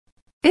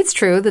It's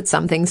true that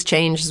some things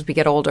change as we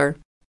get older.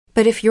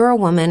 But if you're a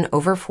woman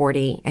over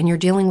 40 and you're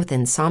dealing with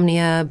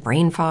insomnia,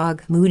 brain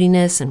fog,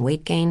 moodiness, and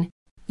weight gain,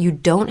 you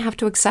don't have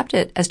to accept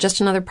it as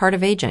just another part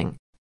of aging.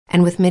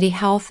 And with MIDI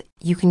Health,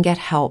 you can get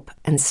help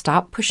and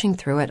stop pushing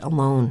through it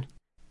alone.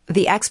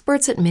 The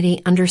experts at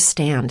MIDI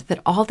understand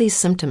that all these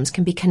symptoms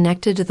can be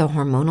connected to the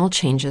hormonal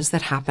changes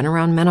that happen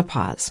around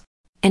menopause.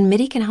 And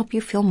MIDI can help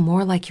you feel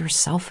more like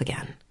yourself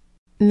again.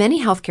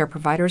 Many healthcare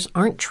providers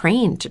aren't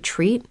trained to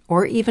treat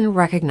or even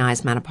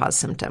recognize menopause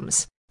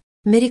symptoms.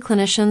 MIDI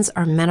clinicians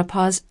are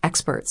menopause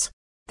experts.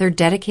 They're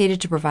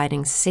dedicated to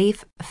providing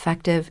safe,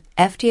 effective,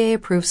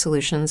 FDA-approved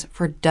solutions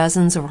for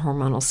dozens of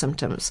hormonal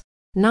symptoms,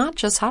 not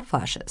just hot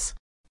flashes.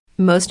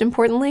 Most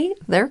importantly,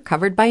 they're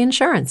covered by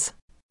insurance.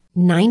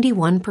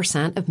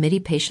 91% of MIDI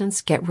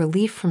patients get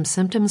relief from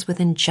symptoms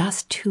within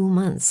just 2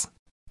 months.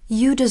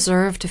 You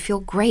deserve to feel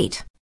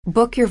great.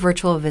 Book your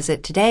virtual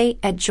visit today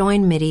at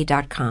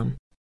joinmidi.com.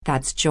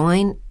 That's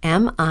joinmidi.com.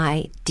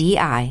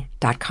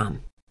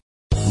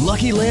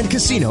 Lucky Land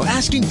Casino,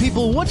 asking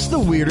people, what's the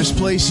weirdest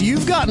place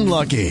you've gotten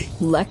lucky?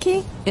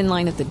 Lucky? In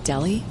line at the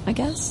deli, I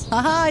guess?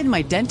 Aha, in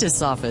my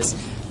dentist's office.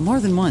 More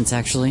than once,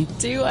 actually.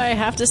 Do I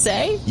have to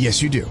say?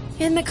 Yes, you do.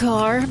 In the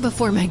car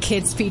before my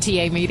kids'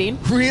 PTA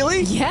meeting.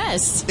 Really?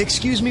 Yes.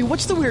 Excuse me,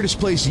 what's the weirdest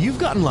place you've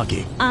gotten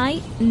lucky?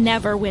 I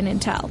never win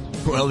and tell.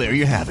 Well, there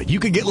you have it. You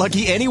can get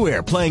lucky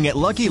anywhere, playing at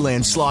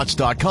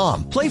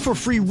LuckyLandSlots.com. Play for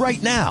free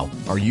right now.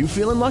 Are you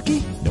feeling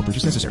lucky? No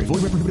purchase necessary.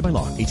 Void where prohibited by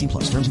law. 18+.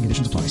 Terms and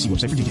conditions apply. See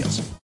website for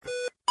details.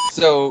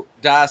 So,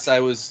 Das, I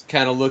was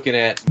kind of looking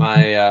at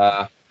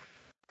my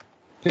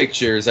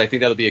pictures. I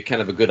think that'll be a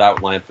kind of a good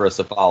outline for us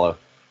to follow.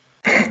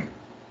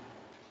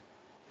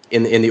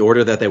 In the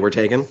order that they were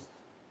taken?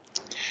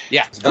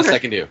 Yeah, it's the best I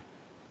can do.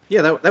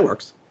 Yeah, that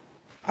works.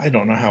 I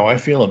don't know how I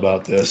feel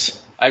about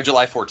this. I have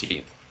July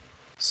 14th,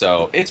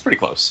 so it's pretty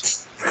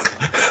close.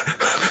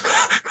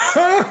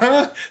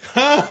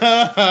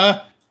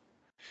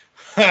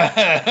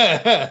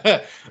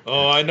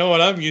 Oh, I know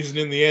what I'm using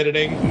in the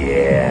editing.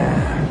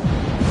 Yeah.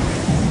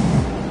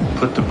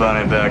 Put the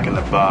bunny back in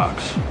the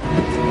box.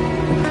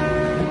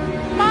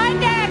 My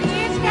daddy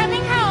is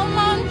coming home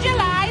on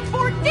July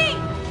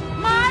 14th.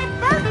 My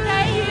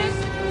birthday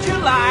is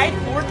July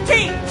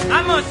 14th.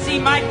 I'm going to see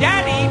my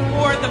daddy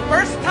for the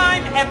first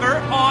time ever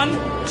on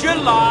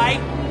July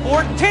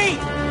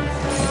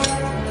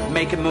 14th.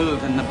 Make a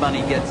move and the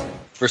bunny gets it.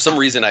 For some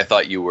reason, I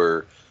thought you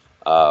were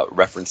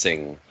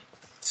referencing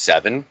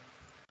 7.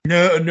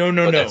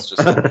 No.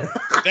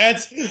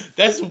 That's just...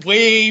 that's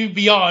way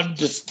beyond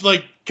just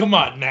like, come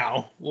on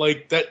now.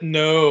 Like that,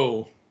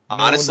 no.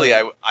 Honestly,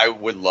 no. I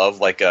would love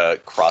like a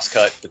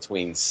crosscut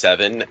between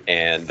 7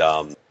 and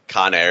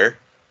Con Air.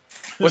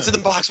 What's in the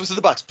box? What's in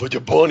the box? Put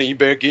your bunny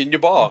back in your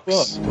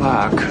box.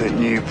 Why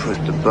couldn't you put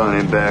the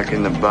bunny back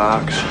in the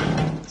box?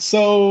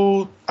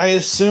 So, I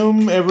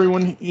assume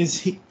everyone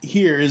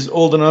here is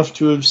old enough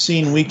to have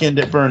seen Weekend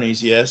at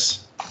Bernie's,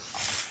 yes?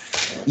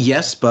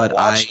 Yes, but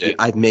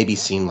I've maybe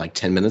seen like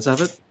 10 minutes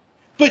of it.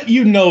 But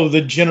you know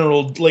the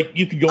general, like,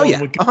 you could go on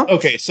Wikipedia. Uh-huh.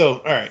 Okay, so,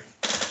 all right.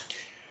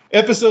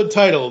 Episode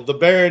title, The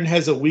Baron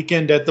Has a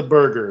Weekend at the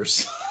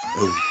Burgers.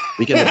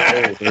 Weekend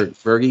at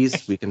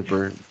Burgies? Weekend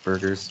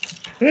Burgers?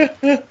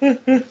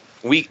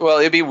 Well,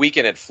 it'd be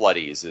Weekend at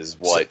Floodies is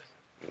what...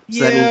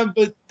 So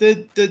but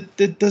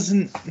that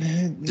doesn't...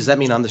 Does that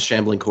mean I'm the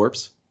shambling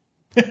corpse?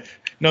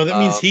 No, that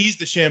means he's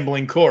the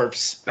shambling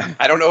corpse.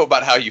 I don't know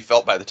about how you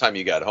felt by the time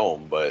you got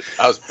home, but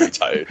I was pretty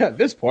tired.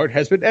 This part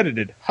has been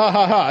edited. Ha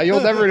ha ha,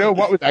 you'll never know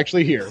what was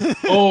actually here.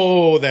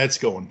 Oh, that's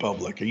going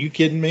public. Are you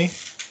kidding me?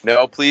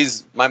 No,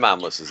 please, my mom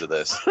listens to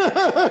this.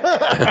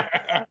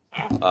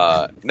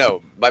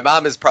 No, my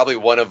mom is probably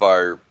one of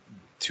our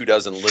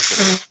 24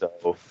 listeners,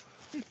 so...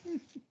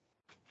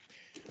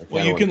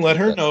 Well, you can let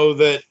her know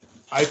that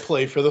I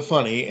play for the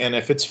funny, and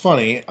if it's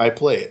funny, I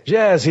play it.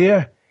 Jazz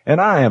here,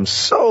 and I am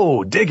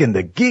so digging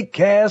the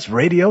Geekcast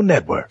Radio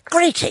Network.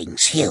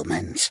 Greetings,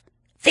 humans.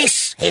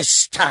 This is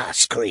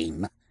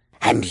Starscream,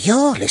 and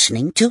you're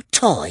listening to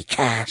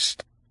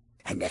Toycast.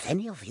 And if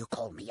any of you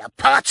call me a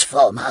parts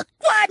former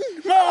one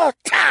more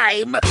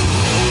time...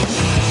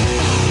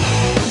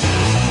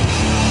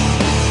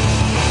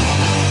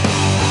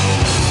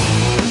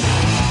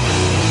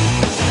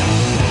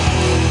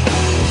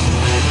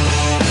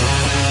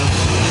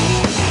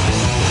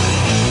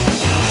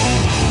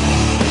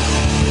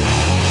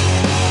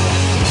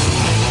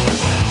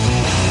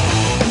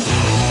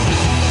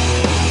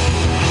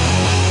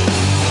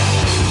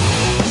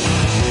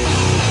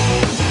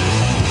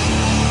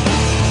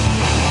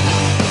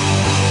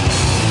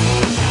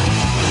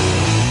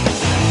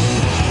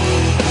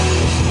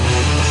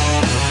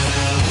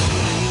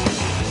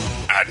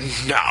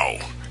 Now,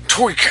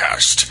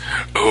 Toycast.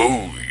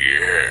 Oh,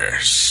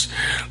 yes.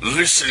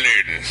 Listen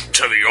in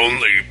to the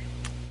only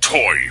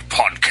toy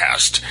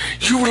podcast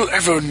you will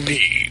ever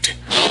need.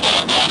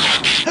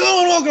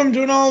 Hello and welcome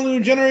to an all-new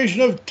generation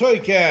of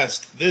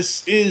Toycast.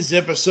 This is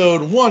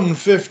episode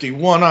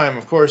 151. I am,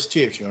 of course,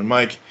 TFG and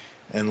Mike.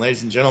 And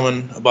ladies and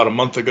gentlemen, about a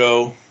month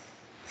ago,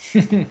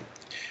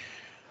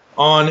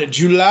 On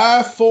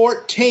July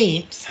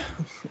 14th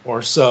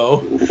or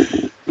so.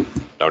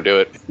 Don't do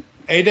it.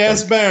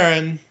 Adas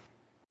Baron.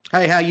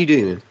 Hey, how you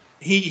doing?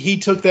 He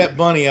took that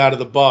bunny out of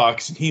the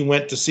box and he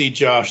went to see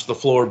Josh the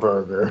floor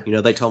burger. You know,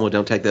 they told me,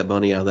 don't take that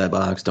bunny out of that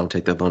box. Don't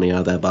take that bunny out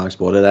of that box.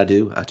 What did I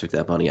do? I took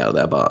that bunny out of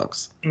that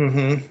box.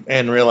 Mm-hmm.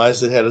 And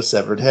realized it had a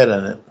severed head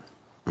in it.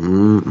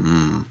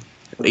 Mm-hmm.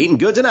 Eating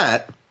good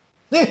tonight.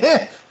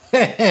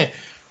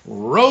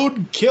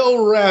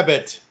 Roadkill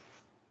rabbit.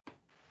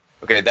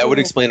 Okay, that would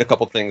explain a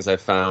couple things I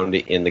found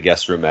in the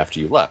guest room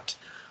after you left.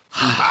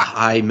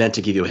 I meant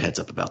to give you a heads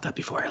up about that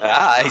before I left.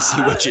 I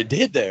see what you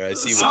did there. I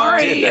see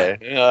what you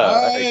did there.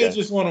 I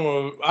just want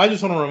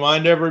to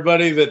remind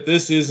everybody that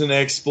this is an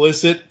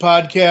explicit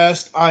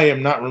podcast. I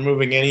am not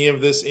removing any of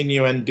this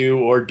innuendo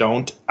or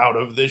don't out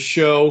of this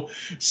show.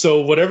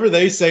 So whatever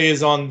they say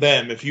is on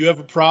them. If you have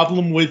a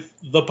problem with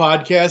the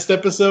podcast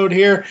episode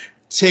here,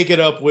 take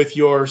it up with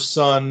your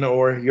son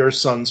or your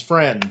son's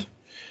friend.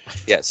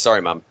 Yeah,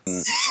 sorry, Mom.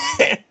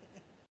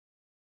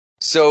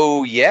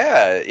 So,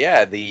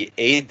 the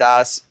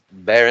Adas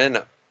Baron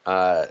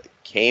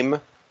came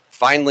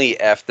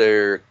finally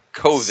after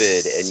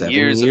COVID and 7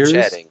 years of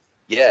chatting.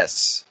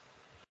 Yes.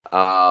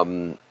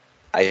 I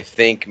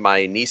think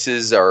my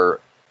nieces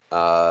are...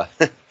 I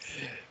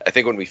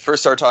think when we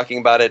first started talking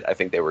about it, I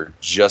think they were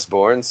just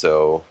born.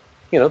 So,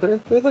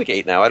 they're like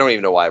 8 now. I don't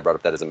even know why I brought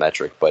up that as a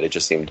metric, but it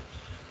just seemed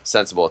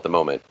sensible at the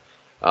moment.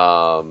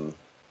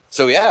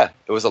 So, it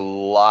was a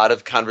lot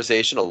of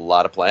conversation, a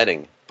lot of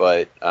planning.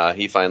 But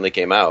he finally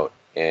came out,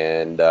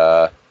 and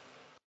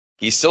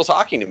he's still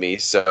talking to me,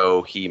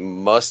 so he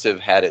must have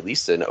had at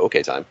least an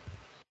okay time.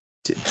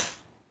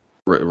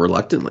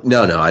 Reluctantly?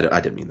 No,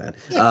 I didn't mean that.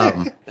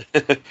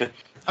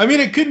 I mean,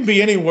 it couldn't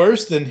be any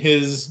worse than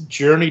his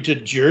journey to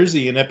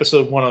Jersey in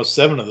episode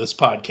 107 of this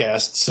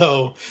podcast,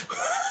 so...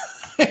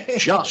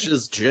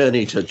 Josh's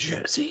journey to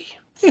Jersey.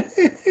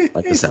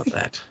 Like the sound of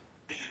that.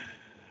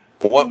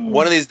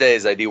 One of these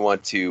days, I do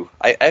want to...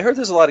 I heard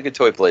there's a lot of good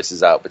toy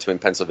places out between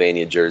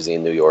Pennsylvania, Jersey,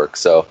 and New York,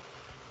 so...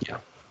 Yeah,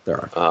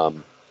 there are.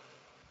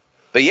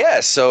 But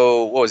yeah,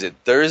 so what was it?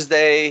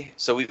 Thursday?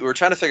 So we were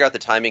trying to figure out the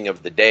timing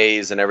of the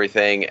days and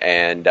everything,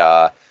 and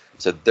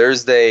so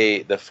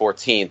Thursday the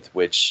 14th,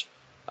 which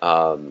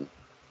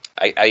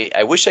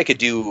I wish I could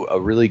do a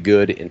really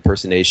good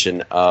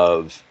impersonation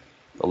of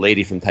a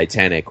lady from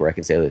Titanic, where I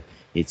can say,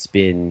 it's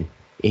been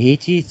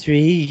 83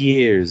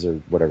 years, or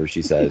whatever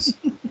she says.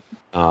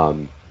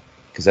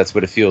 Because that's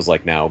what it feels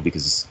like now,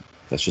 because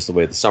that's just the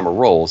way the summer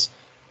rolls.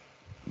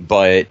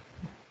 But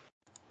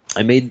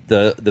I made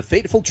the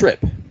fateful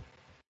trip.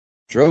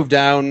 Drove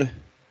down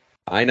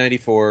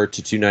I-94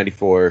 to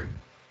 294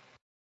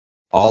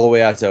 all the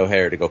way out to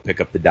O'Hare to go pick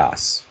up the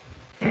DOS.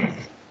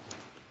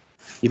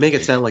 You make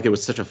it sound like it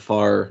was such a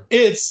far...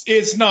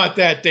 It's not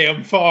that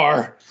damn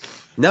far.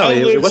 No,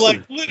 it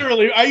wasn't.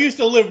 Literally, I used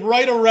to live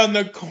right around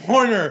the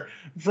corner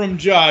from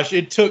Josh.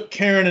 It took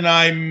Karen and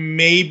I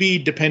maybe,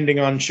 depending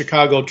on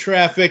Chicago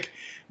traffic,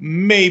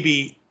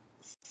 maybe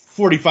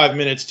 45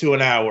 minutes to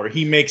an hour.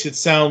 He makes it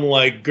sound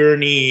like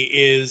Gurney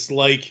is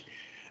like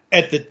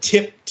at the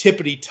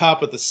tippity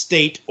top of the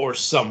state or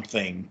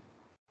something.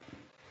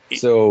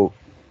 So,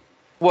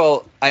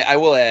 well, I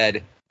will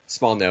add,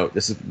 small note,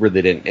 this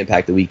really didn't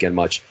impact the weekend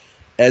much.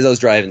 As I was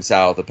driving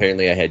south,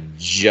 apparently I had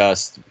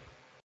just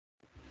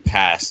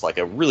passed like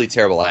a really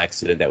terrible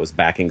accident that was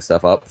backing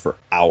stuff up for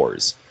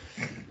hours.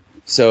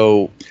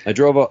 So I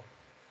drove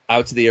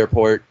out to the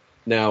airport.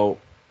 Now,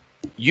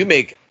 you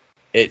make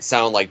it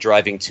sound like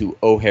driving to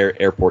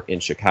O'Hare Airport in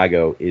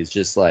Chicago is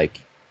just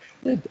like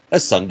a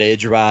Sunday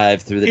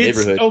drive through the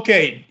neighborhood.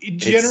 Okay,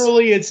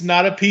 generally it's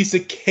not a piece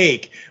of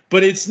cake,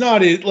 but it's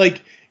not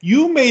like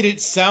you made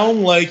it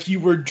sound like you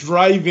were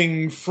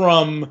driving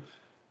from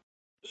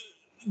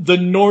the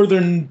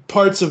northern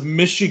parts of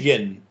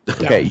Michigan.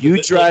 Okay,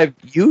 you drive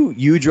to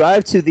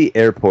the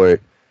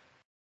airport.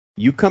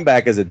 You come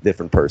back as a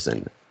different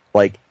person.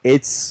 Like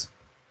it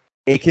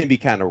can be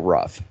kind of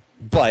rough,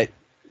 but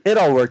it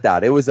all worked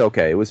out. It was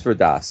okay. It was for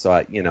DOS, so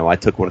I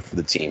took one for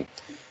the team,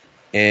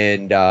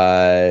 and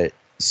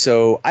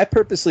so I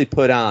purposely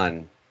put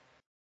on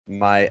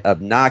my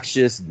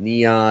obnoxious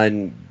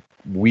neon,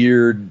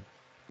 weird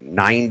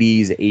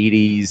 90s,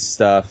 80s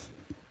stuff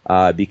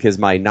because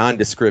my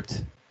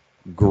nondescript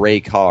gray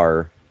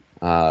car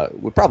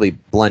would probably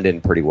blend in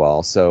pretty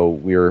well. So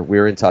we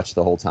were in touch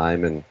the whole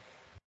time and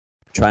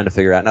trying to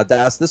figure out. Now,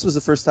 Das, this was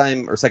the first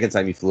time or second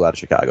time you flew out of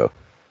Chicago?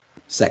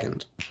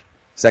 Second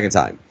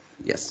time.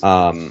 Yes.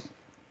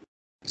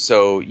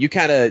 So you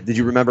did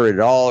you remember it at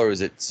all, or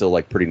was it still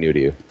like pretty new to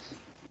you?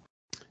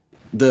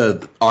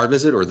 Our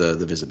visit or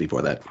the visit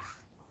before that?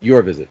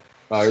 Your visit.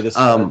 Or this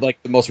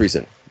like the most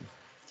recent.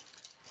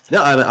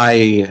 No,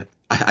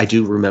 I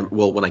do remember.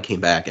 Well, when I came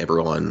back,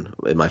 everyone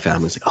in my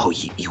family was like, "Oh,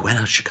 you went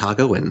out of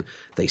Chicago," and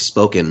they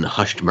spoke in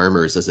hushed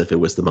murmurs as if it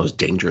was the most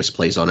dangerous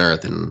place on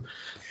earth. And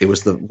it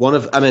was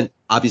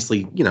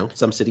obviously,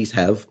 some cities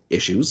have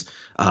issues,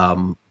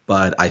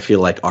 but I feel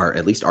like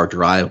at least our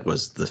drive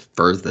was the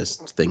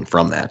furthest thing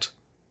from that.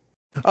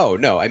 Oh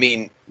no, I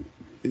mean,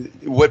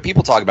 what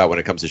people talk about when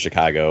it comes to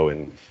Chicago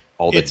and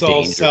all the It's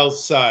all danger. South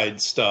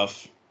Side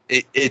stuff.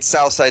 It's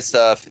South Side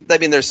stuff. I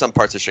mean, there's some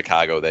parts of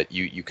Chicago that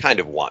you kind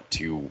of want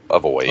to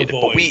avoid.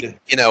 But we,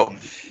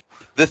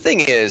 the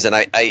thing is, and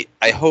I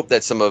hope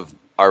that some of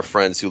our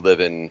friends who live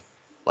in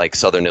like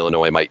Southern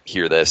Illinois might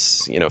hear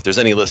this. If there's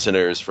any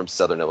listeners from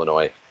Southern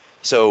Illinois.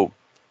 So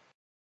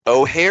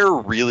O'Hare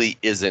really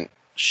isn't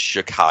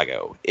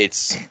Chicago.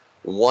 It's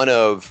one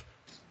of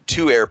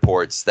 2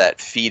 airports that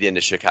feed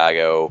into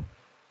Chicago.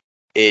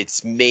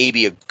 It's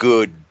maybe a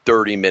good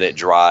 30-minute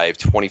drive,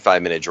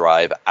 25-minute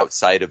drive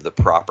outside of the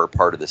proper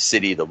part of the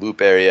city, the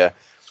Loop area.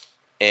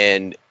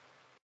 And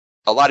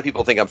a lot of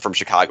people think I'm from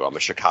Chicago. I'm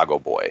a Chicago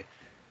boy.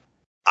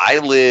 I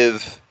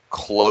live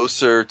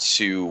closer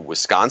to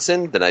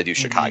Wisconsin than I do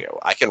Chicago.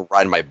 I can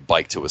ride my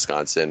bike to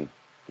Wisconsin.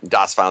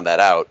 Das found that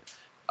out.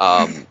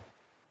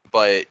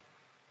 But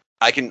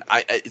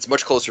it's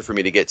much closer for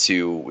me to get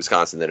to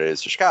Wisconsin than it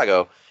is to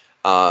Chicago.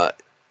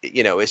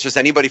 It's just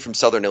anybody from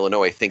Southern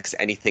Illinois thinks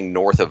anything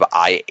north of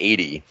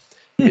I-80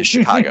 is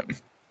Chicago.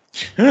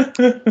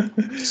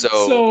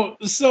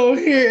 So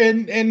here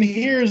and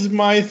here's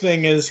my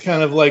thing is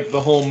kind of like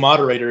the whole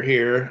moderator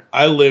here.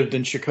 I lived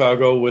in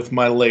Chicago with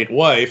my late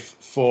wife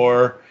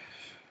for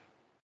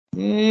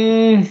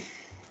about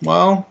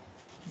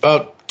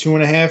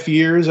 2.5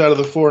 years out of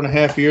the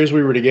 4.5 years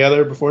we were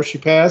together before she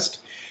passed.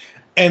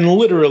 And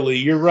literally,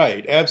 you're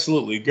right,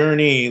 absolutely.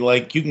 Gurnee,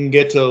 like you can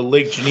get to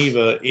Lake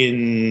Geneva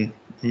in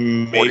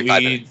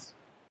maybe.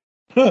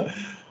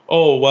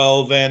 Oh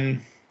well,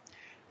 then.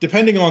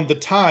 Depending on the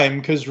time,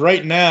 because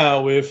right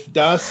now, if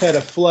Das had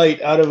a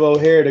flight out of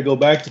O'Hare to go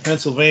back to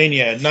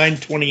Pennsylvania at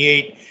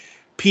 9:28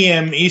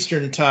 p.m.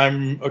 Eastern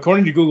Time,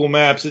 according to Google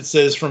Maps, it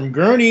says from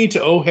Gurnee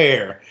to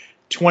O'Hare,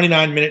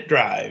 29-minute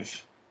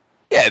drive.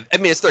 Yeah, I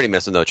mean, it's 30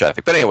 minutes with no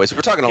traffic. But anyways,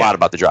 we're talking a lot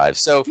about the drive.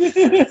 So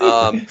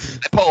I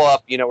pull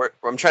up,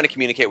 I'm trying to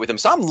communicate with him.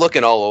 So I'm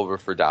looking all over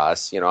for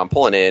Das. I'm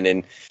pulling in,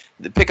 and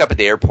the pickup at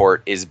the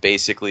airport is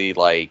basically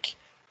like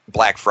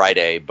Black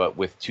Friday, but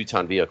with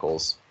 2-ton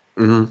vehicles.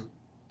 Mm-hmm.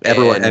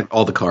 Everyone, and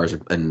all the cars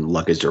and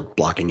luggage are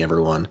blocking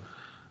everyone.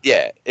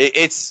 Yeah,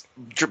 it's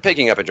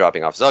picking up and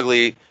dropping off is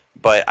ugly,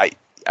 but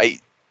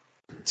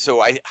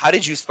how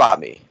did you spot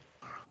me?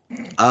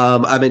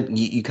 I mean,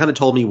 you kind of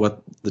told me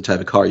what the type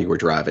of car you were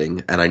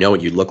driving, and I know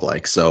what you look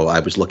like, so I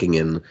was looking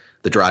in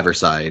the driver's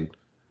sides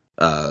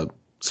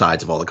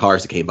of all the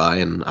cars that came by,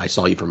 and I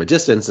saw you from a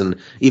distance, and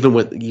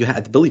even you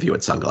had to believe you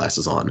had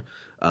sunglasses on.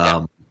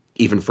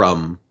 Even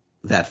from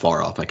that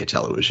far off, I could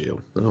tell it was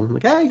you. So I'm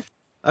like, hey.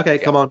 Okay,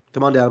 come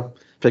on down.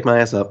 Pick my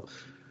ass up.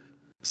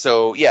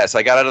 So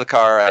I got out of the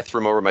car. I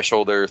threw him over my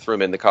shoulder, threw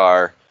him in the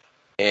car,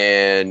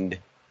 and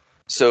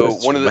so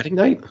one of the wedding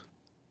night.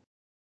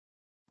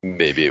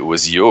 Maybe it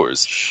was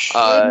yours.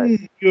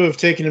 Shouldn't you have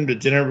taken him to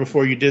dinner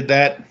before you did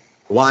that?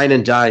 Wine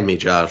and dine me,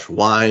 Josh.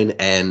 Wine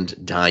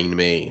and dine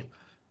me.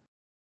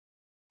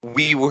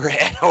 We were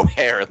at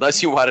O'Hare,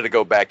 unless you wanted to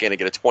go back in and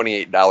get a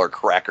 $28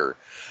 cracker.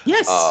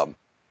 Yes.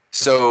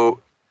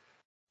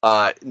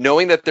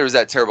 Knowing that there was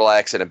that terrible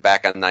accident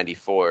back on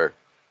 94,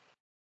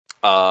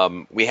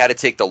 we had to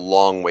take the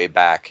long way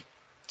back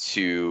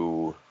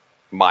to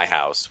my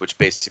house, which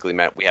basically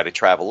meant we had to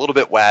travel a little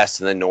bit west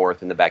and then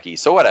north and then back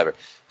east. So whatever.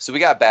 So we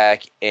got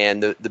back,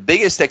 and the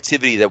biggest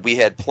activity that we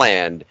had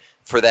planned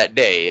for that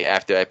day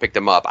after I picked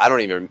him up, I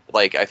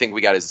think we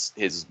got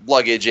his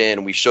luggage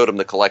in. We showed him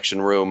the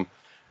collection room.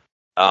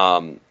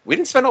 We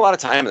didn't spend a lot of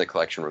time in the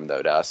collection room,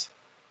 though, Das.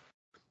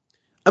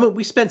 I mean,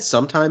 we spent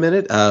some time in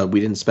it. We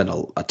didn't spend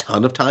a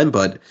ton of time,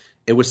 but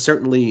it was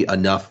certainly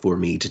enough for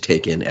me to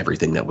take in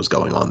everything that was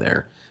going on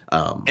there.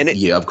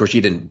 Of course,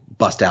 you didn't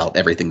bust out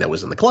everything that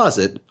was in the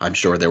closet. I'm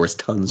sure there was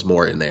tons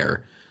more in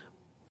there,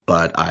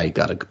 but I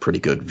got a pretty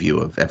good view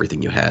of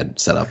everything you had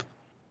set up.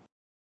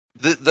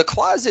 The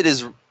closet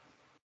is,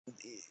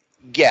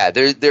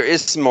 there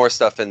is some more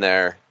stuff in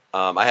there.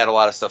 I had a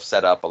lot of stuff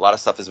set up. A lot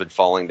of stuff has been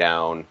falling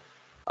down.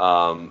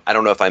 I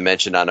don't know if I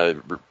mentioned on a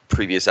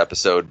previous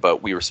episode,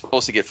 but we were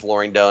supposed to get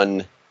flooring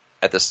done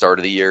at the start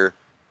of the year.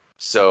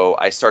 So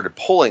I started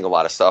pulling a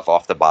lot of stuff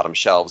off the bottom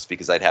shelves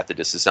because I'd have to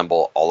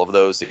disassemble all of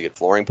those to get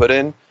flooring put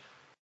in.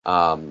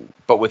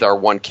 But with our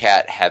one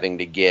cat having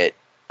to get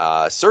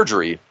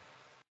surgery,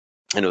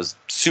 and it was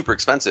super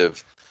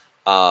expensive,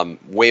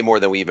 way more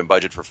than we even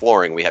budgeted for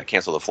flooring, we had to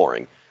cancel the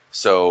flooring.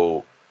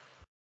 So,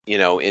 in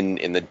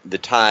the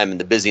time and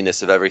the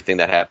busyness of everything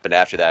that happened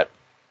after that,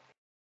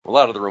 a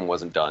lot of the room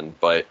wasn't done,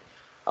 but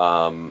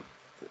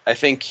I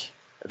think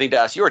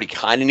Das, you already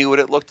kind of knew what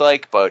it looked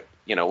like, but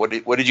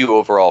what did you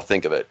overall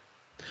think of it?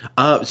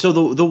 So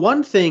the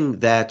one thing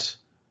that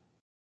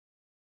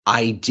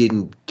I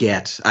didn't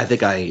get, I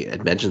think I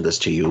had mentioned this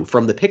to you,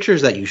 from the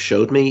pictures that you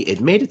showed me,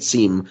 it made it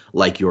seem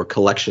like your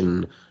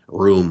collection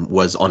room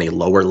was on a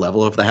lower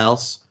level of the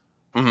house,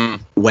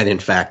 when in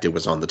fact it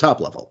was on the top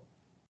level.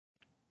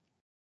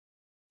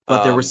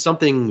 But there was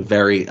something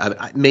very,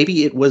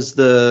 maybe it was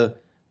the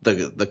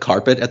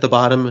carpet at the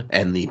bottom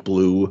and the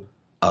blue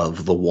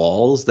of the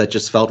walls that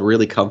just felt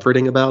really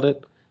comforting about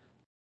it.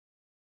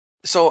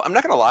 So I'm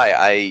not going to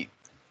lie.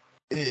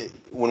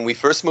 when we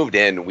first moved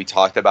in, we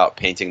talked about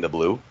painting the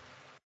blue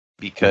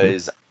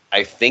because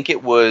I think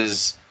it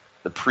was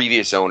the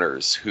previous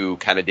owners who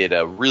kind of did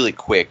a really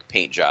quick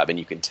paint job, and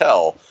you can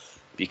tell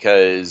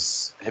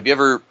because have you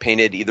ever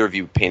painted? Either of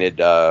you painted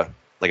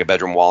like a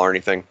bedroom wall or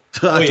anything?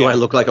 Do I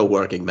look like a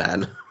working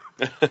man?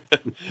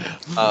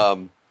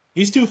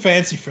 He's too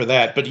fancy for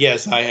that, but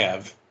yes, I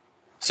have.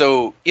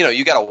 So,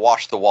 you got to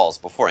wash the walls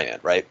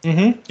beforehand, right?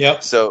 Mm-hmm.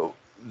 Yep. So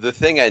the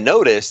thing I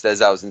noticed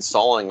as I was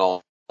installing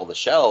all the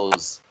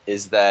shelves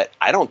is that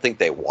I don't think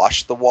they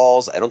washed the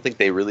walls. I don't think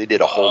they really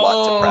did a whole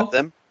lot to prep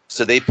them.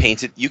 So they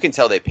painted, you can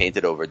tell they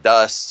painted over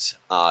dust.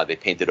 They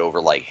painted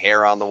over like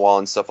hair on the wall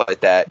and stuff like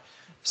that.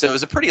 So it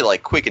was a pretty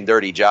like quick and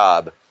dirty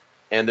job.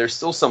 And there's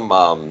still some,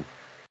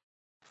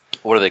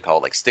 what are they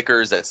called? Like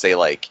stickers that say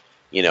like,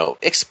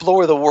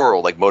 explore the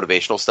world, like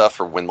motivational stuff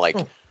for when like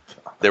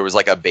there was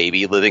like a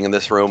baby living in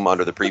this room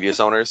under the previous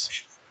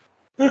owners.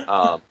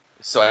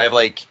 So I have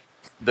like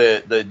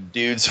the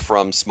dudes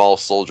from Small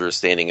Soldiers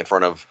standing in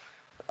front of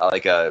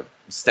like a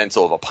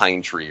stencil of a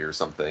pine tree or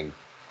something.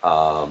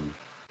 I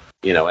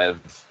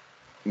have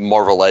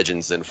Marvel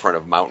Legends in front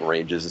of mountain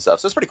ranges and stuff.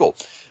 So it's pretty cool.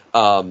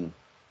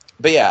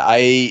 But yeah,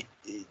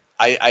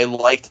 I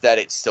liked that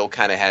it still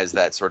kind of has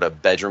that sort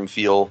of bedroom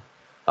feel.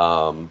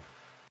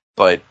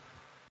 But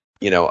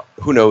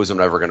who knows when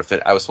I'm ever going to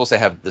fit. I was supposed to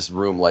have this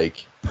room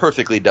like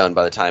perfectly done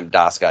by the time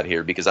Das got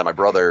here because my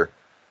brother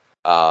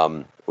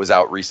was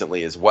out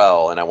recently as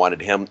well, and I wanted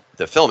him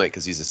to film it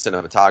because he's a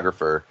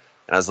cinematographer.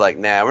 And I was like,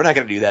 nah, we're not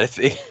going to do that.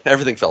 If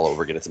everything fell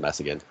over again, it's a mess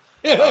again.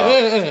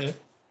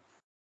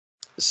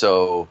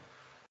 So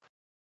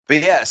we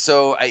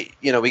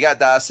got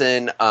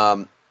Dawson.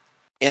 And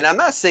I'm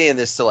not saying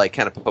this to like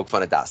kind of poke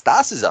fun at Das.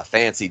 Das is a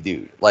fancy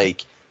dude.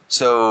 Like,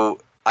 so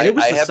it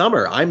was the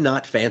summer. I'm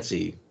not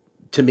fancy.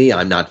 To me,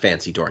 I'm not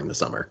fancy during the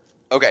summer.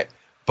 Okay.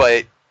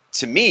 But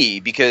to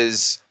me,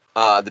 because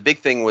the big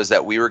thing was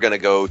that we were going to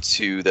go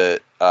to the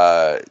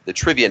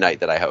trivia night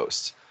that I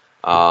host.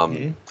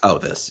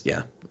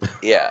 Yeah.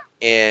 Yeah.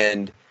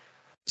 And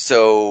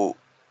so,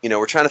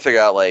 we're trying to figure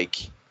out like,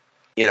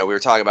 we were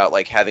talking about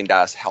like having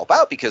Das help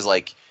out because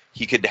like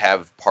he could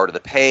have part of the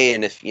pay.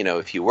 And if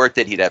he worked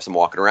it, he'd have some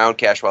walking around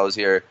cash while I was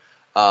here.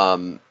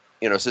 So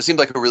it seemed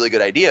like a really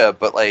good idea,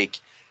 but like,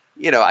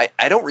 I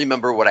don't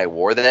remember what I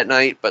wore that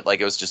night, but like,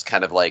 it was just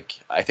kind of like,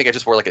 I think I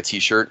just wore like a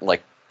t-shirt and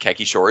like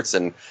khaki shorts.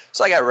 And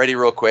so I got ready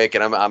real quick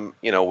and I'm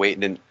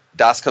waiting, and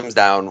Das comes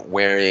down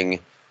wearing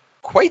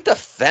quite the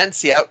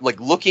fancy out, like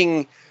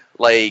looking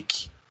like,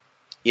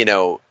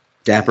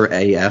 dapper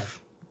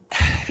AF.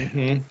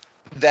 Mm-hmm.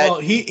 Well,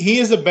 he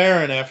is a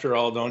baron after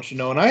all, don't you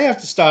know? And I have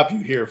to stop you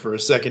here for a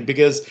second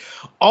because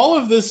all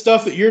of this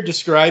stuff that you're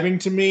describing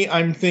to me,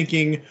 I'm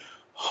thinking,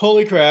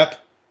 holy crap,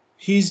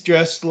 he's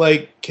dressed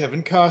like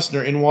Kevin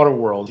Costner in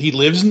Waterworld. He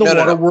lives in the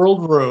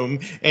Waterworld room,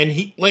 and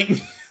he like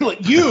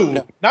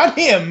you, not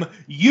him,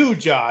 you,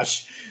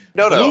 Josh.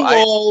 Blue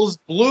walls,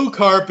 blue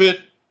carpet,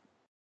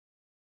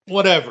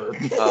 whatever.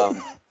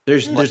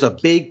 There's a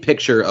big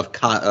picture of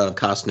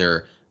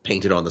Costner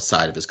painted on the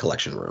side of his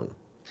collection room.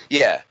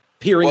 Yeah.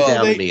 Peering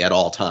down at me at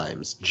all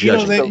times.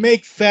 They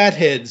make fat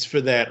heads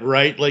for that,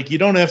 right? Like, you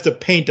don't have to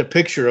paint a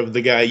picture of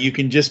the guy. You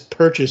can just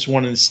purchase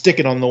one and stick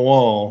it on the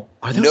wall.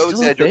 Are those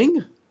still a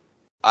thing?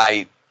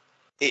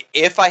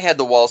 If I had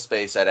the wall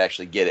space, I'd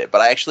actually get it.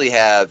 But I actually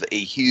have a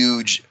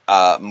huge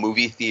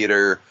movie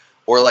theater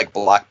or like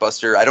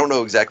Blockbuster. I don't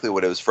know exactly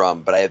what it was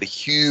from, but I have a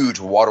huge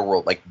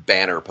Waterworld like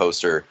banner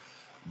poster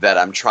that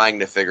I'm trying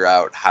to figure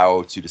out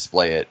how to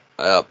display it.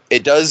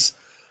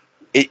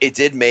 It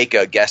did make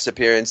a guest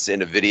appearance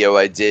in a video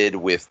I did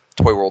with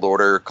Toy World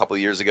Order a couple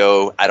of years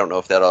ago. I don't know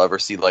if that'll ever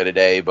see light of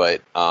day,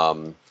 but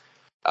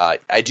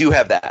I do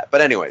have that.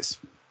 But anyways,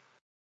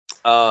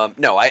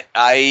 no,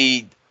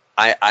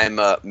 I'm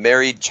a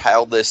married,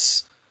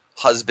 childless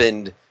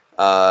husband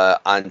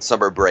on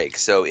summer break,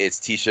 so it's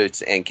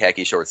t-shirts and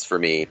khaki shorts for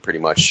me pretty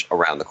much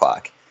around the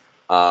clock.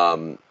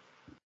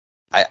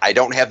 I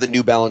don't have the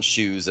New Balance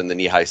shoes and the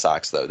knee-high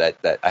socks, though.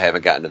 That I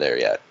haven't gotten to there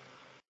yet.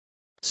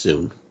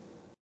 Soon.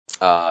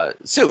 Yeah,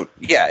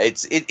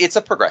 it's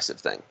a progressive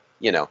thing,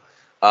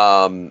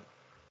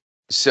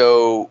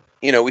 So,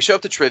 we show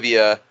up to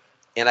trivia,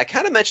 and I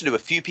kind of mentioned to a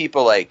few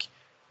people, like,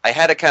 I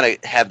had to kind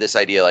of have this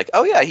idea, like,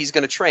 oh yeah, he's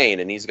going to train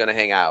and he's going to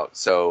hang out.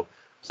 So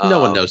no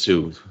one knows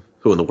who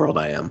in the world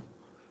I am.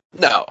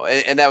 No,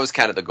 and that was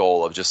kind of the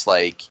goal of just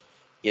like,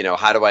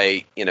 how do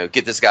I,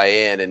 get this guy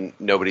in, and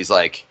nobody's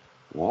like,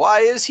 why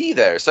is he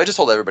there? So I just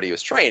told everybody he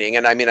was training,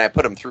 and I mean, I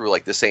put him through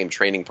like the same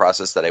training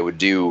process that I would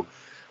do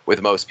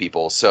with most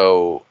people.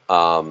 So,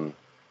 I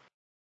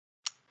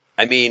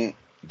mean,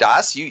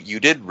 Das, you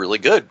did really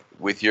good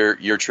with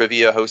your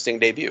trivia hosting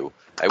debut.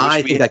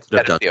 I think I could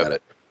have done better.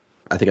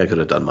 I think I could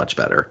have done much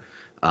better.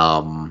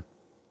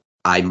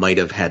 I might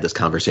have had this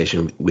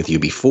conversation with you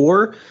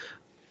before.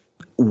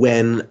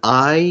 When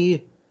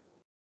I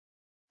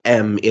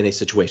am in a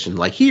situation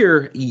like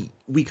here,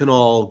 we can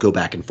all go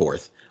back and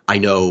forth. I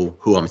know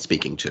who I'm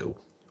speaking to.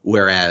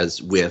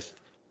 Whereas with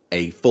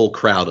a full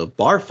crowd of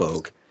bar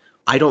folk,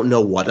 I don't know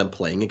what I'm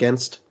playing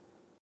against.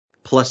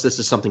 Plus, this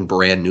is something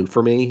brand new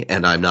for me,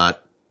 and I'm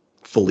not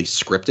fully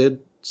scripted,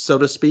 so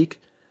to speak.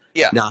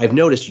 Yeah. Now, I've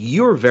noticed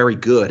you're very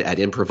good at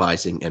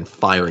improvising and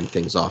firing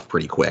things off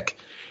pretty quick.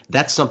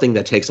 That's something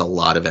that takes a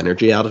lot of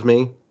energy out of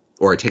me,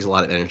 or it takes a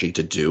lot of energy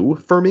to do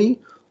for me.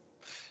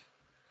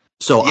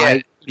 So Yeah.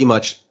 I pretty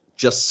much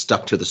just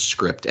stuck to the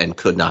script and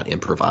could not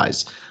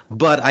improvise.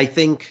 But I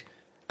think,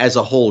 as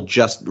a whole,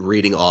 just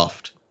reading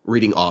off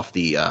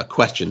the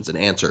questions and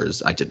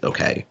answers, I did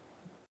okay.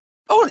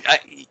 Oh,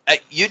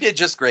 you did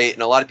just great,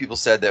 and a lot of people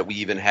said that we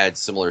even had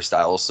similar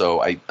styles,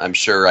 so I'm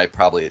sure I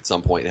probably at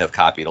some point have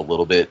copied a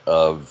little bit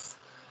of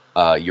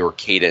your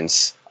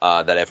cadence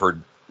that I've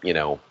heard,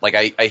 like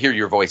I hear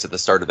your voice at the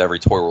start of every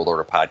Toy World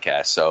Order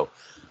podcast, so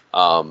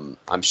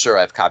I'm sure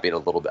I've copied a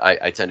little bit.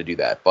 I tend to do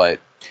that,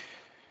 but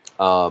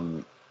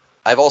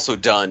I've also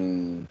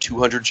done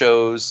 200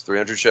 shows,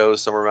 300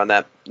 shows, somewhere around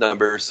that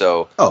number,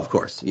 so... Oh, of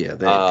course, yeah,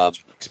 the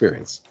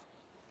experience.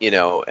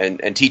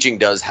 And teaching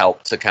does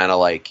help to kind of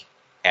like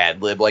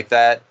ad-lib like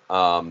that.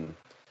 But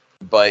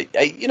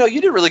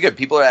you did really good.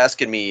 People are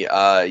asking me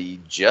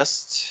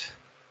just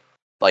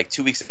like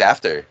 2 weeks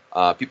after.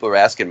 People are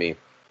asking me,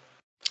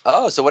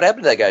 "Oh, so what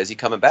happened to that guy? Is he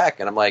coming back?"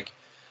 And I'm like,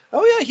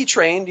 "Oh yeah, he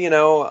trained.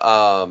 We'll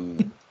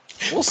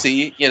see. We'll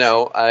see."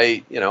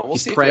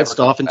 He's pranced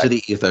off into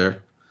the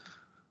ether.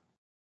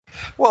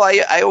 Well,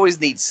 I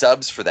always need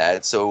subs for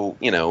that, so,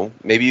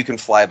 maybe you can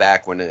fly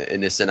back when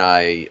Anis and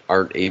I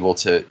aren't able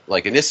to,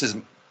 like, Anis is,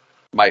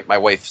 my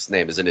wife's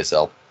name is Anis,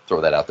 I'll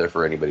throw that out there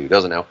for anybody who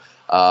doesn't know.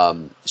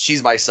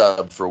 She's my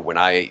sub for when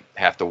I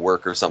have to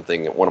work or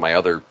something at one of my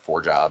other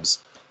 4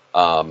 jobs.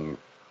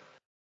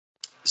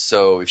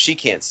 So if she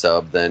can't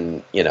sub,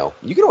 then, you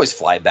can always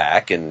fly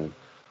back and...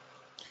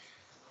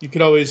 You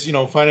could always,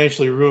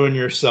 financially ruin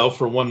yourself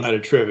for one night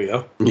of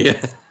trivia.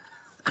 Yeah.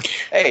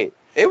 Hey...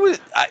 It was.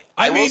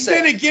 I mean,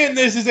 then again,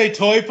 this is a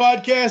toy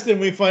podcast, and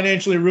we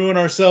financially ruin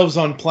ourselves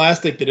on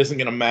plastic that isn't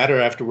going to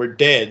matter after we're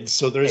dead.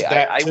 So there's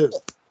that too.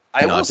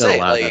 I will say, I've done a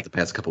lot of that the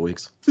past couple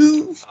weeks.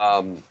 We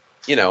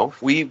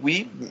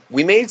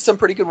made some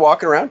pretty good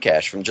walking around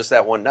cash from just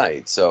that one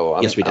night.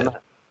 So yes, we did.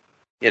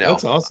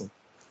 That's awesome.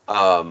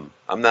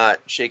 I'm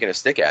not shaking a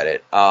stick at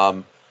it.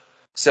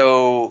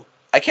 So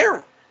I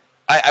can't.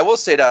 I will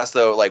say to us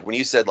though, like when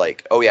you said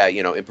like, oh yeah,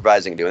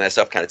 improvising and doing that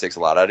stuff kind of takes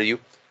a lot out of you.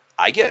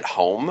 I get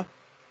home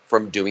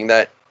from doing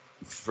that,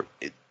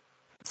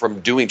 from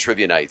doing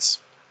trivia nights,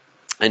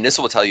 and this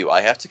will tell you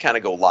I have to kind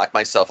of go lock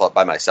myself up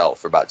by myself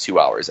for about 2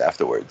 hours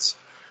afterwards.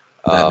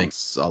 That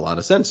makes a lot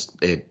of sense.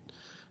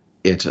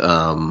 It's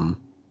a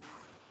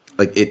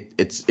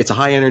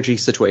high energy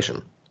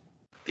situation.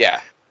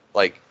 Yeah,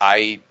 like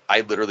I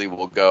literally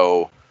will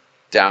go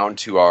down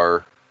to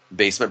our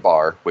basement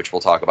bar, which we'll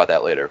talk about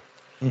that later,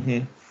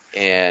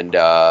 and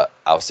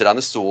I'll sit on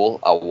the stool.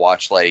 I'll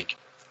watch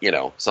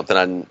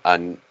something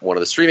on one of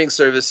the streaming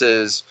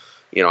services.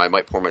 I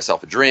might pour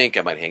myself a drink.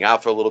 I might hang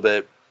out for a little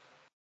bit.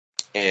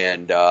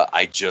 And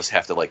I just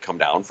have to, come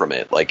down from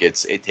it.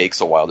 It takes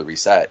a while to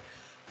reset.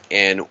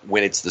 And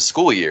when it's the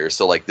school year,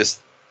 so, this,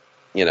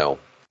 the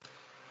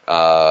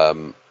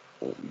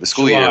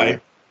school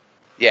year.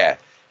 Yeah.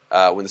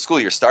 When the school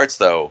year starts,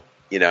 though,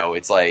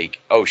 it's like,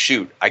 oh,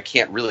 shoot, I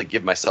can't really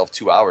give myself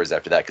 2 hours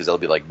after that because it'll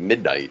be,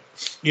 midnight.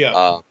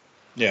 Yeah.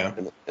 Yeah.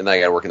 And then I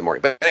got to work in the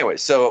morning. But anyway,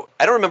 so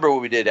I don't remember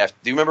what we did after.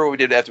 Do you remember what we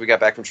did after we got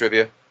back from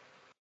trivia?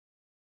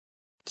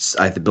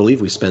 I believe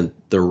we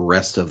spent the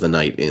rest of the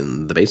night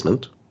in the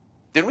basement.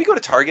 Didn't we go to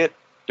Target?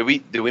 Did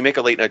we make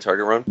a late night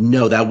Target run?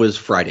 No, that was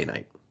Friday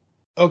night.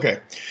 Okay.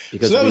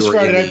 Because so that was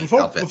Friday night.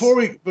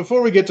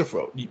 Before we get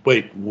to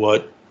wait,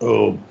 what?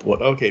 Oh,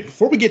 what? Okay.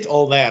 Before we get to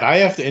all that, I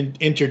have to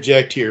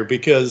interject here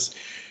because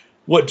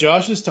what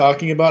Josh is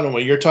talking about and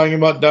what you're talking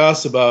about,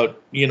 Das, about,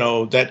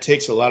 that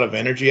takes a lot of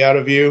energy out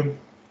of you.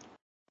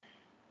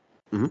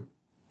 Mm-hmm.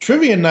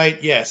 Trivia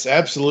night, yes,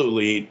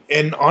 absolutely.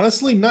 And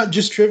honestly, not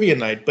just trivia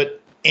night,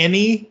 but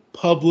any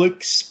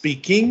public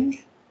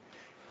speaking.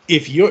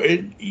 If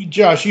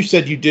Josh, you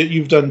said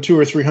you've done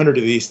 200 or 300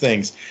 of these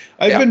things.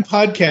 I've been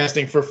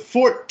podcasting for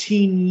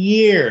 14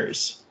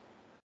 years.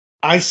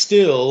 I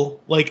still,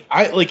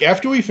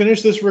 after we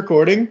finish this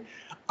recording,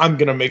 I'm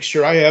going to make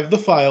sure I have the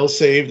file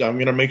saved. I'm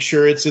going to make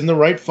sure it's in the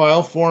right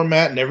file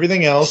format and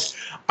everything else.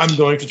 I'm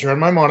going to turn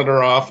my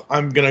monitor off.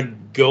 I'm going to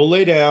go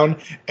lay down,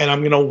 and I'm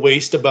going to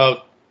waste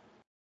about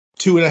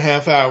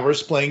 2.5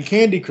 hours playing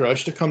Candy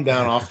Crush to come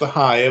down off the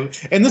high of.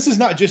 And this is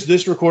not just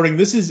this recording.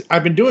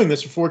 I've been doing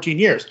this for 14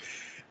 years.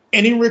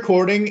 Any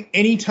recording,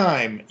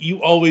 anytime,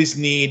 you always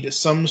need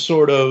some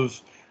sort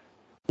of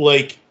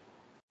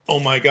oh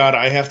my God,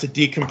 I have to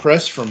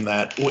decompress from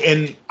that.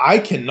 And I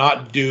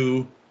cannot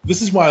do.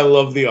 This is why I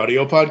love the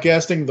audio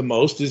podcasting the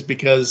most, is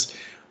because,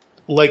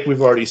 like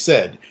we've already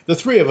said, the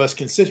three of us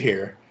can sit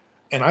here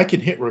and I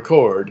can hit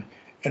record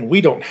and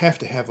we don't have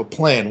to have a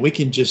plan. We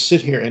can just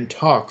sit here and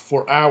talk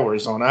for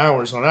hours on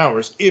hours on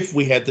hours if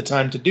we had the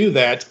time to do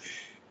that.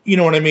 You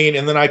know what I mean?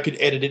 And then I could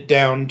edit it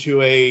down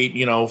to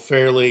a,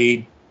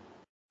 fairly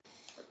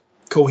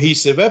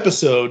cohesive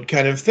episode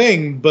kind of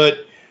thing.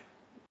 But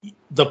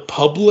the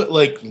public,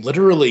 like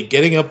literally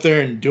getting up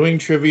there and doing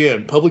trivia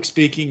and public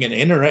speaking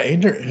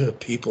and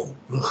people.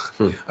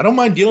 I don't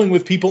mind dealing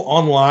with people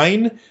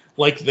online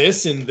like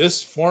this in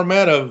this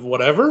format of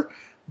whatever,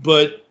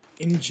 but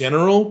in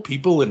general,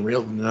 people in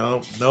real,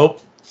 nope,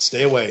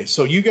 stay away.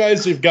 So you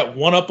guys have got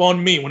one up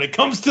on me when it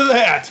comes to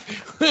that.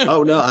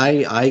 Oh no,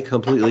 I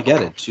completely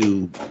get it.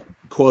 To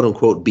quote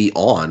unquote be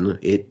on,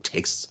 it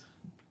takes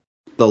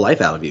the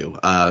life out of you.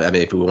 I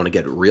mean, if we want to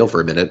get real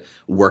for a minute,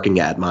 working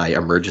at my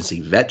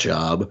emergency vet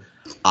job,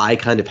 I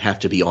kind of have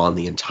to be on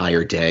the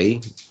entire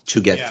day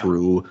to get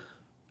through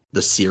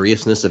the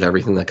seriousness of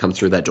everything that comes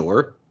through that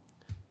door.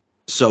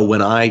 So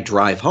when I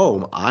drive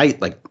home,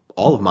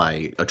 all of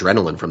my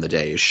adrenaline from the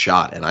day is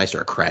shot, and I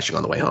start crashing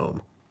on the way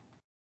home.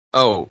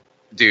 Oh,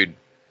 dude,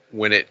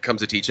 when it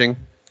comes to teaching,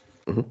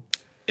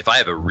 if I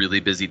have a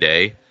really busy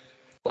day,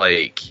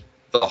 like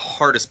the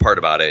hardest part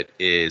about it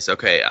is,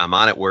 okay, I'm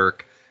on at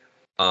work.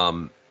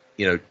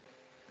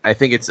 I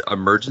think it's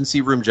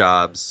emergency room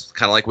jobs,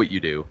 kind of like what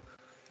you do,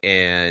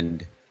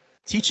 and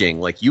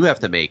teaching. Like, you have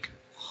to make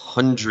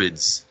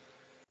hundreds,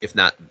 if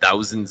not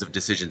thousands, of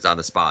decisions on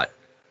the spot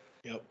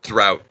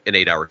throughout an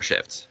 8-hour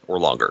shift or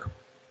longer.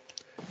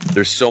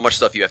 There's so much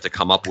stuff you have to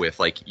come up with.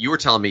 Like, you were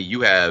telling me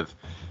you have,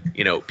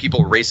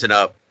 people racing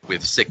up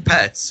with sick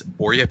pets,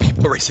 or you have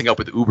people racing up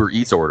with Uber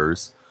Eats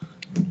orders.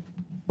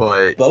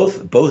 But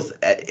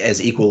both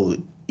as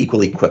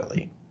equally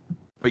quickly.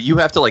 But you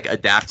have to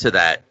adapt to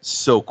that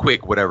so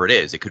quick, whatever it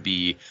is. It could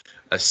be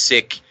a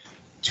sick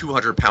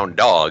 200-pound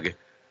dog,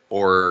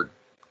 or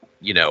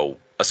a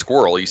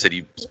squirrel. You said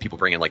people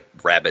bring in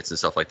rabbits and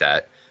stuff like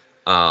that.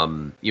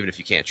 Even if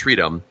you can't treat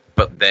them,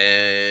 but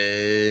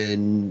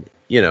then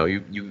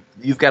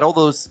you've got all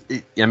those.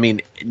 I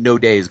mean, no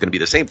day is going to be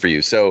the same for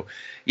you. So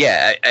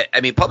yeah, I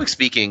mean, public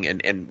speaking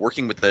and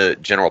working with the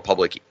general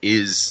public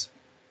is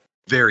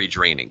very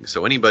draining.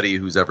 So anybody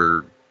who's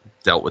ever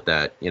dealt with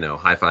that,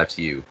 high five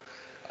to you.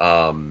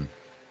 Yeah,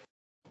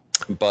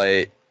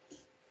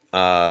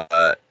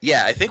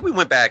 I think we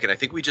went back and I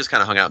think we just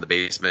kind of hung out in the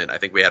basement. I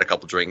think we had a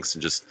couple drinks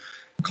and just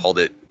called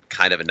it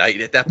kind of a night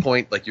at that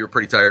point. Like, you were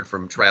pretty tired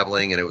from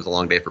traveling and it was a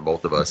long day for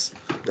both of us.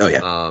 Oh yeah.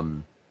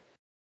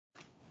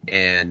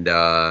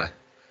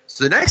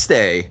 So the next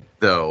day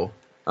though,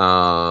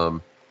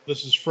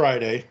 this is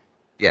Friday.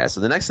 Yeah. So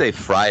the next day,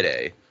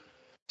 Friday.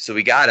 So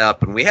we got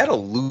up and we had a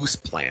loose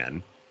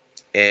plan,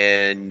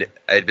 and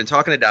I had been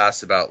talking to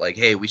Das about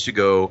hey, we should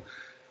go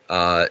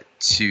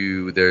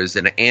there's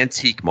an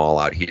antique mall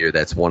out here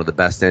that's one of the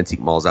best antique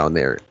malls out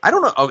there. I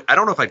don't know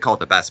if I'd call it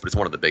the best, but it's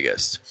one of the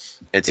biggest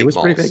antique malls. It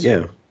was pretty big,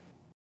 yeah.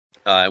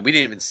 We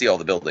didn't even see all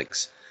the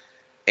buildings.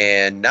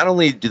 And not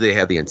only do they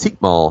have the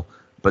antique mall,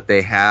 but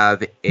they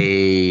have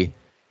a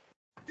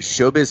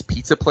Showbiz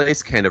pizza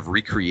place kind of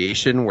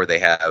recreation where they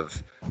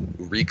have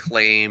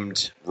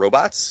reclaimed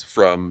robots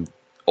from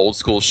old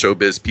school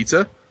Showbiz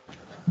pizza.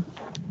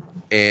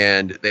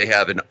 And they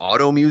have an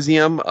auto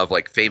museum of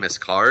famous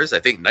cars. I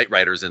think Knight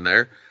Rider's in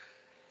there.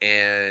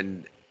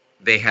 And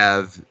they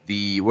have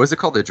what is it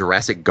called? The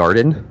Jurassic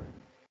Garden?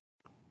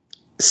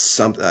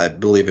 I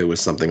believe it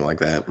was something like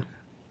that.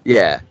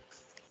 Yeah.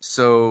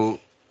 So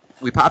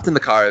we popped in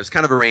the car. It was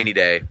kind of a rainy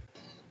day.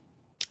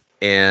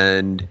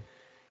 And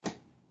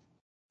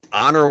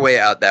on our way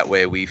out that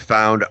way, we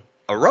found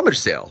a rummage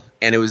sale.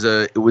 And it was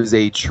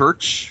a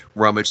church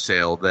rummage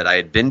sale that I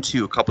had been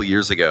to a couple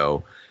years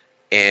ago.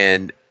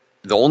 And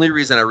the only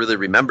reason I really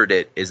remembered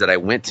it is that I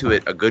went to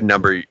it a good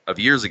number of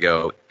years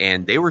ago,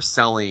 and they were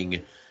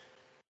selling,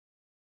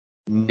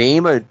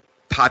 name a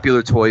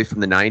popular toy from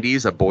the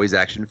 90s, a boy's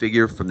action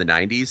figure from the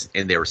 90s,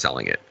 and they were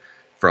selling it.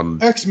 From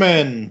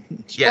X-Men,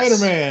 yes.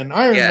 Spider-Man,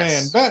 Iron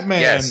Man,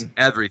 Batman. Yes,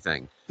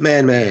 everything.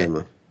 Man.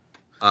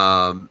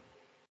 And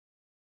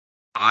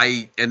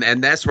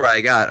that's where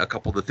I got a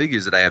couple of the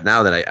figures that I have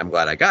now that I'm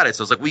glad I got it.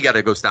 So I was like, we got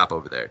to go stop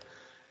over there.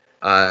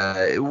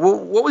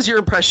 What was your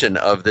impression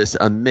of this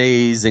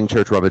amazing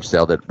church rummage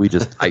sale that we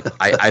just I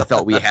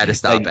felt we had to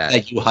stop at?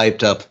 That you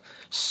hyped up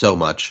so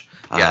much.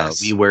 Yes.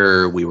 We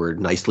were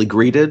nicely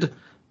greeted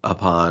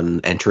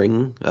upon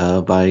entering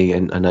by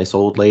a nice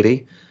old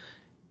lady.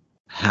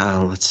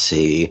 Let's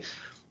see.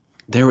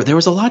 There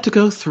was a lot to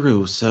go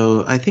through,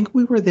 so I think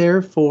we were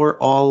there for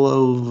all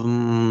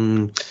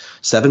of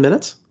 7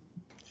 minutes.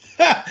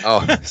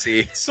 Oh,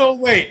 see. So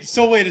wait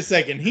a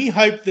second. He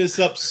hyped this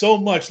up so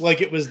much like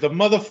it was the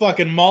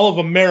motherfucking Mall of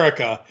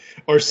America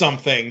or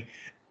something,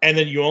 and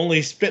then you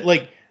only spit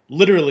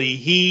literally.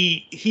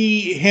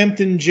 He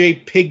Hampton J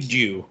pigged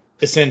you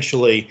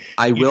essentially.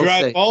 You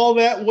drive all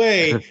that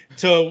way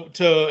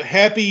to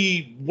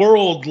Happy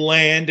World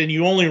Land, and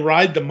you only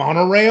ride the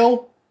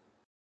monorail.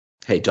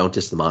 Hey, don't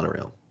diss the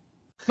monorail.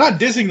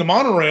 Not dissing the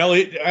monorail.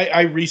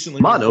 I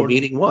recently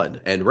meaning one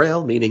and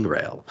rail meaning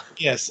rail.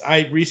 Yes,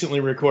 I recently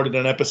recorded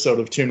an episode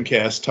of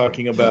Tooncast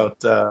talking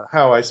about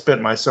how I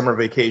spent my summer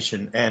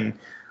vacation, and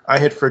I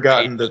had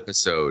forgotten Great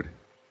episode.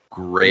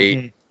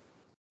 Great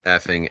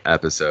effing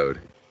episode.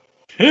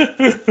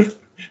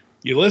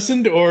 You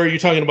listened, or are you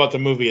talking about the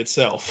movie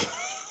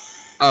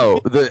itself?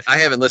 I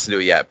haven't listened to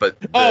it yet, but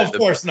of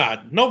course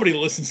not. Nobody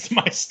listens to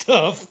my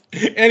stuff.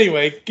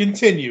 Anyway,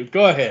 continue.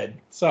 Go ahead.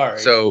 Sorry.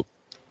 So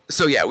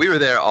yeah, we were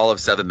there all of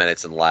 7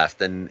 minutes and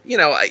left, and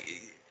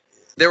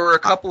there were a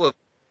couple of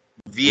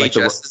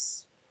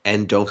VHS,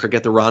 and don't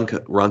forget the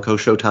Ronco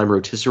Showtime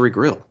Rotisserie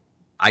Grill.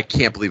 I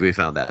can't believe we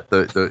found that.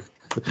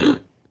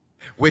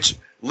 Which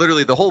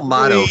literally the whole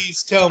motto.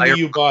 Please tell me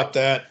you bought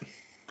that.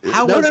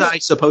 How was I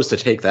supposed to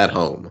take that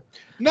home?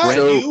 Not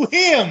you,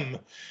 him.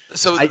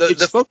 So it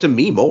spoke to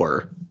me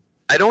more.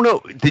 I don't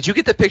know. Did you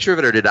get the picture of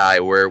it or did I?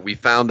 Where we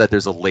found that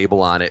there's a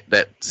label on it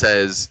that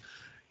says,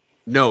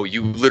 "No,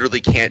 you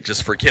literally can't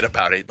just forget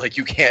about it. Like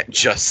you can't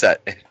just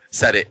set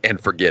it and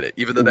forget it."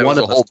 Even though that was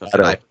a whole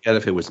motto. I forget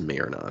if it was me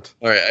or not.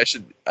 All right,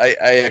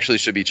 I actually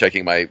should be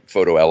checking my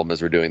photo album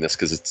as we're doing this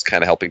because it's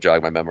kind of helping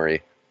jog my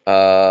memory.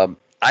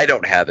 I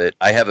don't have it.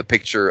 I have a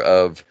picture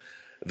of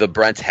the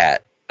Brent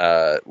hat,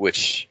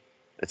 which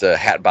it's a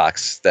hat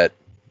box that,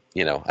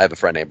 I have a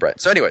friend named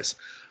Brent. So anyways,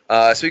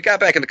 so we got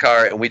back in the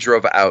car and we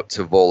drove out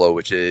to Volo,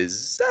 which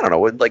is, I don't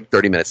know, like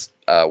 30 minutes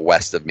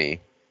west of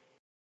me.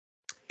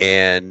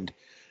 And,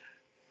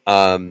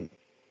 I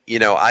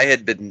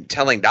had been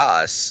telling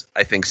Das,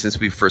 I think since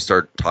we first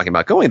started talking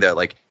about going there,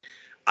 like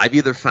I've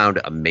either found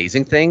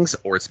amazing things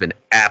or it's been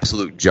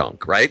absolute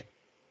junk, right?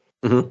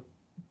 Mm-hmm.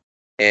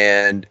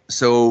 And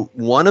so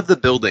one of the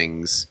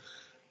buildings,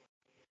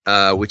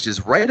 which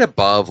is right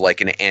above like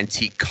an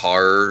antique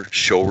car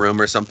showroom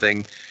or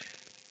something,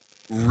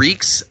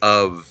 reeks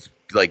of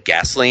like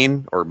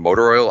gasoline or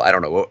motor oil. I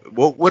don't know.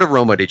 What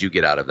aroma did you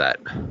get out of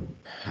that?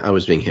 I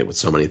was being hit with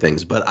so many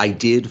things, but I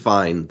did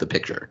find the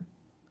picture.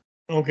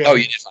 Okay. Oh,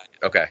 you did find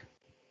it. Okay.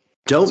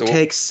 Don't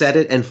take set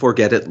it and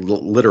forget it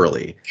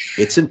literally.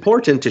 It's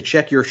important to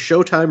check your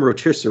Showtime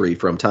rotisserie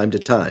from time to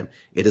time.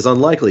 It is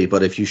unlikely,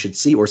 but if you should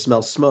see or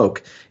smell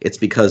smoke, it's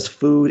because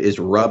food is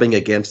rubbing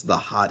against the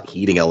hot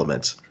heating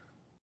element.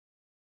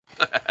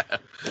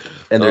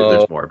 And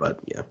there's more, but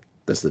yeah,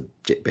 that's the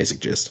basic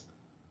gist.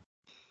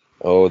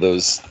 Oh,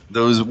 those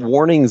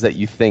warnings that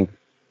you think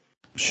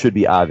should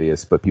be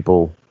obvious, but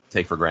people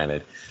take for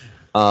granted.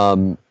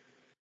 But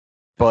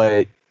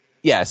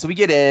yeah, so we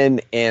get in,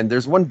 and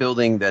there's one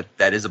building that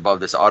is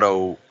above this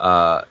auto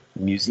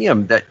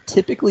museum that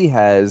typically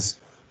has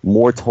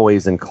more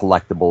toys and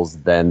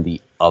collectibles than the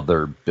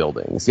other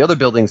buildings. The other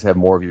buildings have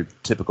more of your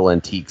typical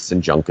antiques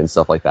and junk and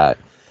stuff like that.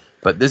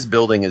 But this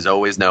building is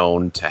always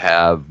known to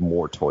have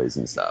more toys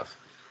and stuff.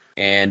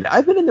 And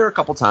I've been in there a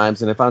couple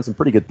times, and I found some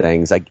pretty good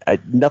things.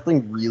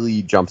 Nothing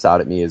really jumps out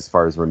at me as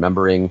far as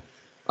remembering.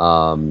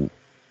 There's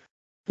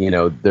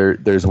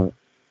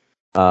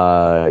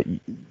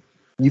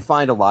you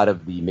find a lot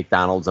of the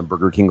McDonald's and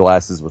Burger King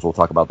glasses, which we'll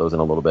talk about those in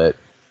a little bit.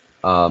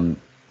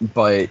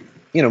 But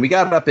we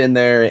got up in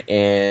there,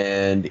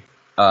 and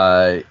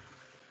the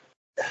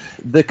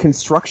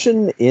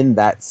construction in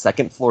that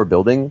second floor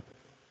building,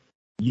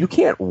 you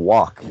can't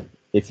walk.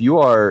 If you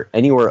are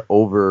anywhere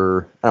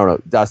over, I don't know,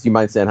 Das, do you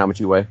mind saying how much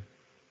you weigh?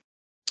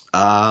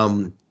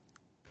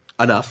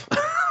 Enough.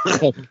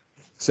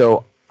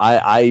 So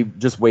I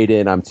just weighed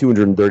in. I'm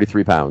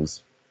 233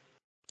 pounds.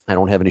 I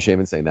don't have any shame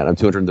in saying that. I'm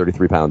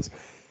 233 pounds.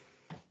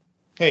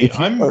 Hey,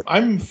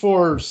 I'm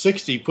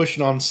 460,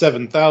 pushing on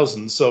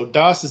 7,000. So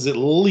Das is at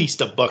least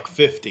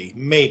 $150,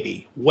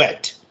 maybe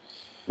wet.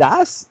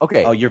 Das?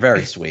 Okay. Oh, you're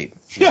very sweet.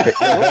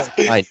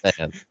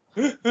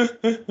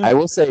 I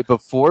will say,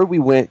 before we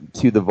went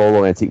to the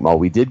Volo Antique Mall,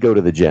 we did go to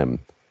the gym,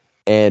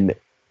 and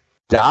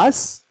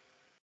Das,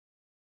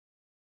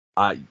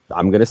 I'm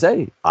gonna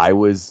say,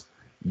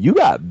 you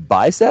got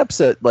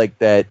biceps like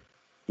that.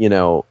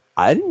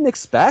 I didn't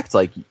expect.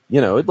 It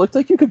looked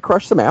like you could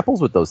crush some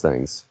apples with those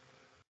things.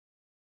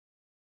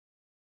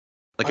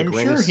 Like a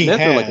Granny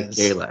Smith or like a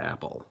Gala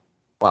apple?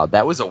 Wow,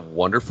 that was a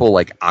wonderful,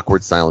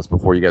 awkward silence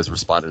before you guys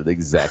responded at the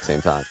exact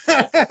same time.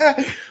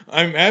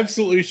 I'm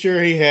absolutely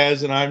sure he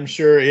has, and I'm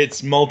sure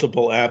it's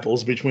multiple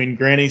apples between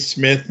Granny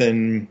Smith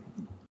and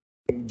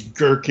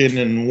Gherkin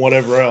and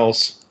whatever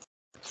else.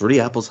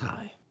 3 apples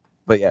high.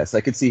 But yes,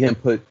 I could see him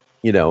put,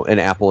 an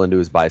apple into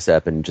his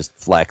bicep and just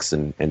flex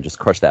and just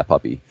crush that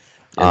puppy.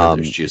 And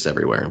there's juice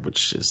everywhere,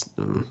 which is,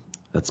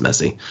 that's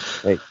messy.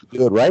 Hey, you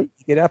do it right,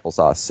 you get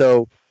applesauce.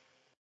 So,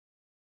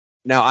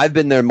 now, I've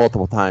been there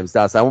multiple times.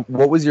 Das,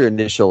 what was your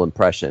initial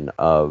impression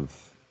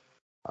of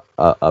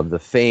the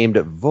famed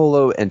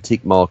Volo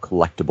Antique Mall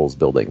Collectibles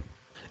building?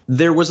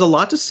 There was a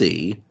lot to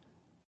see.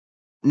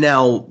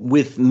 Now,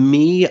 with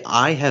me,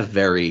 I have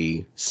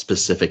very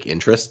specific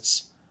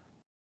interests.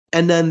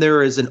 And then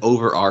there is an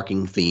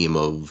overarching theme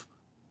of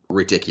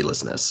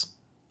ridiculousness,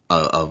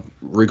 of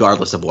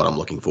regardless of what I'm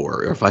looking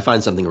for. Or if I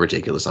find something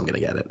ridiculous, I'm going to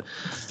get it.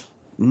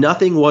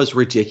 Nothing was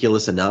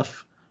ridiculous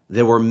enough.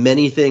 There were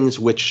many things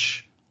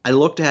which I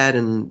looked at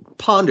and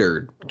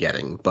pondered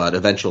getting, but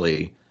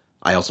eventually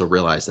I also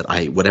realized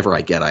that whatever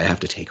I get, I have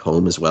to take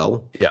home as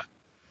well. Yeah.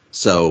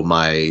 So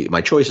my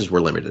choices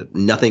were limited.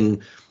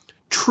 Nothing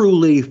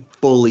truly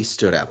fully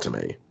stood out to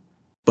me,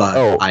 but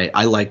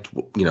I liked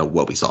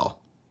what we saw.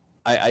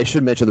 I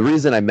should mention, the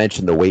reason I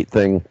mentioned the weight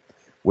thing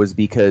was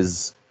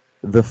because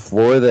the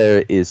floor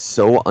there is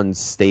so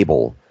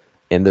unstable,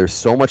 and there's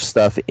so much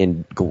stuff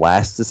in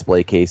glass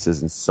display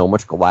cases and so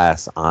much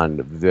glass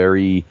on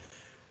very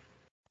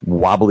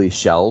wobbly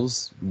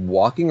shelves.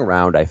 Walking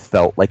around, I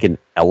felt like an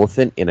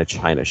elephant in a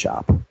china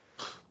shop.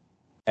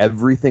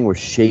 Everything was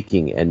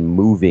shaking and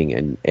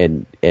moving,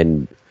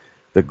 and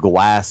the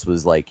glass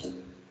was like,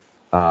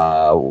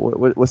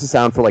 what's the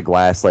sound for like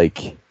glass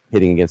like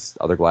hitting against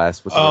other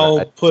glass?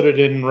 I'll put it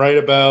in right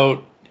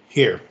about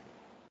here.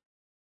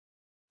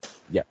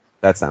 Yeah,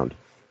 that sound.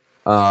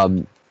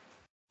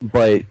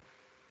 But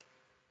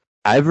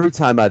every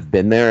time I've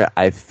been there,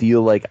 I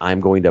feel like I'm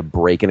going to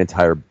break an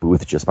entire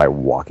booth just by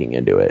walking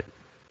into it.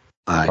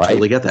 I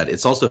totally get that.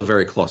 It's also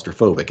very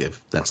claustrophobic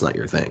if that's not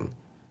your thing.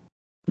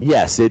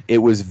 Yes, it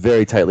was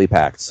very tightly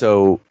packed.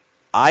 So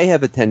I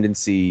have a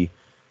tendency.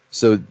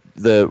 So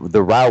the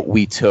route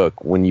we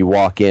took, when you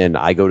walk in,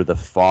 I go to the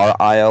far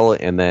aisle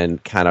and then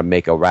kind of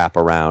make a wrap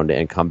around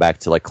and come back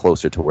to like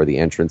closer to where the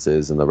entrance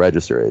is and the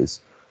register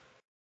is.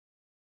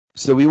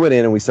 So we went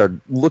in and we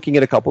started looking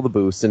at a couple of the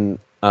booths, and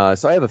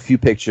so I have a few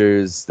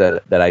pictures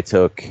that I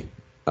took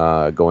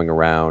going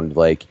around.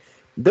 Like,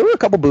 there were a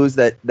couple booths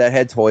that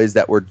had toys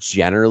that were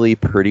generally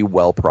pretty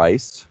well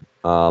priced,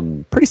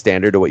 pretty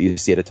standard to what you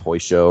see at a toy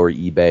show or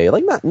eBay.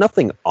 Like,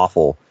 nothing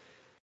awful.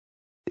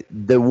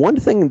 The one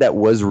thing that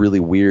was really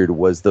weird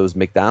was those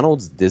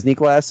McDonald's Disney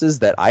glasses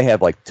that I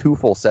have like 2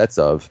 full sets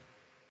of,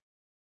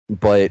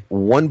 but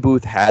one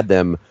booth had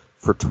them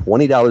for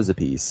 $20 a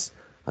piece.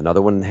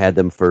 Another one had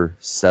them for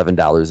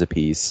 $7 a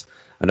piece.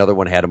 Another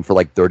one had them for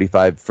like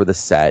 $35 for the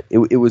set.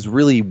 It was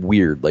really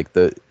weird. Like,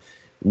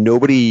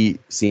 nobody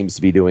seems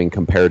to be doing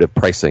comparative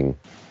pricing.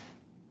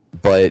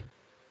 But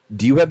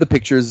do you have the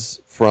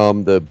pictures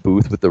from the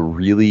booth with the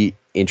really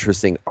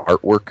interesting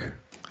artwork?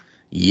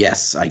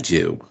 Yes, I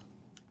do.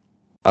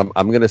 I'm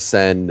going to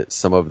send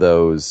some of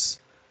those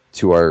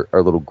to our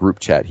little group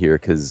chat here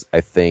because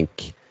I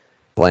think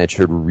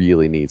Blanchard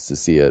really needs to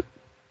see it.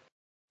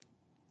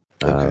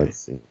 Okay. Let's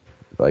see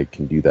if I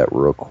can do that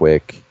real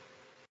quick,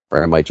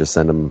 or I might just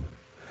send them.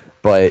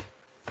 But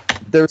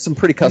there's some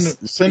pretty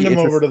custom. Send them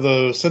over to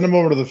the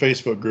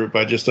Facebook group.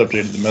 I just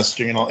updated the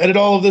messaging, and I'll edit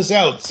all of this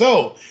out.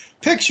 So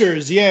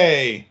pictures,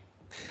 yay!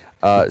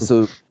 I'm just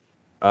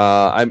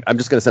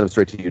going to send them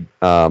straight to you,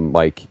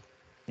 Mike.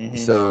 Mm-hmm.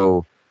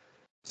 So.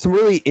 Some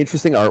really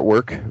interesting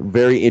artwork,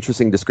 very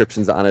interesting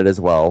descriptions on it as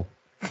well.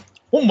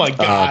 Oh my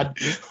god.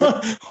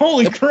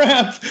 Holy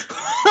crap.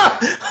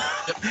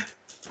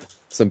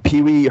 Some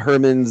Pee Wee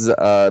Herman's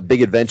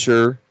Big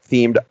Adventure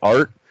themed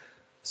art,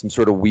 some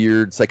sort of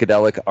weird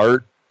psychedelic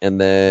art, and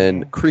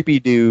then creepy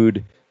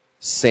dude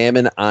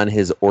salmon on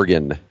his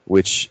organ,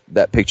 which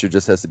that picture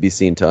just has to be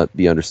seen to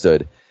be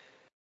understood.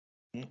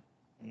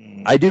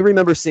 I do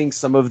remember seeing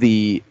some of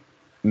the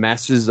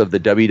Masters of the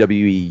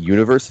WWE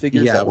Universe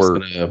figures that were.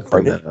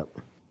 Bring that up.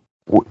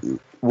 Do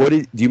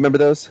you remember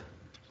those?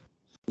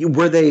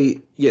 Were they?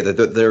 Yeah,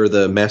 they're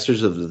the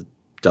Masters of the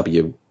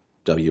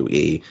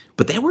WWE,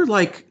 but they were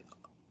like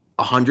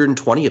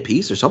 120 a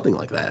piece or something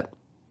like that.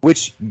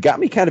 Which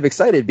got me kind of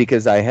excited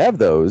because I have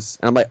those,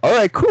 and I'm like, all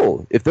right,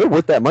 cool. If they're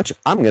worth that much,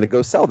 I'm going to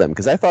go sell them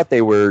because I thought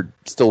they were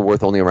still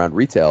worth only around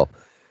retail.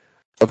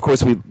 Of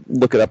course, we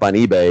look it up on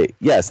eBay.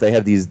 Yes, they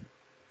have these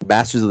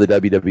Masters of the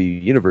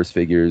WWE Universe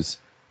figures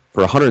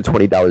for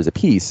 $120 a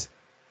piece.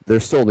 They're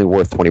still only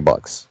worth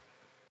 $20.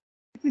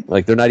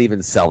 Like, they're not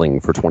even selling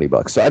for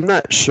 $20. So I'm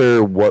not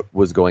sure what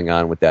was going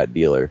on with that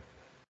dealer.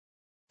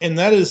 And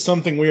that is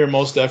something we are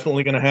most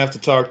definitely going to have to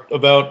talk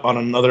about on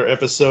another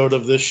episode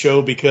of this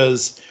show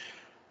because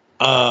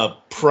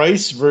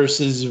price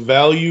versus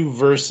value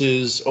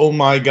versus, oh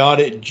my god,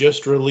 it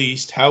just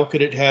released. How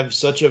could it have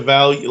such a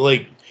value?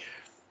 Like,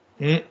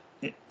 and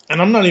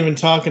I'm not even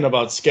talking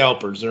about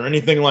scalpers or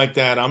anything like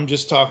that. I'm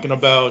just talking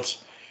about,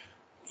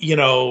 you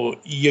know,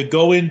 you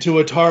go into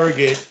a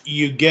Target,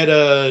 you get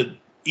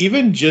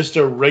even just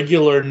a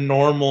regular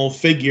normal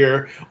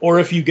figure, or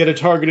if you get a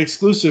Target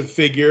exclusive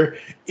figure,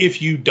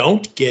 if you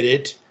don't get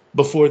it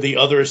before the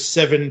other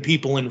 7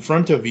 people in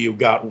front of you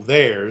got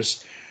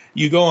theirs,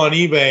 you go on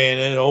eBay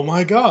and oh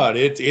my god,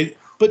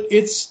 but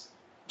it's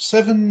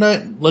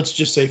let's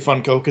just say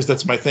Funko because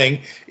that's my thing.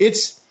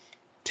 It's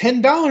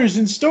 $10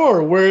 in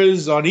store,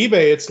 whereas on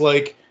eBay it's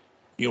like,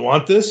 you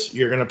want this?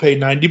 You're gonna pay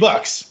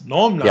 $90.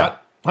 No, I'm not. Yeah.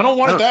 I don't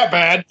want it that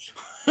bad.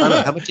 I don't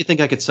know. How much do you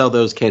think I could sell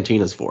those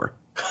cantinas for?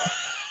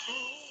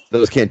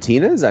 Those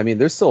cantinas? I mean,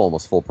 they're still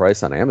almost full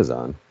price on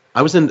Amazon.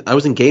 I was in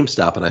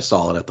GameStop and I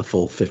saw it at the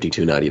full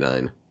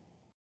 $52.99.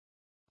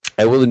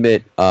 I will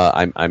admit,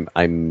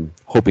 I'm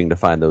hoping to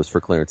find those for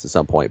clearance at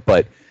some point.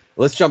 But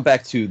let's jump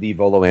back to the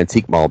Volo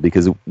Antique Mall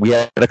because we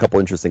had a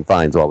couple interesting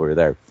finds while we were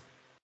there.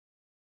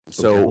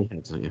 So,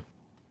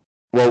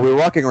 while we were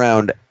walking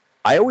around,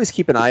 I always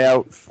keep an eye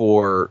out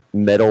for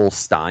metal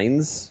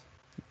steins,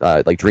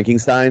 like drinking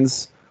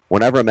steins,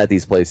 whenever I'm at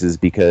these places,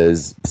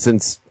 because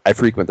since I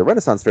frequent the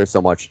Renaissance Fair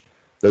so much,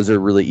 those are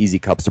really easy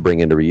cups to bring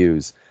in to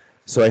reuse.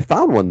 So I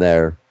found one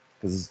there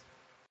because,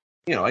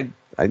 you know,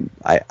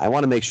 I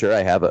want to make sure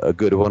I have a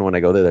good one when I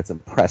go there that's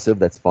impressive,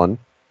 that's fun.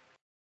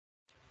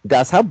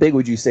 Das, how big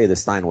would you say the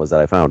Stein was that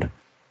I found?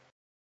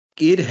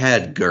 It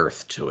had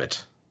girth to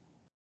it.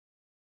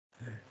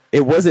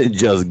 It wasn't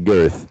just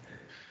girth.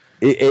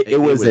 It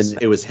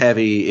was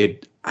heavy.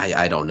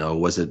 I don't know.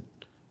 Was it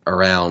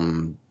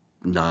around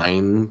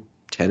 9-10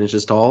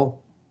 inches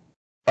tall?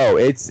 Oh,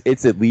 it's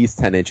at least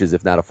 10 inches,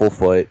 if not a full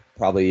foot.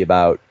 Probably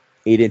about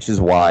 8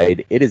 inches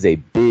wide. It is a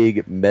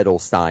big metal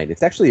stein.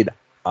 It's actually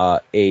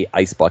a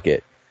ice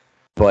bucket,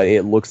 but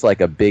it looks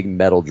like a big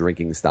metal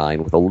drinking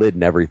stein with a lid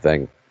and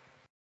everything.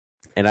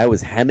 And I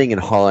was hemming and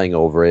hawing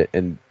over it,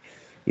 and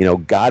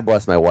God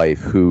bless my wife,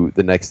 who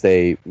the next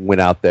day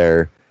went out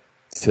there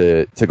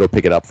to go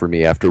pick it up for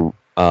me after.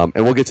 And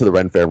we'll get to the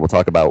Ren Fair, and we'll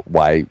talk about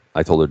why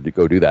I told her to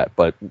go do that.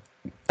 But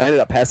I ended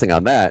up passing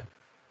on that.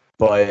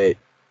 But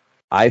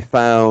I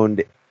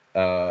found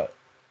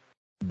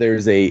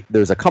there's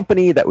a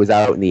company that was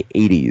out in the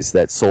 80s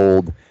that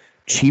sold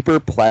cheaper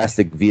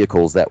plastic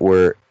vehicles that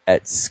were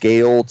at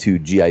scale to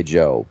G.I.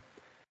 Joe.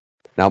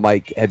 Now,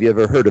 Mike, have you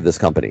ever heard of this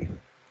company?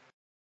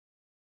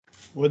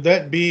 Would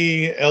that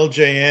be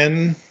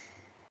LJN?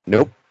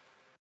 Nope.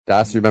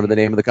 Das, remember the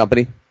name of the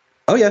company?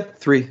 Oh yeah,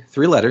 three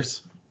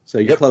letters. So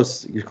you're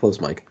close. You're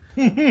close, Mike.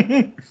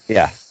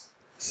 Yeah.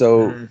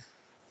 So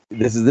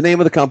this is the name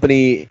of the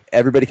company.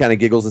 Everybody kind of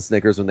giggles and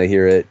snickers when they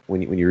hear it.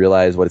 When you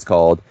realize what it's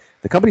called,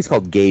 the company's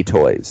called Gay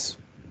Toys.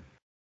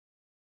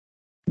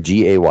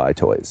 Gay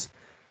Toys,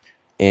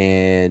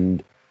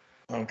 and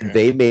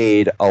they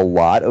made a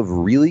lot of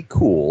really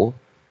cool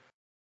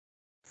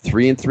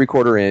 3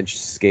 3/4 inch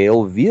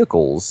scale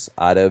vehicles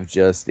out of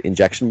just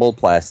injection mold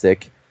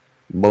plastic,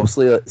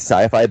 mostly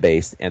sci-fi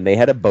based. And they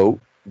had a boat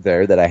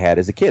there that I had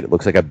as a kid. It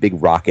looks like a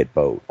big rocket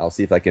boat. I'll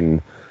see if I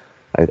can.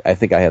 I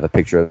think I have a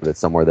picture of it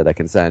somewhere that I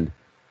can send.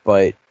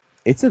 But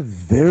it's a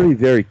very,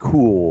 very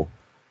cool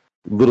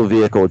little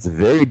vehicle. It's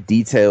very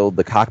detailed.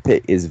 The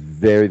cockpit is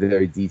very,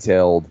 very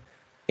detailed.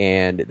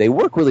 And they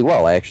work really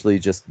well. I actually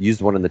just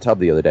used one in the tub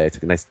the other day. I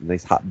took a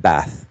nice hot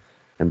bath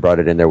and brought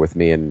it in there with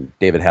me, and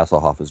David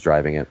Hasselhoff was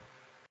driving it.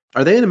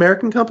 Are they an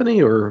American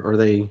company, or are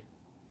they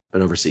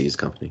an overseas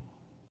company?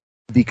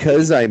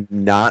 Because I'm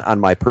not on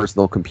my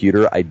personal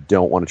computer, I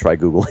don't want to try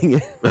Googling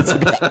it.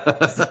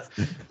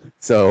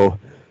 So,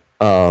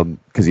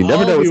 because you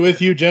never know. I'll be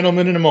with you,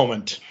 gentlemen, in a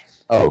moment.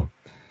 Oh,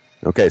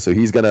 okay. So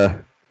he's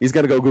gonna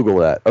go Google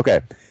that. Okay.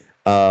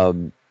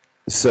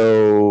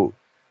 So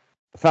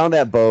found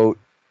that boat,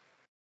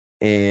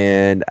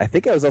 and I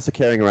think I was also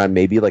carrying around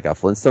maybe like a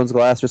Flintstones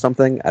glass or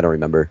something. I don't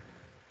remember.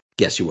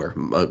 Yes, you were.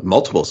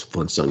 Multiple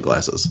Flintstone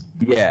glasses.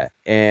 Yeah,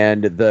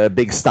 and the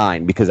big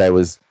Stein, because I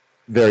was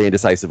very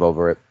indecisive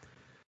over it.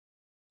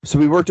 So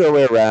we worked our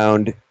way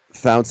around,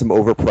 found some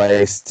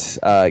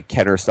overpriced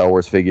Kenner Star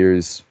Wars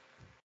figures,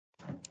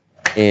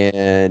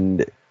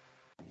 and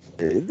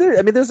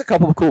there's a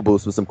couple of cool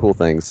booths with some cool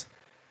things.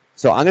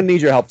 So I'm going to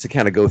need your help to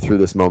kind of go through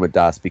this moment,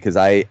 Das, because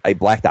I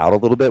blacked out a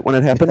little bit when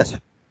it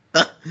happened.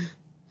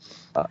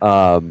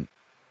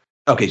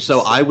 Okay,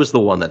 so I was the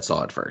one that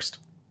saw it first.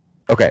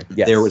 Okay,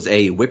 yes. There was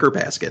a wicker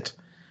basket.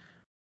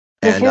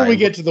 Before we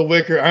get to the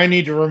wicker, I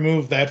need to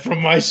remove that from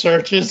my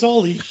searches.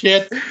 Holy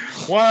shit.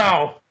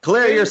 Wow.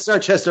 Clear your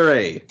search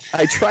history.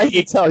 I tried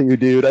to tell you,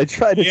 dude. I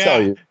tried to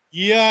tell you.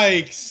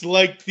 Yikes.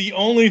 Like, the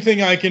only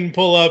thing I can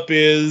pull up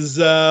is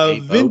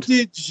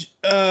vintage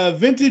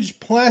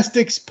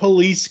plastics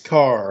police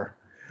car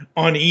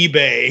on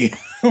eBay.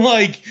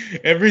 Like,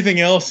 everything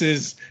else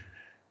is...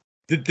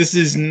 This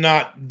is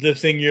not the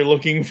thing you're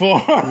looking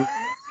for.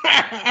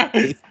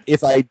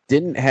 If I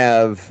didn't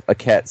have a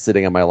cat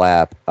sitting on my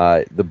lap,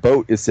 the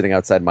boat is sitting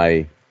outside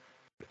my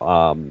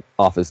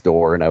office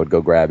door, and I would go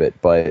grab it.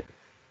 But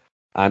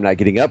I'm not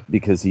getting up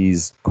because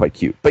he's quite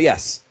cute. But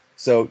yes,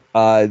 so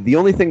the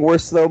only thing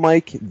worse, though,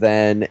 Mike,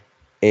 than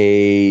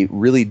a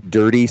really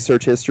dirty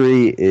search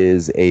history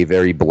is a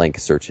very blank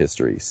search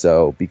history.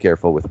 So be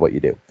careful with what you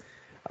do.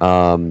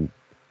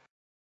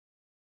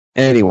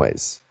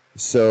 Anyways,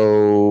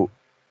 so...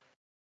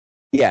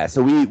 Yeah,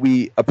 so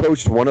we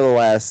approached one of the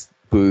last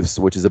booths,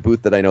 which is a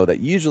booth that I know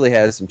that usually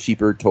has some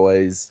cheaper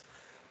toys,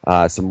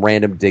 some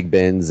random dig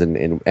bins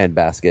and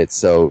baskets.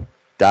 So,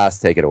 Das,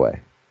 take it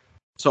away.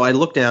 So I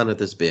looked down at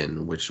this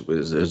bin, which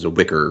is a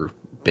wicker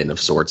bin of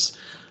sorts,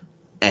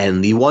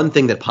 and the one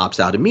thing that pops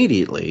out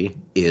immediately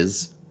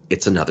is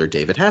it's another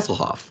David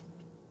Hasselhoff.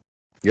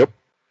 Yep.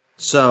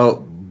 So,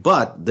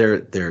 but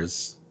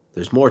there's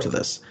more to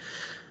this.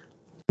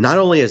 Not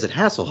only is it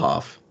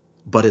Hasselhoff,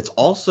 but it's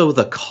also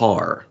the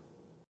car.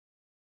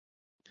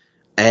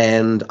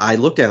 And I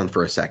looked down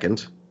for a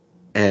second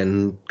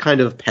and kind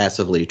of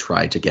passively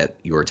tried to get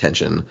your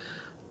attention.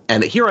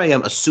 And here I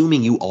am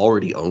assuming you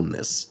already own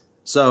this.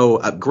 So,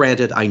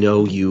 granted, I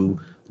know you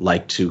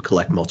like to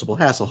collect multiple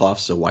Hasselhoffs,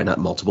 so why not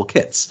multiple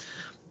kits?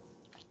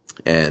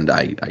 And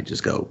I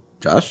just go,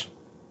 Josh?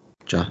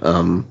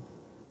 And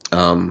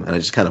I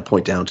just kind of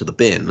point down to the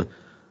bin.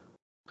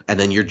 And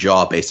then your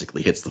jaw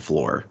basically hits the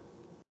floor.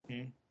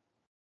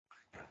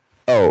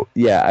 Oh,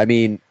 yeah. I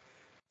mean,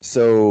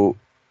 so...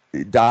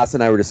 Das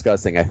and I were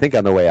discussing, I think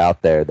on the way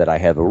out there, that I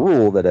have a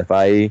rule that if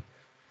I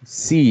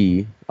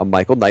see a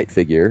Michael Knight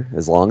figure,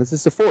 as long as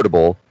it's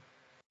affordable,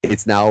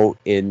 it's now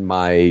in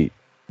my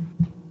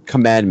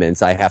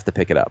commandments. I have to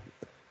pick it up.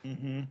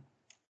 Mm-hmm.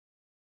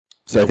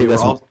 So I think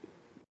that's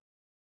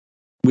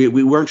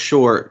we weren't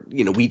sure.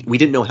 We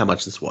didn't know how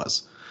much this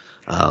was.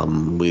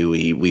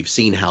 We've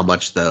seen how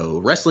much the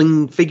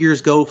wrestling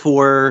figures go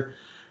for.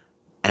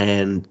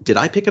 And did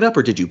I pick it up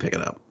or did you pick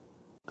it up?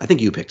 I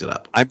think you picked it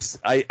up.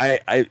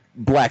 I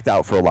blacked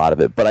out for a lot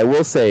of it, but I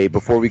will say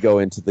before we go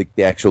into the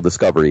actual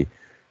discovery,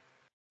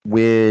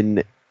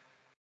 when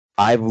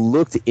I've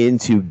looked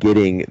into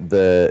getting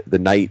the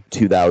Knight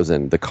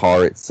 2000, the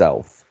car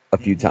itself, a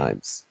few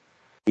times,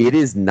 it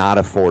is not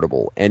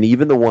affordable. And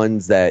even the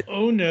ones that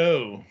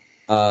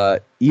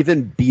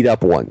even beat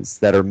up ones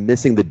that are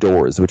missing the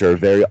doors, which are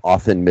very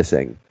often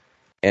missing,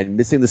 and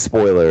missing the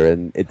spoiler,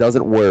 and it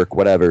doesn't work,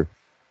 whatever.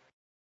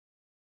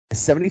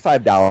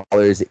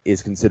 $75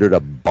 is considered a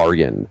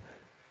bargain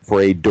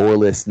for a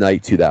doorless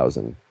Knight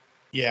 2000.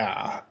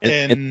 Yeah,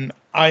 and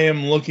I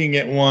am looking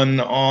at one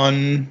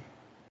on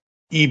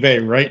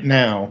eBay right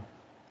now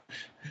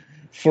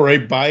for a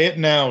buy it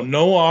now,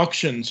 no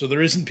auction, so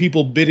there isn't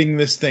people bidding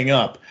this thing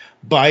up.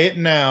 Buy it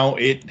now.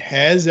 It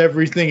has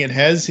everything. It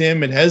has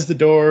him. It has the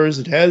doors.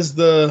 It has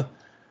the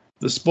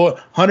spoil.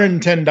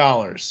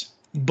 $110,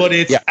 but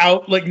it's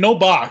out like no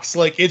box.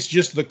 Like it's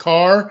just the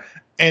car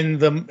and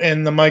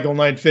the Michael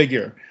Knight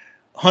figure.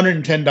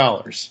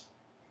 $110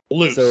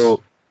 loose.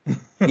 So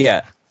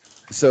yeah,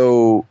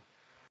 so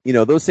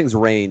those things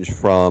range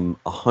from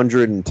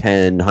 $110,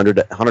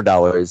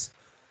 $100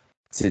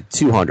 to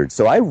 $200.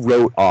 So I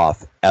wrote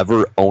off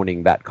ever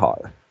owning that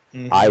car.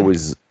 Mm-hmm. I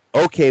was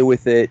okay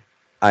with it.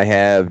 I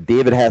have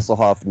David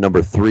Hasselhoff,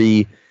 number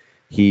 3.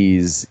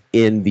 He's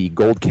in the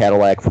gold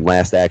Cadillac from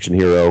Last Action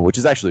Hero, which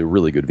is actually a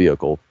really good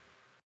vehicle.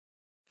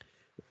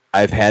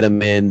 I've had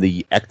him in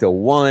the Ecto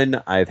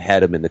 1. I've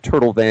had him in the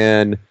Turtle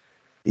Van.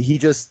 I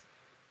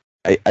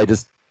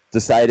just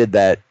decided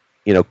that,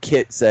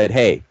 Kit said,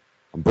 hey,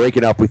 I'm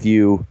breaking up with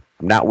you.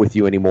 I'm not with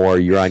you anymore.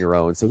 You're on your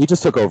own. So he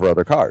just took over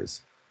other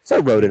cars. So I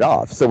wrote it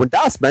off. So when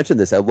Das mentioned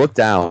this, I looked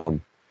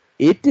down.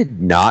 It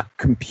did not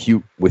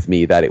compute with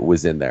me that it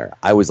was in there.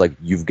 I was like,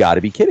 you've got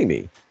to be kidding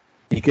me.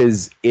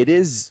 Because it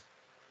is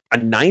a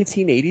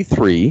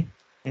 1983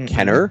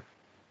 Kenner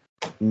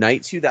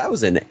Knight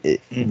 2000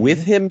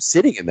 with him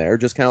sitting in there,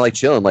 just kind of like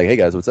chilling, like, hey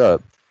guys, what's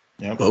up?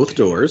 Yeah, both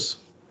doors.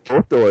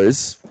 Both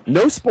doors.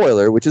 No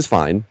spoiler, which is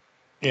fine.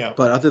 Yeah.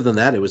 But other than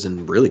that, it was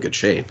in really good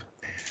shape.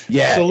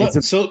 Yeah.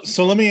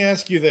 So let me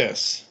ask you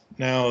this.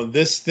 Now,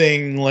 this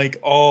thing, like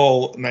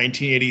all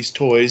 1980s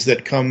toys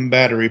that come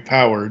battery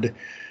powered,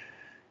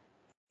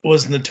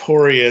 was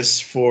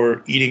notorious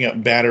for eating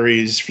up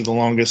batteries for the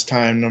longest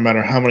time, no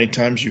matter how many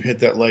times you hit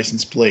that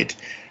license plate.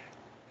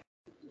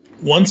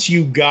 Once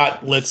you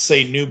got, let's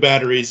say, new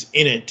batteries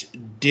in it,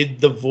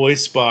 did the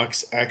voice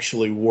box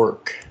actually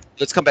work?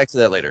 Let's come back to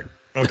that later.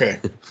 Okay.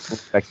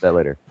 Back to that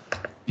later.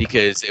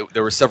 Because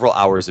there were several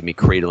hours of me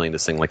cradling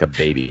this thing like a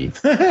baby.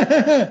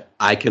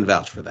 I can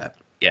vouch for that.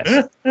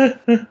 Yes.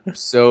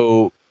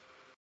 So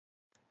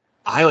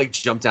I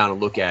jumped down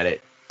and look at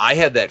it. I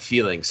had that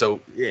feeling. So,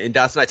 and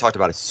Das and I talked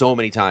about it so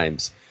many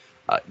times.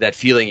 That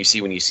feeling you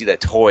see when you see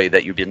that toy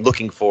that you've been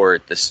looking for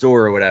at the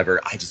store or whatever.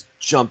 I just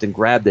jumped and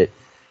grabbed it.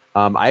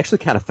 I actually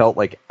kind of felt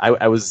like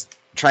I was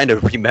trying to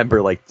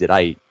remember, did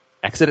I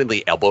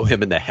accidentally elbow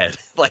him in the head?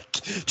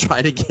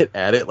 Trying to get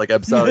at it?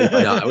 I'm sorry.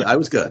 No, I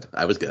was good.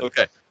 I was good.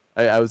 Okay.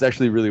 I was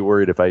actually really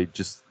worried if I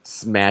just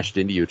smashed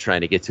into you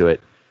trying to get to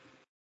it.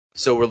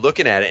 So we're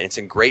looking at it, and it's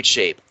in great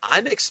shape.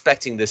 I'm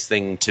expecting this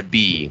thing to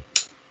be...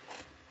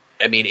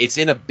 it's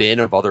in a bin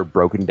of other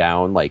broken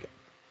down,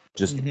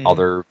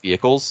 other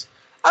vehicles.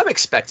 I'm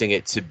expecting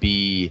it to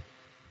be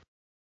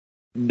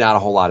not a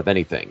whole lot of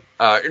anything.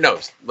 No,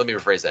 let me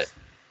rephrase that.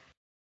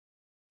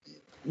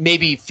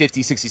 Maybe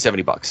 50, 60,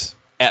 70 bucks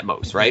at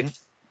most, right?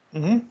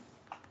 Mm-hmm.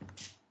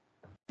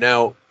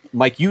 Now,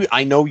 Mike,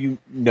 I know you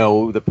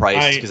know the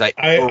price because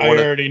I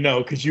already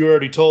know because you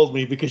already told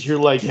me because you're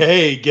like,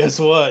 hey, guess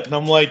what? And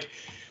I'm like,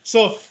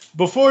 so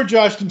before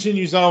Josh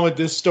continues on with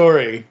this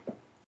story,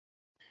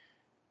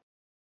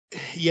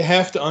 you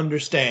have to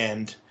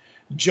understand,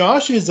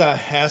 Josh is a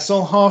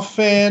Hasselhoff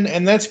fan,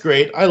 and that's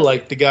great. I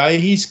like the guy.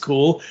 He's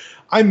cool.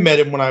 I met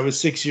him when I was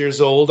 6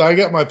 years old. I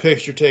got my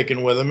picture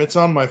taken with him. It's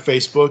on my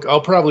Facebook.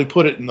 I'll probably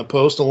put it in the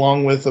post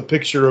along with a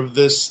picture of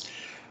this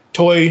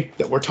toy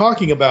that we're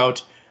talking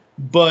about.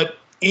 But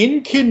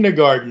in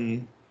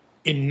kindergarten,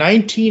 in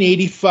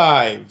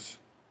 1985,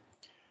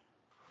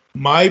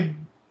 my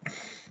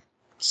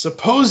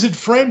supposed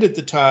friend at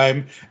the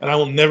time, and I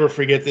will never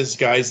forget this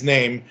guy's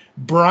name,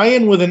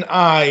 Brian with an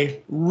I,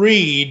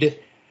 Reed,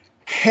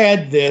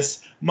 had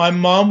this. My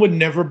mom would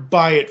never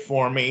buy it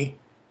for me.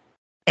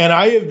 And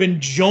I have been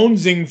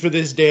jonesing for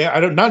this day.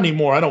 Not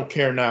anymore. I don't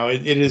care now.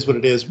 It is what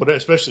it is. But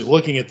especially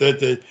looking at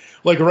the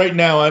right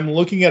now, I'm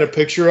looking at a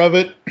picture of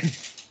it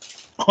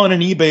on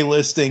an eBay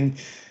listing,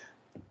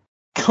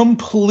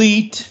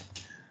 complete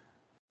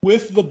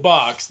with the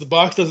box. The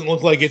box doesn't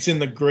look like it's in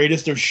the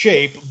greatest of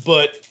shape,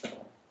 but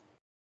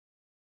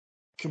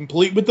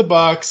complete with the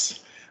box,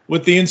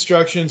 with the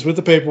instructions, with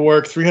the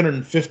paperwork,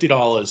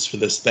 $350 for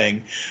this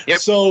thing. Yep.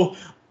 So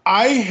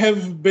I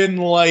have been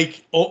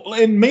like,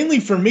 and mainly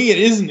for me, it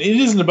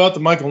isn't about the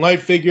Michael Knight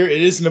figure.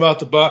 It isn't about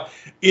the box.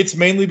 It's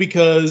mainly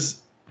because,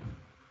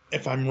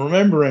 if I'm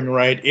remembering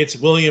right, it's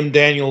William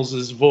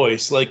Daniels'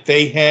 voice. Like,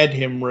 they had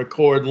him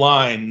record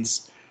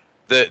lines.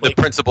 The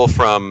principal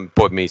from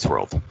Boy Meets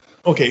World.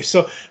 Okay,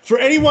 so for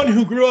anyone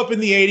who grew up in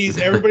the 80s,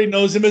 everybody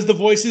knows him as the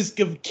voices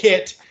of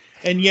Kit.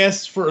 And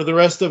yes, for the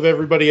rest of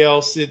everybody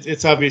else,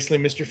 it's obviously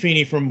Mr.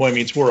 Feeney from Boy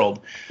Meets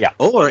World. Yeah.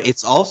 Or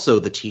it's also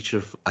the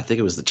teacher, I think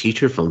it was the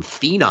teacher from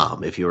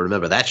Phenom, if you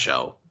remember that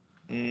show.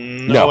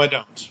 No, I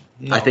don't.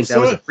 No. I think that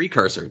was a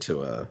precursor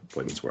to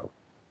Boy Meets World.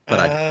 But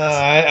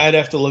I'd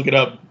have to look it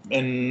up,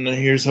 and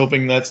here's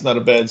hoping that's not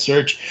a bad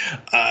search.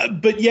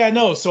 But yeah,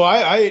 no, so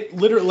I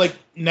literally, like,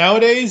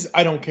 nowadays,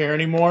 I don't care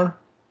anymore.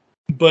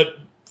 But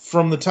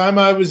from the time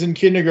I was in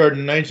kindergarten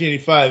in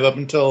 1985 up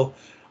until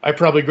I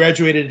probably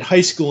graduated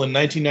high school in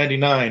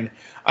 1999,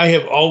 I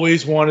have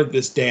always wanted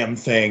this damn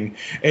thing.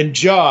 And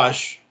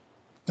Josh,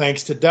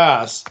 thanks to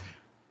Das,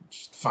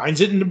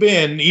 finds it in the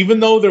bin, even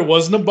though there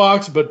wasn't a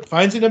box, but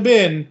finds it in a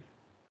bin.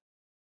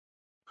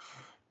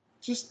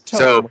 Just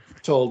tell him what you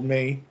told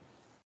me.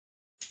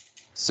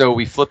 So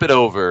we flip it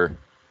over.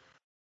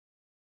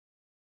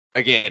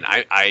 Again,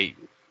 I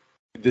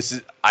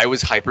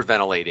was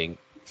hyperventilating.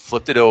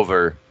 Flipped it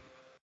over.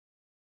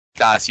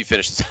 Das, you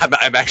finished this.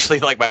 I'm actually,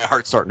 like, my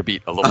heart's starting to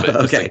beat a little bit.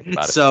 Okay,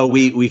 so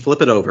we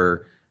flip it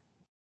over,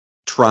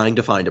 trying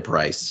to find a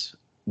price.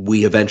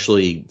 We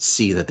eventually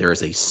see that there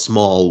is a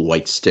small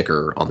white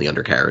sticker on the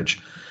undercarriage.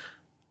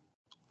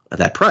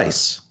 That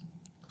price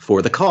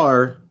for the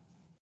car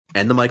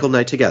and the Michael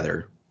Knight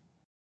together,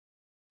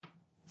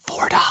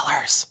 $4.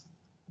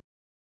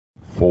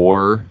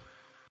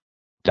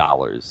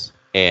 $4.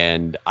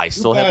 And I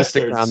still have a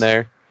sticker on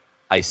there.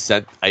 I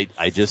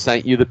just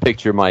sent you the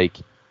picture, Mike,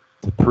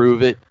 to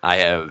prove it. I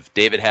have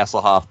David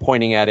Hasselhoff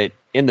pointing at it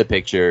in the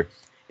picture.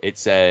 It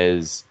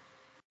says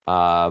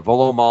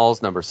Volo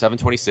Malls number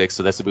 726,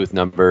 so that's the booth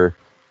number.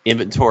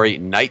 Inventory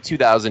Knight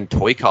 2000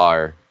 toy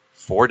car,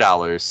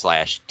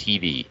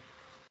 $4/TV.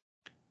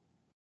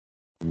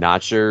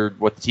 Not sure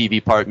what the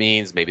TV part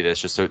means. Maybe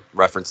that's just to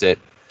reference it.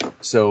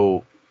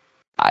 So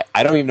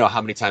I don't even know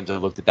how many times I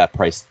looked at that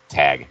price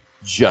tag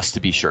just to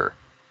be sure.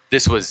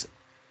 This was,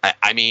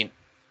 I mean,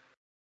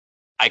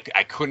 I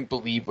couldn't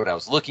believe what I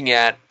was looking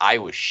at. I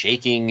was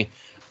shaking.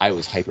 I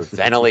was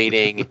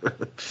hyperventilating.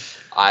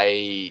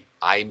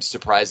 I'm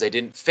surprised I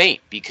didn't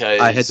faint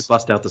because I had to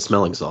bust out the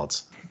smelling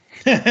salts.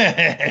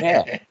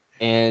 Yeah.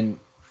 And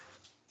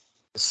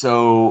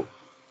so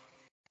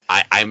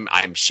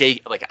I'm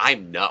shaking, like,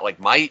 I'm not, like,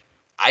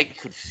 I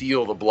could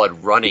feel the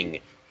blood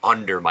running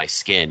under my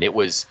skin. It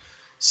was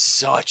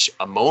such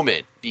a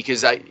moment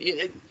because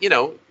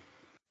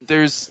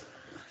there's,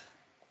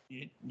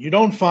 you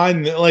don't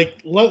find that,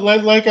 like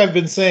I've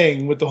been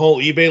saying with the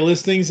whole eBay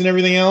listings and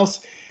everything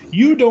else,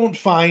 you don't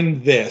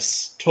find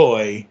this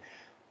toy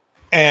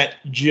at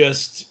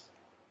just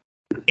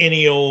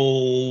any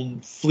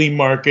old flea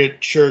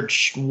market,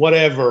 church,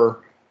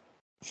 whatever,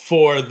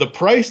 for the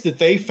price that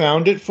they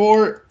found it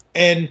for.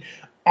 And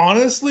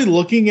honestly,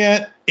 looking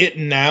at it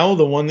now,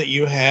 the one that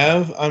you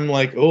have, I'm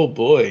like, oh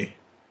boy.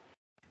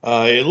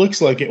 It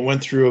looks like it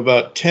went through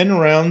about 10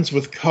 rounds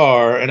with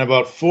Carr and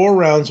about 4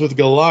 rounds with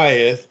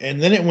Goliath,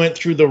 and then it went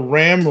through the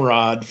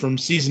Ramrod from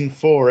Season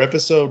 4,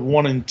 Episode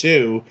 1 and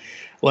 2.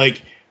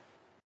 Like,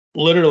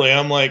 literally,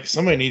 I'm like,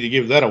 somebody need to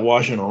give that a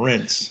wash and a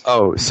rinse.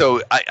 Oh,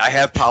 so I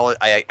have polish.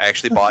 I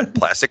actually bought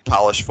plastic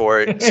polish for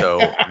it,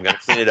 so I'm going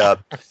to clean it up.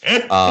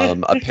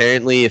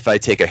 Apparently, if I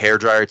take a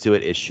hairdryer to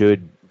it, it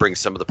should bring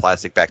some of the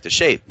plastic back to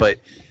shape. But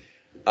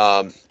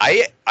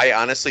I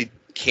honestly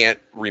can't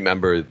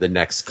remember the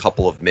next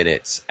couple of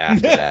minutes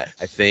after that.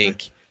 I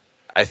think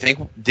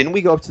didn't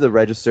we go up to the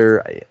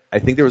register? I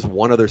think there was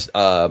one other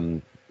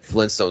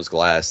Flintstones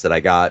glass that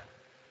I got.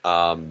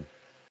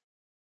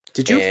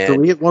 Did you have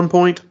 3 at one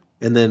point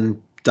and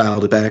then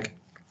dialed it back?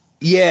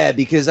 Yeah,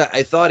 because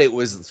I thought it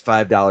was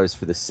 $5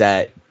 for the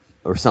set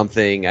or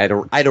something. I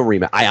don't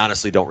remember. I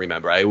honestly don't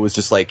remember. I was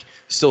just, like,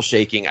 still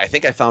shaking. I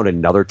think I found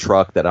another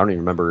truck that I don't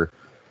even remember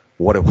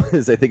what it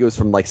was. I think it was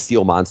from, like,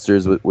 Steel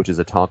Monsters, which is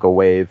a Tonka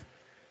Wave.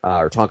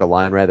 Or Tonka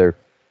line, rather.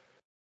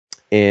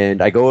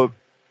 And I go up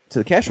to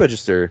the cash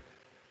register,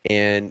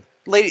 and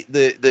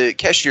the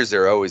cashiers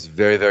there are always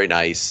very, very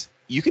nice.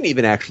 You can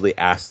even actually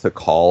ask to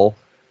call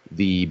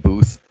the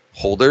booth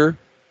holder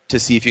to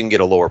see if you can get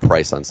a lower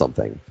price on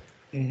something.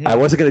 Mm-hmm. I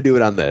wasn't going to do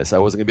it on this. I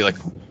wasn't going to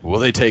be like, will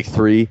they take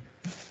 3?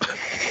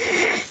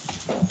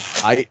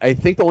 I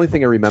think the only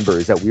thing I remember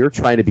is that we were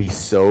trying to be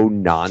so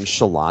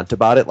nonchalant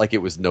about it, like it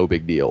was no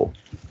big deal.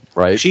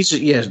 Right?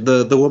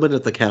 The woman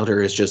at the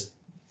counter is just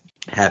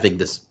having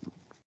this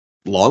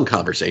long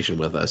conversation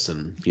with us,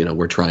 and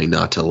we're trying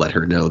not to let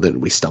her know that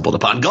we stumbled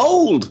upon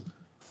gold.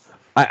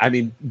 I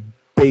mean,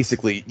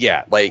 basically,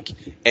 yeah. Like,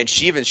 and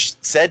she even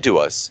said to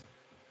us,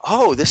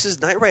 oh, this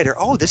is Knight Rider.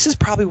 Oh, this is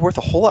probably worth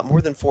a whole lot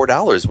more than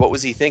 $4. What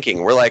was he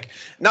thinking? We're like,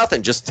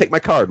 nothing. Just take my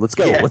card. Let's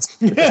go. Yeah.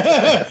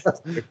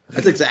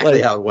 That's exactly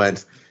Like, how it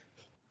went.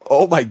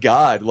 oh my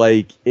God.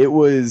 Like,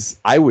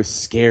 I was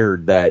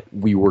scared that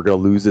we were going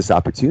to lose this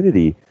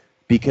opportunity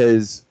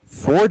because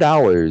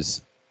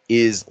 $4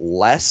 is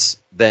less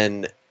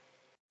than,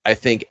 I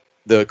think,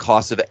 the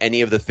cost of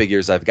any of the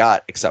figures I've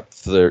got except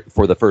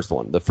for the first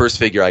one. The first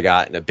figure I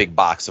got in a big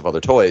box of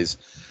other toys.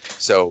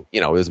 So,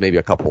 it was maybe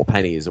a couple of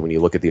pennies when you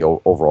look at the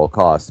overall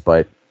cost.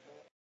 But,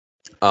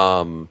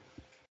 yeah,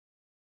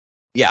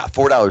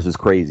 $4 is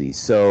crazy.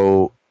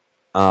 So,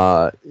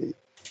 the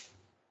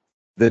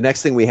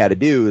next thing we had to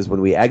do is when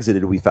we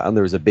exited, we found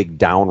there was a big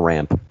down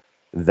ramp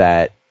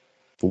that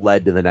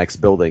led to the next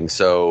building.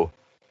 So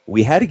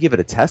we had to give it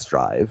a test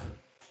drive.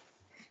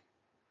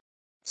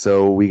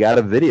 So we got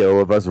a video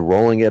of us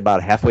rolling it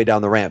about halfway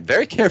down the ramp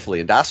very carefully,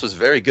 and Das was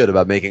very good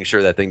about making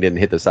sure that thing didn't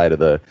hit the side of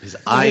the...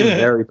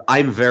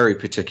 I'm very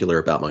particular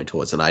about my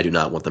toys, and I do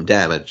not want them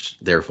damaged.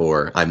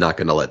 Therefore, I'm not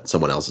going to let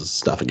someone else's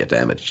stuff get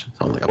damaged.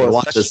 So I'm like, I'm going to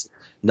watch this,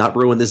 not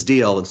ruin this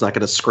deal. It's not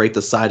going to scrape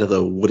the side of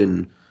the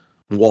wooden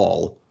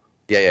wall.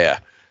 Yeah.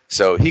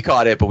 So he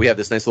caught it, but we have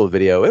this nice little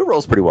video. It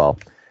rolls pretty well.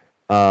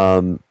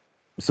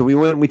 So we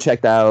went and we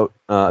checked out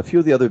a few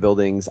of the other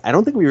buildings. I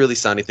don't think we really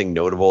saw anything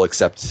notable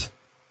except...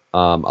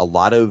 a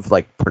lot of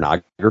like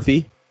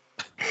pornography.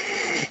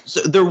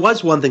 So there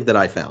was one thing that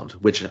I found,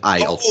 which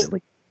I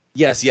ultimately...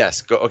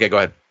 Yes. Go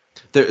ahead.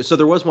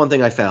 There was one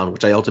thing I found,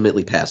 which I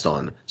ultimately passed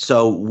on.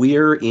 So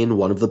we're in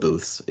one of the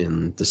booths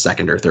in the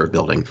second or third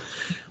building,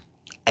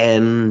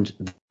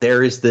 and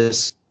there is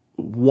this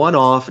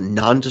one-off,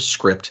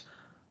 nondescript,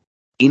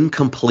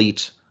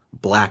 incomplete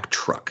black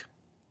truck.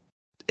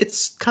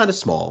 It's kind of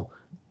small,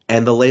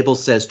 and the label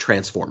says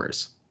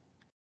Transformers.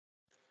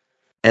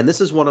 And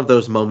this is one of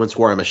those moments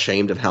where I'm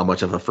ashamed of how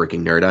much of a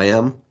freaking nerd I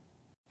am.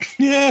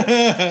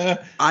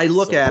 Yeah. I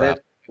look at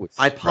it,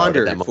 I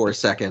ponder it for a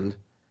second,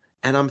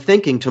 and I'm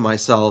thinking to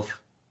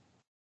myself,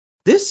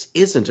 this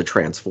isn't a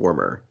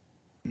Transformer.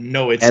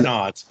 No, it's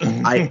not.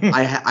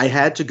 I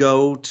had to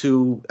go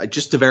to,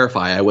 just to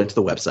verify, I went to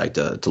the website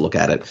to look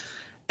at it,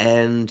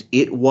 and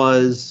it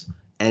was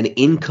an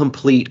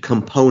incomplete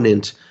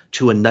component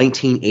to a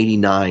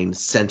 1989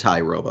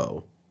 Sentai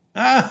Robo.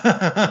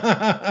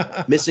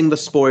 Missing the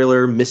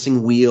spoiler,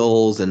 missing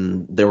wheels,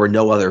 and there were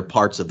no other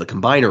parts of the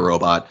combiner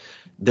robot.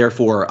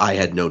 Therefore, I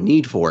had no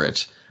need for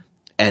it.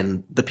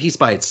 And the piece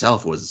by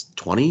itself was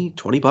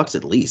 $20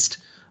 at least.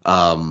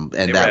 And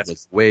that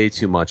was way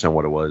too much on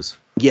what it was.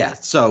 Yeah,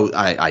 so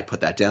I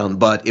put that down,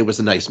 but it was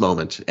a nice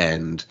moment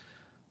and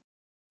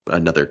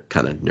another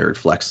kind of nerd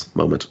flex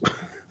moment.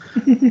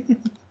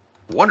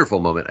 Wonderful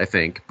moment, I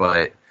think,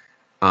 but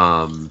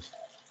and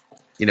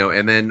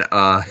then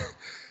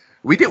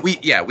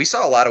we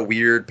saw a lot of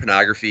weird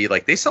pornography.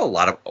 Like, they saw a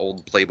lot of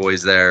old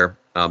Playboys there.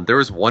 There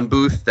was one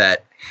booth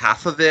that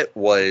half of it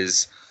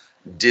was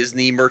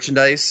Disney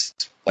merchandise,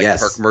 like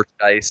park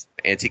merchandise,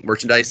 antique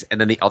merchandise, and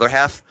then the other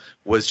half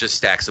was just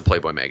stacks of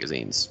Playboy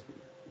magazines.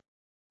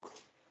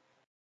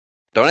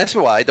 Don't ask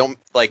me why. Don't,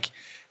 like,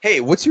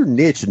 hey, what's your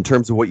niche in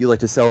terms of what you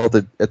like to sell at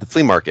the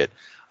flea market?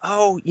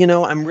 Oh,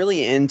 I'm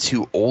really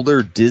into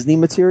older Disney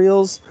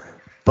materials,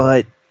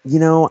 but,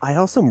 I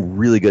also am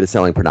really good at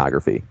selling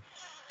pornography.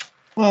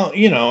 Well,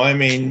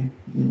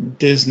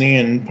 Disney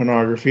and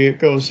pornography, it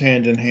goes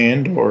hand in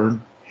hand, or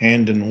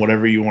hand in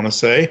whatever you want to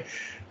say,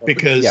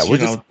 because we're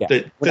not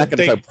going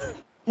to talk.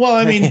 Well,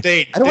 I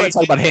don't want to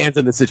talk about hands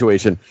in this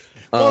situation.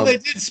 Well, they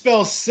did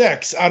spell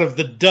sex out of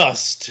the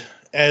dust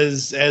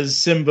as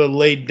Simba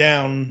laid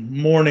down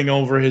mourning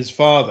over his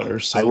father.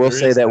 So I will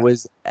say that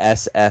was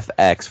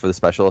SFX for the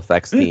special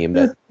effects team.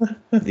 That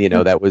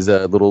that was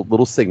a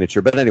little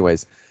signature. But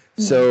anyways,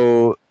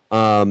 so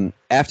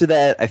after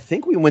that, I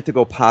think we went to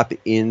go pop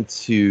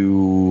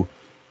into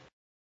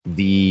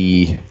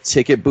the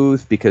ticket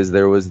booth because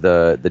there was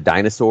the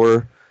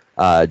dinosaur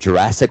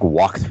Jurassic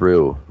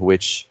walkthrough,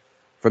 which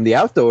from the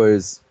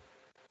outdoors,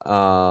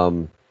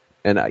 and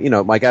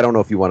Mike, I don't know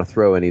if you want to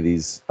throw any of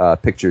these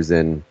pictures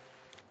in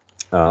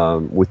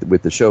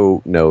with the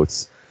show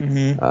notes.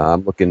 Mm-hmm.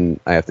 I'm looking.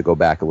 I have to go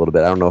back a little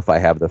bit. I don't know if I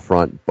have the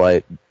front,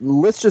 but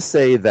let's just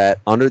say that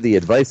under the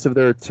advice of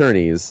their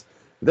attorneys,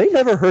 they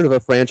never heard of a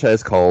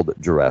franchise called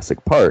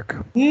Jurassic Park.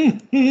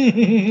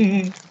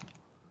 I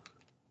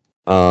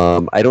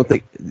don't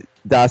think.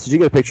 Das, did you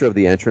get a picture of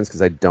the entrance?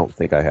 Because I don't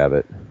think I have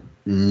it.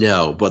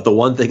 No, but the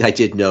one thing I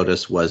did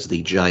notice was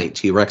the giant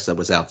T-Rex that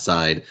was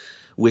outside,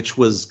 which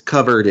was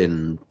covered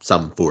in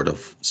some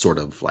sort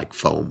of like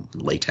foam,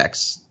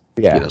 latex.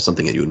 Yeah.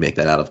 Something that you would make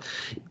that out of.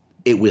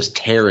 It was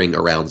tearing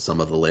around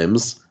some of the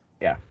limbs.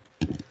 Yeah.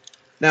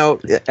 Now,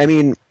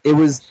 it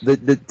was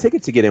the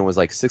ticket to get in was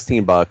like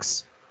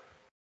 $16.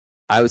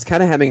 I was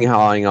kind of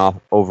hawing off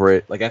over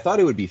it. Like, I thought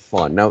it would be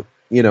fun. Now,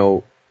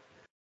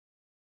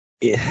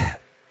 I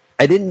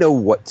didn't know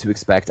what to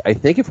expect. I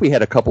think if we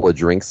had a couple of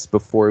drinks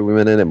before we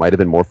went in, it might have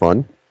been more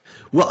fun.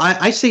 Well,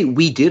 I say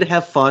we did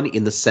have fun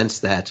in the sense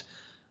that,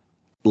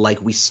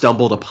 like, we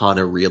stumbled upon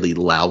a really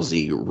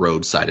lousy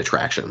roadside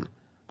attraction.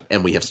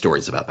 and we have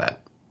stories about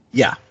that.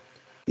 Yeah.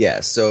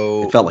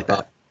 So it felt like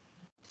that.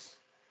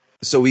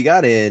 So we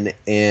got in,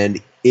 and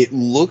it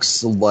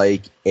looks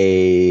like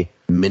a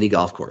mini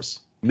golf course.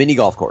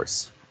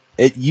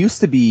 It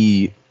used to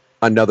be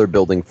another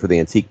building for the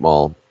antique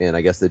mall, and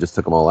I guess they just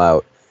took them all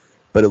out.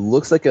 But it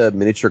looks like a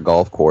miniature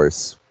golf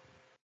course,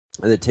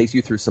 and it takes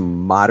you through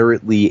some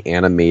moderately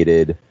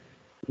animated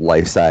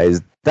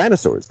life-size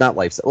dinosaurs. Not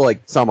life-size. Well,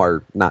 like, some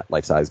are not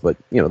life-size, but,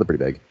 they're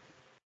pretty big.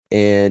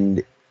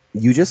 And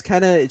you just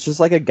it's just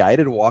like a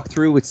guided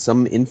walkthrough with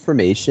some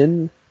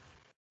information.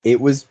 It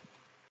was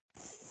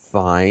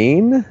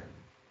fine.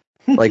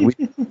 Like,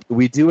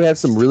 we do have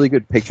some really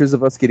good pictures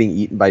of us getting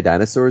eaten by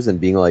dinosaurs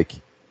and being like,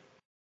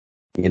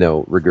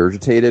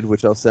 regurgitated,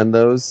 which I'll send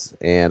those.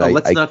 And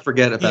let's not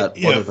forget about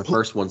one of the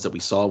first ones that we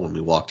saw when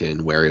we walked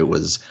in, where it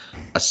was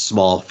a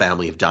small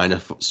family of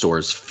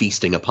dinosaurs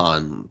feasting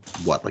upon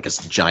like a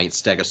giant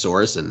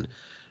stegosaurus, and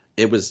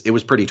it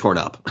was pretty torn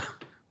up.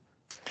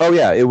 Oh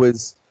yeah, it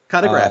was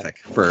kind of graphic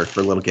for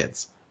little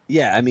kids.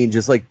 Yeah, I mean,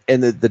 just like,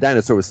 and the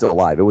dinosaur was still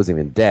alive. It wasn't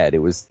even dead. It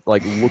was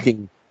like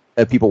looking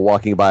at people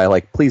walking by,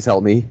 like, please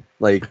help me.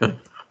 Like,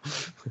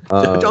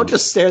 don't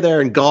just stare there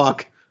and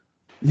gawk.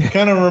 It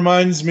kind of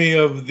reminds me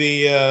of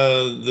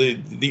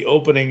the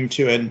opening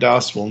to, and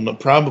Das will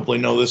probably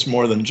know this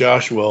more than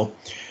Josh will.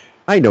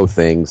 I know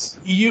things.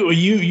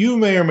 You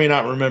may or may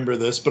not remember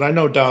this, but I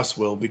know Das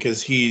will,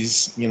 because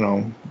he's,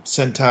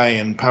 Sentai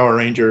and Power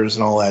Rangers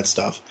and all that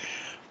stuff.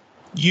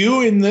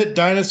 You in the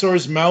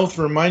dinosaur's mouth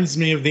reminds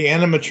me of the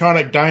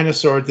animatronic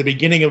dinosaur at the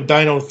beginning of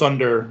Dino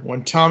Thunder,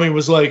 when Tommy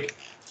was like,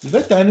 did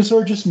that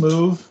dinosaur just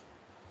move?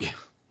 Yeah.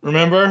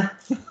 Remember?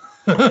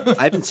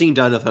 I haven't seen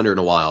Dino Thunder in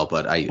a while,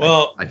 but I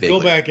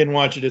go back and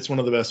watch it. It's one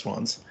of the best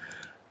ones.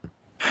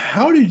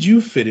 How did you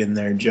fit in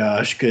there,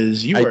 Josh?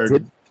 Because you were...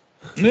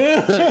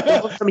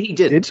 I mean, he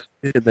did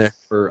in there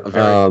for a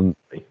very...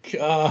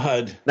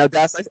 God. Now,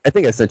 Das, I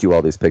think I sent you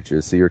all these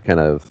pictures, so you're kind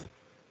of...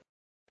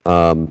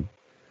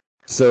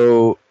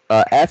 So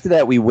after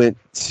that, we went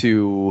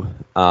to...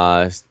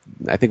 I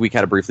think we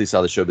kind of briefly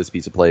saw the Showbiz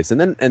Pizza place, and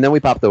then we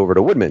popped over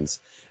to Woodman's.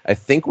 I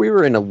think we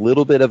were in a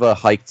little bit of a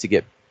hike to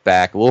get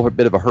back, a little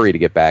bit of a hurry to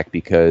get back,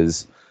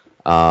 because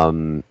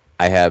I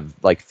have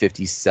like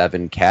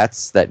 57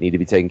 cats that need to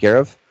be taken care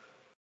of,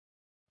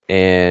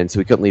 and so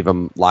we couldn't leave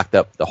them locked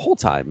up the whole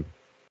time.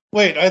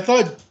 Wait, I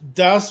thought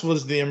Das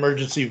was the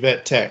emergency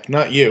vet tech,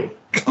 not you.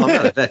 I'm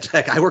not a vet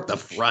tech. I work the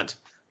front.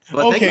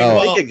 But thank you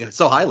for thinking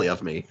so highly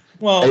of me.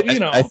 Well,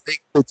 I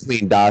think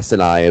between Das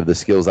and I, of the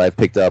skills I've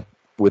picked up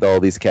with all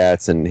these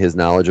cats and his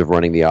knowledge of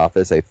running the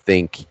office, I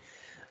think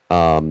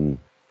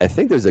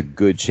there's a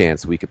good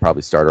chance we could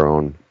probably start our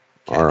own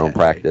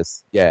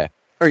practice. Yeah.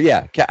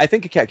 I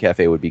think a cat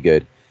cafe would be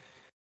good.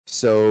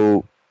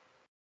 So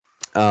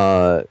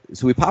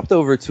we popped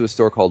over to a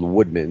store called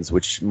Woodman's,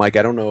 which, Mike,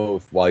 I don't know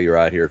if while you're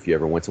out here if you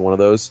ever went to one of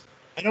those.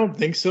 I don't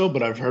think so,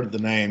 but I've heard the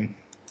name.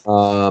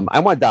 I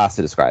want Das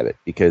to describe it,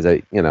 because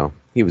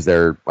he was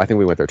there. I think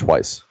we went there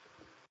twice.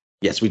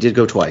 Yes, we did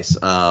go twice.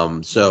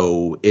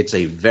 So it's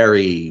a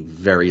very,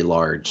 very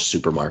large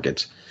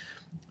supermarket.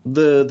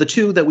 The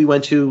two that we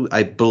went to,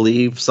 I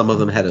believe some of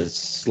them had a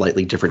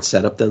slightly different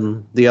setup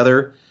than the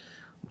other.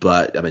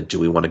 But, I mean, do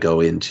we want to go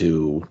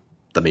into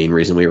the main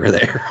reason we were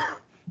there?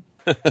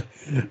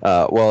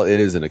 Well,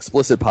 it is an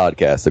explicit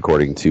podcast,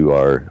 according to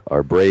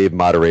our brave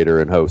moderator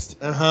and host.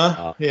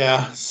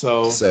 Yeah,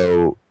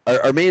 So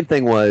our main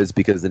thing was,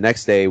 because the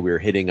next day we were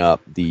hitting up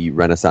the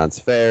Renaissance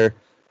Fair,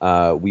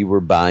 we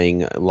were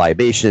buying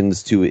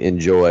libations to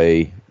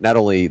enjoy not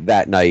only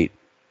that night,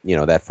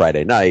 that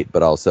Friday night,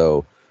 but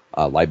also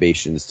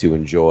libations to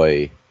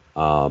enjoy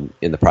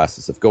in the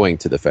process of going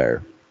to the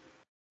fair.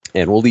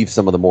 And we'll leave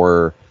some of the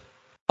more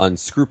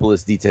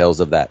unscrupulous details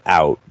of that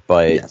out.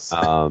 But yes.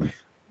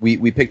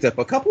 We picked up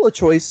a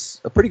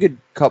pretty good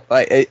couple.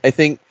 I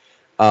think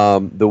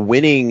the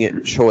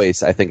winning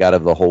choice, I think, out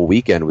of the whole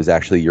weekend was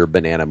actually your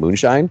banana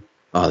moonshine.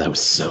 Oh, that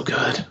was so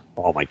good.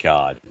 Oh, my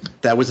God.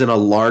 That was in a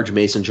large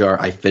mason jar.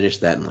 I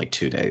finished that in like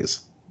 2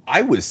 days.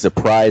 I was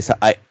surprised.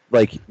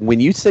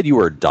 When you said you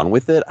were done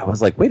with it, I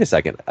was like, wait a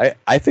second.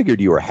 I figured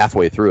you were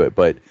halfway through it,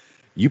 but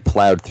you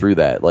plowed through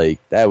that.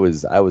 I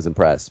was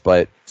impressed.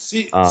 But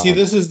see,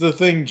 this is the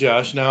thing,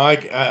 Josh. Now,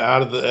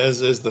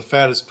 as the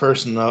fattest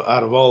person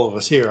out of all of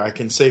us here, I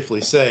can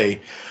safely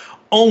say,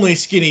 only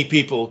skinny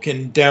people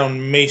can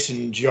down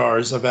mason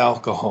jars of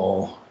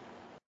alcohol.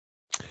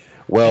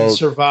 Well, and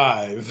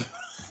survive.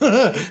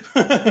 Well,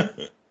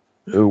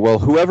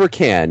 whoever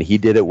can, he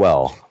did it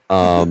well.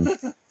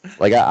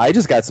 I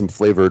just got some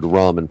flavored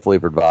rum and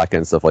flavored vodka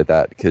and stuff like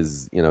that,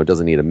 because it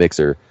doesn't need a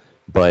mixer.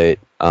 But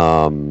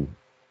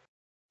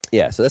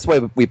yeah, so that's why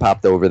we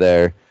popped over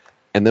there.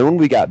 And then when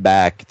we got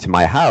back to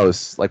my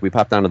house, we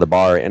popped down to the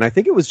bar, and I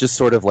think it was just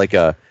sort of like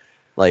a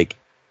what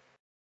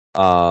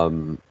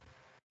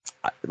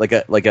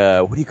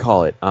do you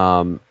call it?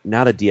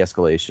 Not a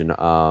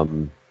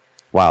de-escalation.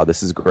 Wow,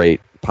 this is great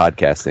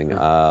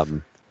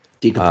podcasting.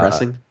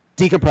 Decompressing?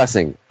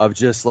 Decompressing of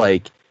just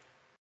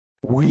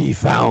we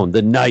found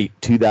the night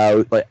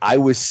 2000. Like I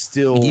was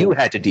still. You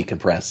had to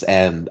decompress,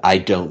 and I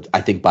don't.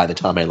 I think by the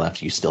time I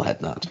left, you still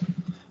had not.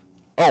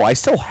 Oh, I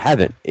still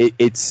haven't.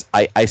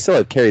 I still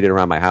have carried it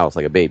around my house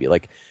like a baby.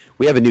 Like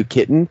we have a new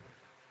kitten.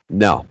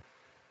 No.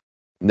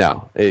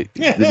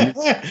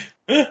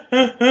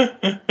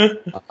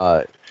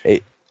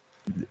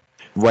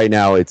 Right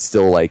now it's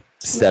still like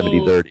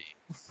 70-30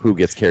 who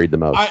gets carried the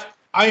most.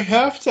 I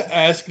have to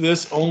ask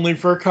this only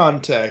for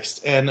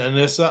context, and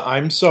Anissa,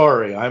 I'm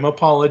sorry. I'm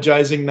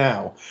apologizing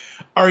now.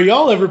 Are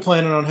y'all ever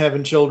planning on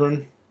having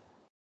children?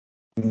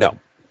 No.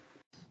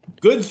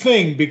 Good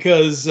thing,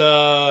 because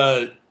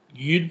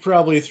you'd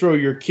probably throw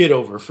your kid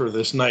over for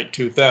this Night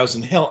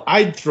 2000. Hell,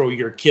 I'd throw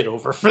your kid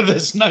over for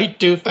this Night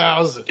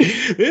 2000.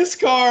 This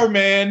car,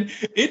 man,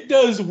 it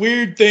does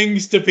weird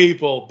things to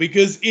people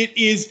because it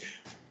is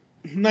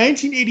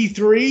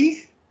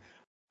 1983.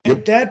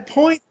 At that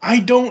point, I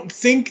don't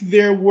think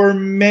there were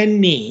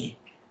many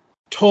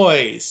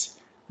toys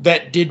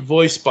that did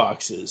voice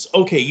boxes.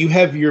 Okay, you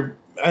have your,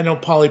 I know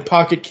Polly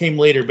Pocket came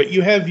later, but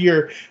you have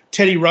your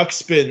Teddy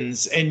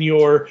Ruxpins and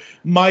your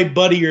My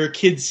Buddy or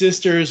Kid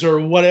Sisters or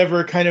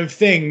whatever kind of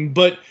thing.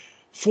 But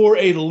for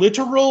a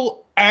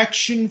literal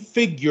action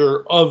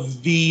figure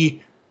of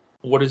the,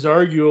 what is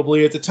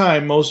arguably at the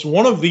time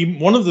one of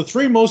the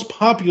three most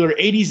popular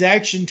 80s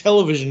action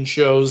television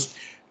shows,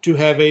 to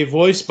have a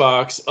voice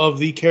box of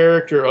the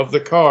character of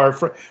the car,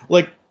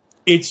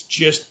 it's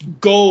just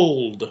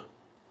gold.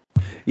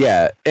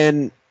 Yeah,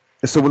 and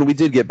so when we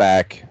did get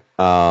back,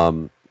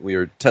 we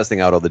were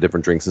testing out all the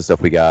different drinks and stuff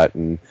we got,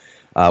 and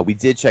we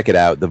did check it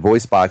out. The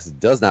voice box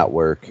does not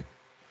work,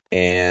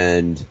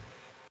 and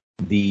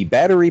the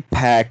battery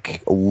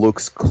pack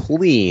looks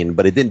clean,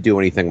 but it didn't do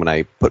anything when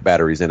I put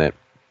batteries in it.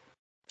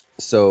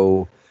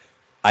 So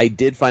I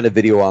did find a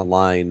video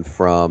online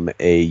from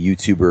a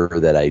YouTuber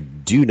that I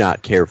do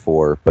not care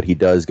for, but he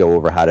does go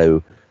over how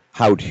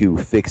to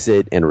fix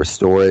it and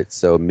restore it.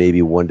 So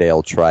maybe one day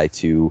I'll try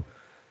to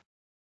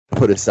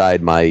put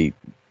aside my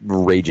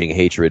raging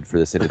hatred for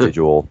this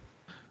individual.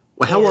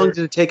 Well, how long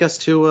did it take us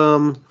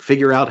to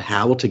figure out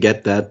how to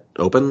get that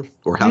open,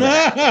 or how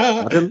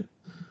to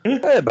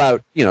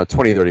About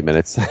 20-30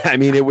 minutes. I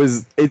mean,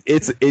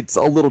 it's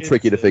a little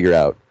tricky to figure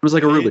out. It was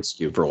like a Rubik's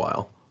Cube for a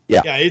while.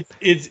 Yeah,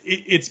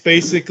 it's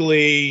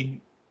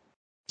basically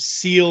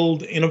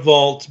sealed in a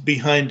vault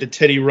behind a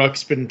Teddy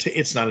Ruxpin.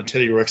 It's not a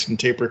Teddy Ruxpin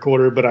tape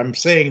recorder, but I'm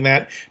saying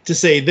that to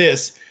say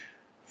this: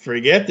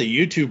 forget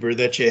the YouTuber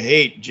that you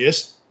hate.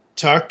 Just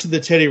talk to the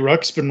Teddy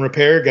Ruxpin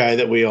repair guy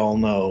that we all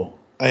know.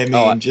 I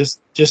mean,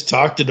 just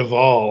talk to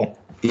Duvall.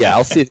 Yeah,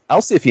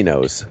 I'll see if he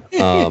knows.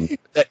 And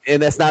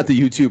that's not the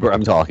YouTuber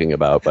I'm talking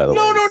about, by the way.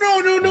 No.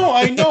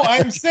 I know.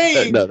 I'm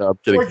saying no, I'm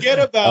kidding. Forget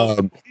about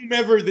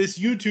whomever this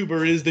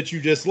YouTuber is that you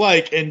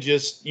dislike, and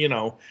just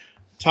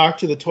talk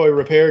to the toy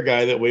repair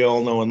guy that we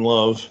all know and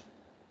love.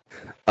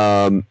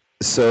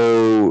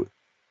 So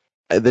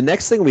the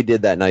next thing we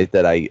did that night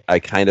that I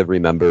kind of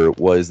remember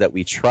was that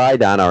we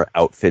tried on our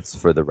outfits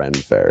for the Ren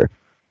Fair.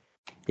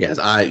 Yes,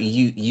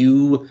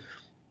 you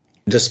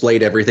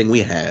displayed everything we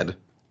had,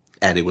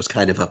 and it was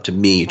kind of up to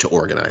me to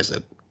organize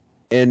it.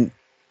 And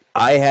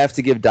I have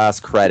to give Das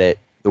credit,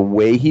 the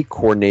way he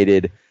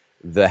coordinated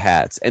the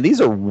hats. And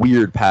these are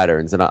weird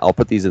patterns, and I'll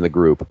put these in the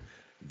group.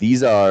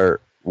 These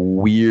are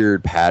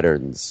weird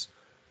patterns,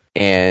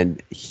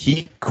 and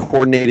he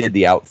coordinated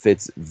the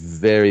outfits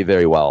very,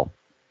 very well.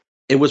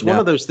 It was one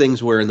of those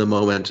things where in the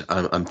moment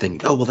I'm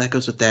thinking, oh, well, that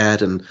goes with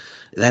that, and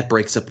that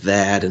breaks up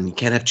that, and you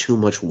can't have too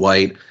much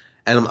white.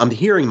 And I'm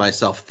hearing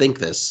myself think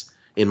this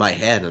in my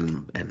head,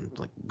 and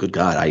like, good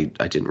God, I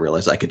didn't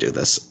realize I could do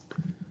this.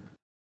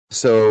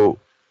 So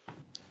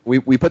we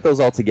put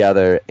those all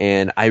together,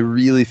 and I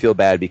really feel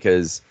bad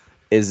because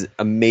as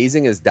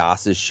amazing as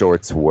Das's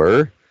shorts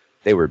were,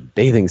 they were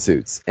bathing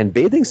suits. And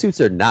bathing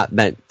suits are not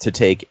meant to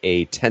take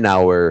a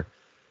 10-hour...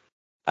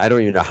 I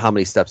don't even know how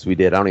many steps we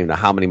did. I don't even know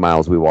how many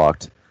miles we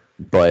walked.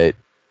 But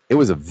it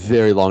was a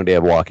very long day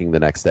of walking the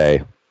next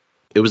day.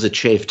 It was a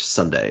chafed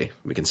Sunday.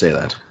 We can say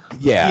that.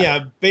 Yeah.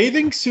 Yeah,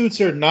 bathing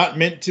suits are not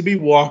meant to be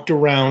walked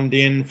around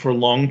in for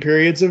long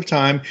periods of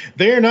time.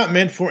 They are not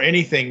meant for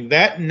anything.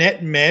 That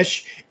net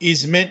mesh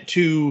is meant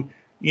to,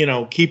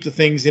 keep the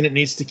things in it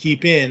needs to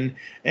keep in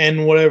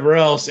and whatever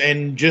else,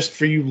 and just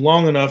for you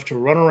long enough to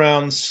run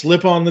around,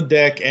 slip on the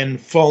deck, and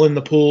fall in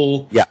the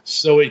pool. Yeah.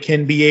 So it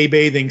can be a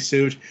bathing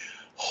suit.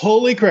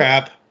 Holy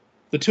crap,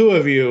 the two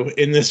of you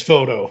in this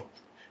photo.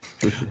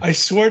 I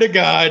swear to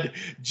God,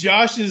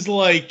 Josh is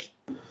like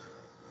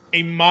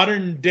a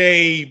modern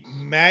day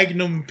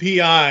Magnum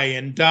PI,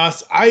 and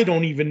Das, I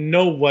don't even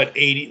know what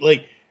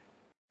 80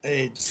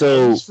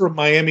 so from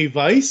Miami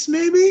Vice,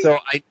 maybe. So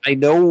I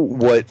know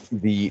what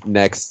the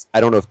next.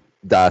 I don't know if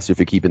Das, if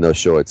you're keeping those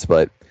shorts,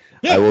 but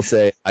I will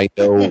say I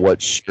know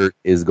what shirt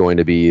is going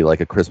to be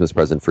like a Christmas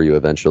present for you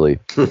eventually.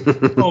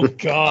 Oh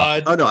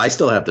God! Oh no, I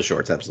still have the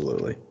shorts.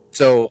 Absolutely.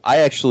 So I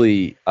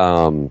actually,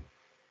 I'll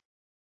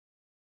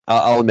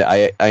admit,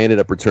 I ended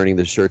up returning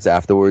the shirts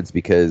afterwards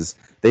because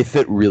they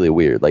fit really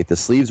weird. Like the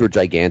sleeves were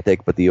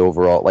gigantic, but the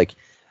overall,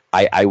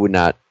 I would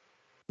not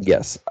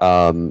Yes.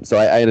 So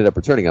I ended up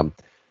returning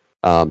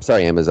them.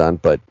 Sorry, Amazon,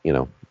 but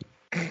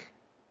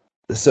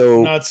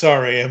So not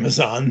sorry,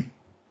 Amazon.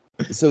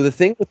 So the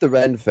thing with the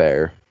Ren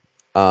Fair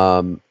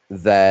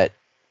that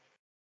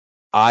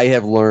I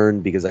have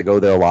learned, because I go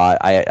there a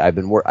lot,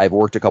 I've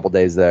worked a couple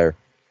days there.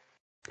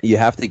 You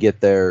have to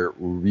get there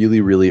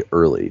really, really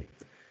early.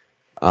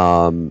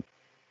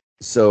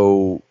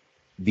 So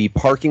the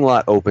parking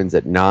lot opens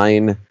at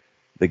 9.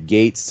 The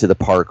gates to the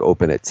park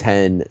open at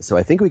 10. So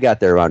I think we got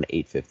there around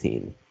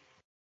 8:15.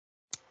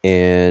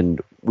 And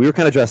we were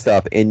kind of dressed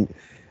up, and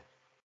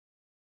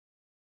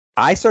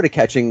I started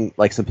catching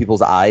like some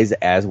people's eyes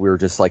as we were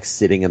just like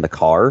sitting in the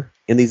car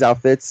in these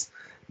outfits.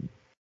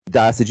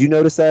 Das, did you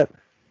notice that?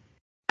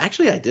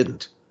 Actually, I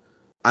didn't.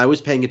 I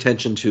was paying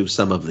attention to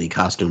some of the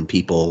costume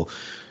people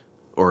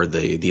or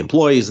the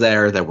employees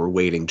there that were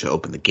waiting to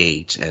open the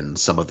gate, and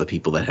some of the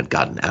people that had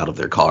gotten out of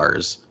their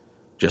cars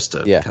just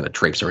to kind of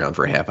traipse around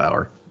for a half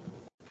hour.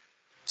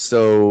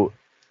 So,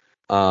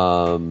 we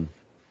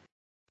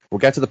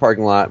got to the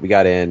parking lot. We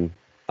got in.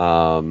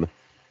 I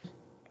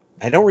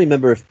don't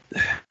remember if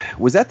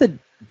was that the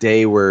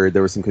day where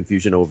there was some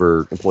confusion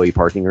over employee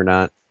parking or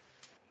not.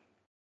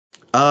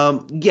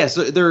 Yes,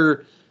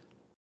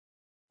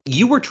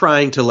 you were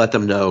trying to let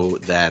them know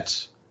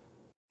that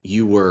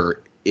you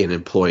were in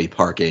employee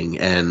parking,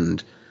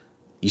 and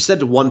you said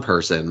to one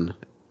person,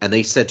 and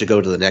they said to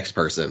go to the next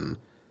person.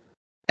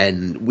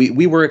 And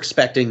we were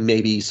expecting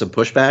maybe some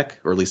pushback,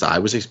 or at least I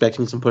was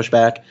expecting some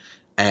pushback.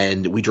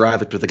 And we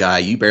drive up to the guy.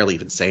 You barely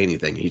even say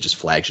anything. He just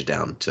flags you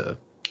down to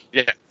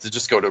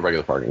just go to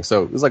regular parking.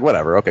 So it was like,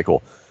 whatever. Okay,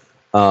 cool.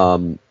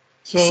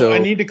 So I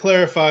need to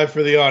clarify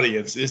for the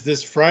audience. Is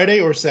this Friday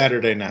or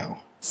Saturday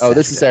now? Oh,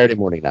 this is Saturday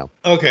morning now.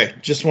 Okay,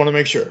 just want to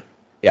make sure.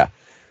 Yeah.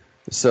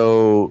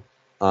 So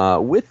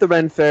with the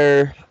Ren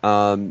Fair,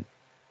 the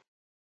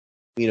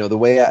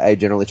way I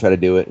generally try to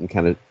do it and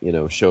kind of,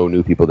 show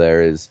new people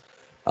there is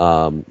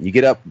you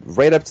get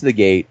right up to the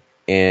gate,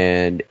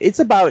 and it's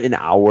about an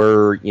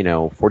hour,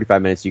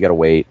 45 minutes you got to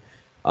wait.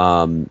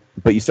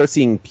 But you start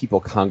seeing people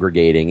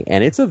congregating,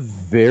 and it's a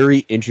very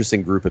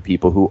interesting group of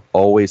people who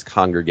always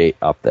congregate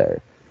up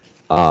there.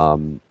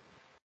 Das,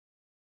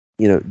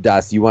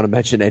 do you want to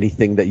mention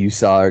anything that you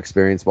saw or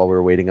experienced while we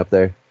were waiting up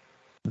there?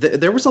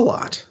 There was a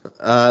lot.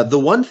 The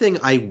one thing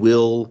I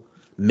will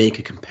make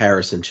a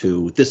comparison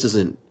to, this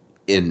isn't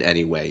in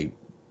any way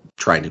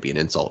trying to be an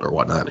insult or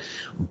whatnot,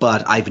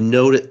 but I've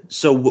noted,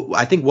 so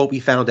I think what we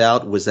found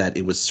out was that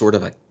it was sort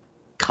of a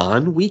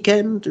con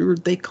weekend, or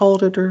they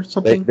called it, or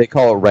something. They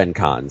call it Ren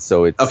Con,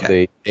 so it's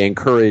they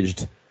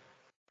encouraged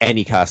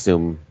any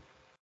costume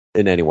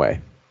in any way.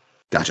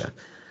 Gotcha.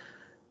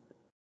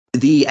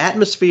 The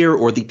atmosphere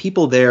or the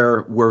people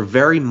there were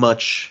very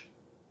much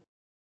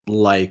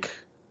like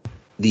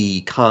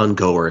the con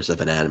goers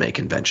of an anime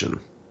convention.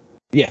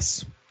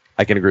 Yes,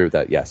 I can agree with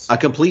that. Yes, a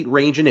complete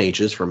range in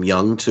ages from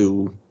young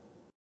to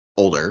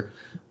older,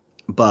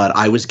 but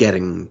I was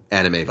getting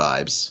anime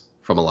vibes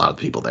from a lot of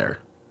the people there.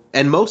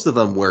 And most of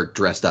them were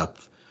dressed up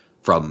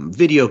from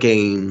video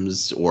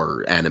games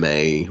or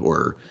anime,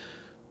 or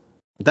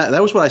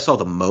that was what I saw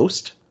the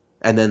most.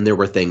 And then there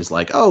were things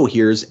like, oh,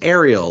 here's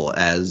Ariel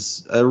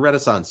as a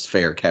Renaissance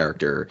Fair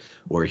character,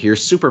 or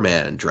here's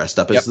Superman dressed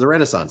up as the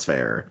Renaissance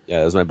Fair. Yeah,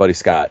 that was my buddy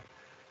Scott.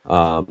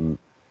 So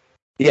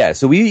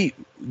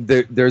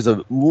there's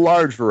a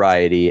large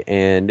variety,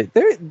 and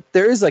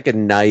there is like a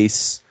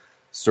nice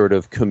sort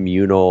of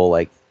communal,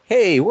 like,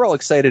 hey, we're all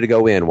excited to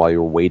go in while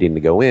you're waiting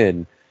to go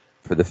in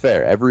for the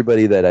fair.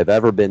 Everybody that I've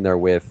ever been there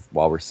with,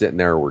 while we're sitting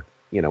there,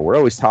 we're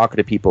always talking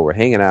to people, we're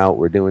hanging out,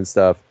 we're doing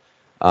stuff.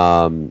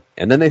 And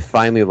then they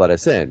finally let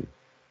us in.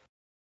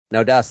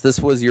 Now, Das, this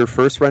was your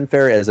first Ren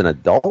Fair as an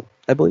adult,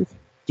 I believe?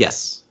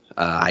 Yes.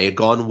 I had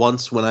gone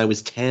once when I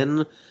was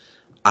 10.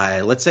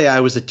 Let's say I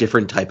was a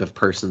different type of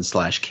person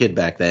 / kid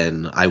back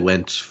then. I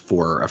went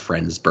for a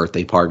friend's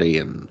birthday party,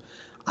 and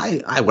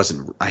I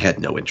had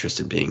no interest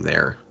in being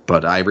there.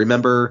 But I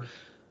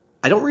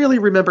don't really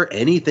remember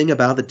anything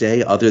about the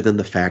day other than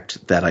the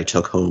fact that I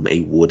took home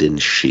a wooden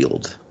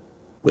shield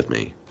with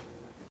me.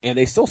 And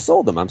they still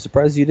sold them. I'm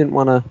surprised you didn't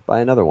want to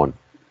buy another one.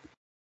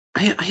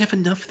 I have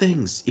enough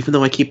things, even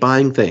though I keep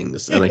buying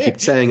things. And I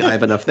keep saying I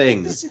have enough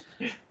things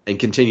and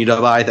continue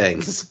to buy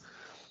things.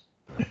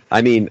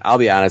 I mean, I'll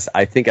be honest.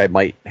 I think I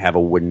might have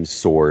a wooden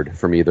sword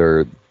from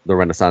either the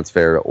Renaissance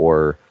Fair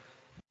or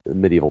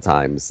medieval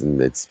times, and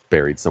it's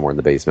buried somewhere in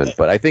the basement.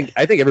 But I think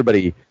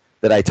everybody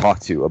that I talk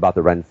to about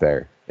the Ren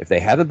Fair, if they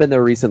haven't been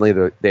there recently,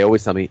 they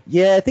always tell me,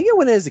 yeah, I think I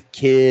went as a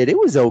kid. It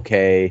was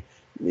okay.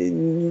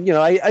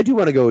 I do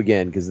want to go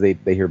again because they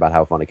hear about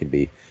how fun it can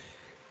be.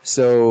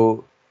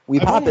 So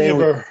I've only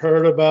ever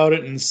heard about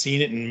it and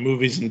seen it in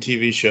movies and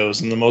TV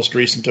shows, and the most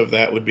recent of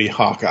that would be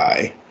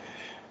Hawkeye.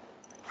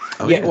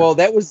 Oh, yeah, well,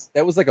 that was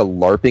like a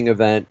LARPing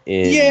event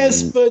in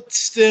yes, but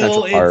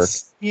still,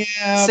 it's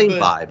same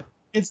vibe.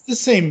 It's the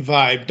same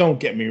vibe. Don't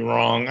get me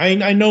wrong.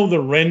 I know the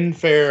Ren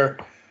Fair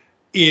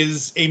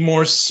is a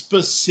more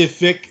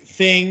specific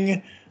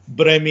thing,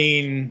 but I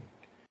mean,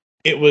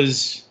 it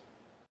was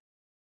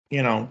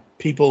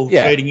people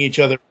Yeah. fighting each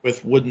other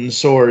with wooden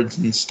swords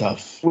and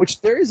stuff.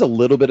 Which there is a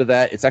little bit of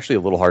that. It's actually a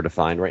little hard to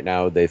find right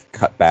now. They've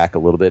cut back a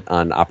little bit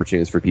on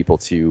opportunities for people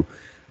to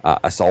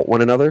assault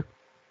one another.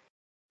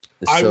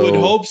 I would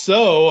hope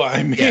so.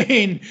 I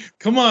mean,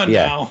 come on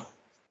now.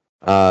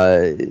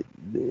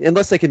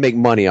 Unless they can make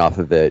money off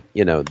of it,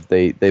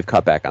 they've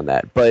cut back on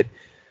that. But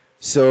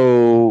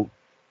so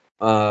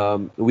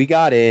we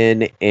got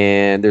in,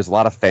 and there's a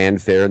lot of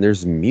fanfare, and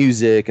there's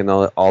music and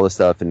all this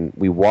stuff, and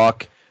we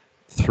walk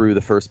through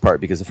the first part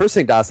because the first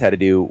thing Das had to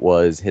do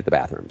was hit the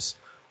bathrooms.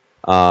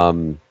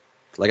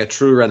 Like a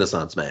true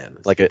Renaissance man.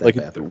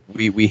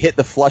 We hit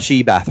the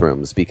flushy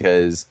bathrooms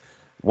because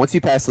once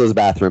you pass those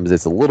bathrooms,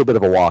 it's a little bit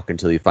of a walk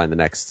until you find the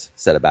next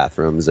set of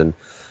bathrooms. And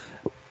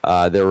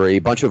there were a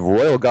bunch of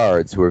royal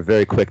guards who were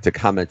very quick to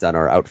comment on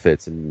our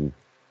outfits and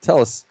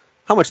tell us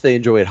how much they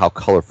enjoyed how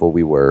colorful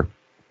we were.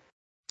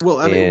 Well,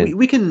 I mean,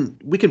 we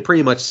can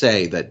pretty much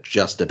say that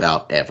just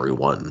about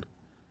everyone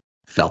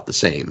felt the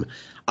same.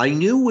 I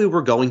knew we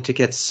were going to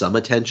get some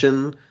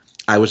attention.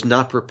 I was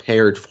not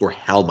prepared for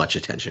how much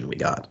attention we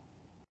got.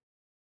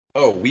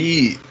 Oh,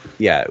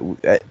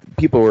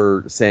 people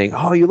were saying,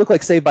 "Oh, you look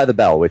like Saved by the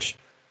Bell," which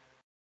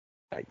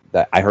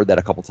I heard that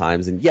a couple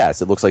times. And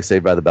yes, it looks like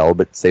Saved by the Bell,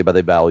 but Saved by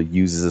the Bell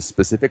uses a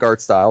specific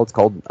art style. It's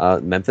called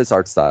Memphis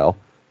art style.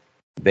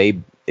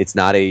 It's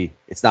not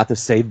the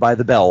Saved by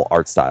the Bell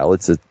art style.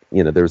 It's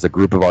there's a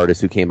group of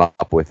artists who came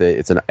up with it.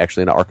 It's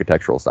actually an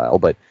architectural style,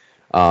 but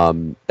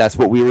that's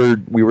what we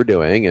were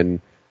doing,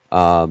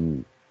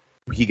 and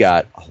he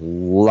got a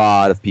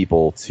lot of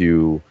people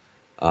to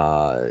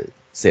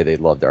say they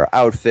loved our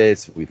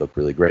outfits. We looked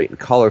really great and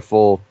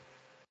colorful.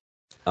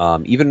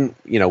 Even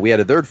we had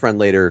a third friend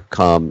later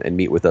come and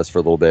meet with us for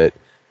a little bit,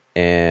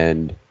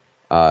 and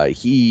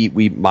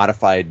we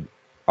modified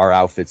our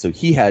outfit so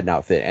he had an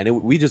outfit,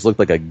 and we just looked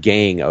like a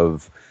gang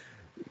of,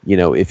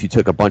 if you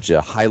took a bunch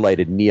of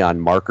highlighted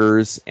neon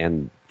markers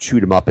and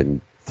chewed them up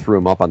and threw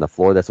them up on the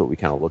floor, that's what we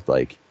kind of looked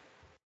like.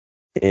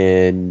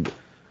 And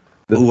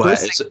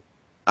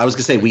I was going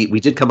to say, we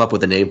did come up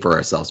with a name for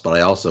ourselves, but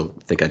I also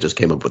think I just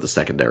came up with a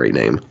secondary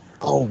name.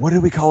 Oh, what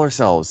did we call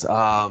ourselves?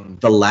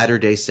 The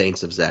Latter-day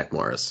Saints of Zach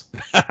Morris.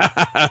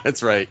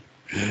 That's right.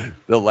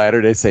 The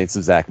Latter-day Saints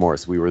of Zach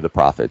Morris. We were the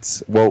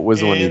prophets. What was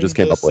the one you just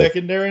came up with? The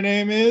secondary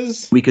name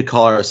is? We could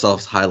call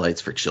ourselves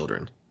Highlights for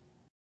Children.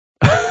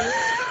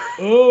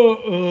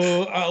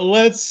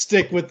 Let's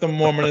stick with the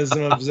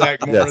Mormonism of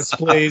Zach Morris,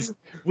 please.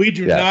 We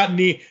do not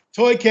need...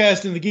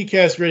 Toycast and the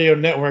Geekcast Radio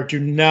Network do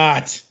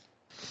not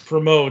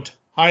promote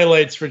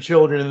Highlights for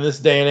Children in this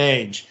day and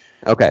age.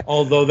 Okay.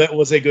 Although that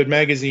was a good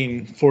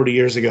magazine 40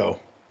 years ago.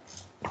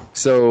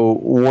 So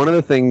one of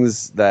the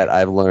things that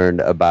I've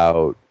learned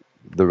about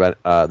the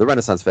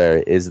Renaissance Fair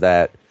is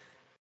that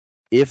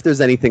if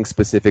there's anything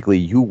specifically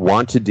you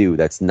want to do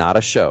that's not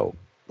a show,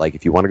 like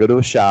if you want to go to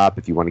a shop,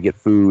 if you want to get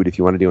food, if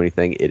you want to do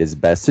anything, it is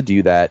best to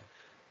do that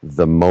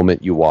the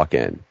moment you walk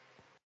in.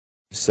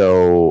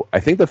 So I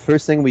think the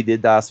first thing we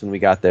did, Das, when we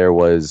got there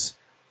was,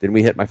 didn't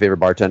we hit my favorite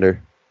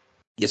bartender?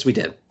 Yes, we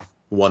did.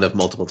 One of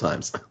multiple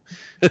times.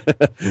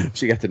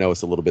 She got to know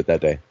us a little bit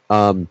that day.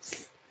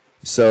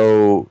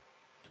 So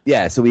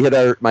we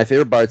hit my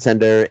favorite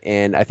bartender,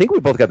 and I think we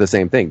both got the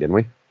same thing, didn't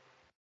we?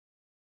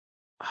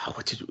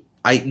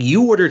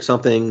 You ordered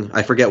something,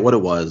 I forget what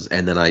it was,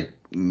 and then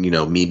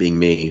me being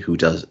me, who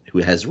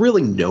has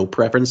really no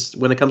preference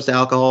when it comes to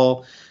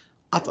alcohol,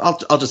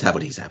 I'll just have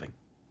what he's having.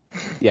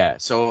 Yeah,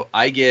 so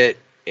I get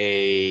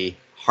a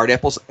hard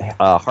apple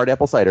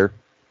cider.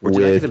 Or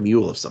did I get a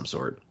mule of some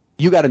sort?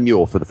 You got a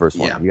mule for the first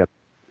one. Yeah.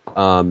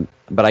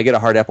 But I get a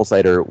hard apple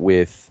cider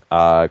with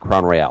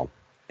Crown Royale.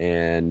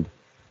 And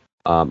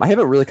I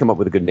haven't really come up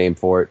with a good name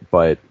for it,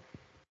 but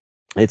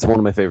it's one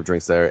of my favorite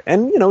drinks there.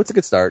 And, it's a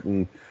good start.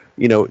 And,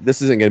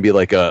 this isn't going to be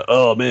like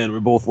oh, man, we're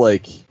both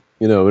like,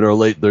 in our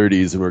late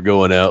 30s and we're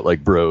going out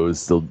like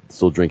bros,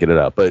 still drinking it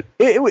up. But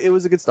it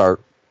was a good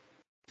start.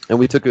 And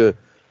we took a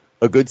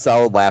good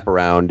solid lap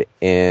around,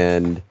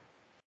 and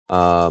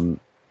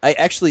I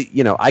actually,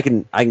 I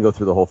can go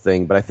through the whole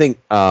thing, but I think,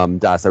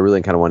 Das, I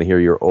really kind of want to hear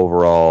your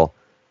overall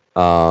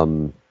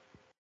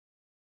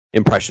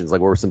impressions.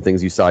 Like, what were some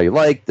things you saw you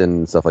liked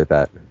and stuff like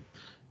that?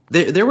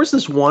 There was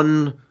this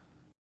one,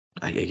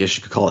 I guess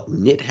you could call it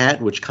knit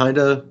hat, which kind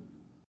of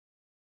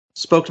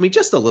spoke to me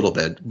just a little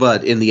bit,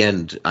 but in the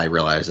end, I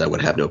realized I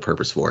would have no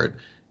purpose for it.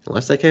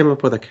 Unless I came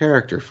up with a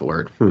character for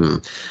it. You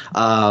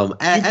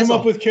come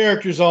up with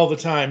characters all the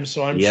time,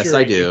 so I'm sure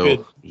I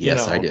do.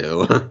 I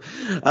do.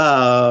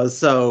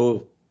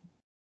 So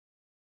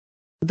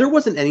there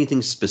wasn't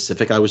anything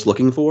specific I was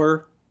looking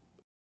for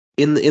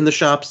in the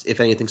shops. If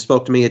anything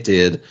spoke to me, it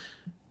did.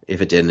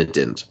 If it didn't, it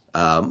didn't.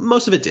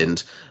 Most of it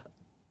didn't.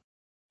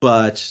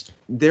 But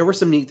there were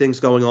some neat things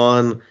going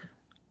on.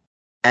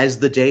 As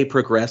the day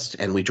progressed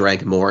and we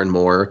drank more and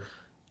more,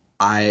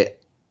 I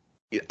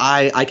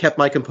kept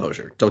my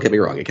composure. Don't get me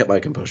wrong. I kept my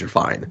composure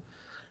fine.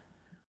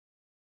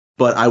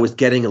 But I was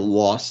getting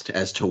lost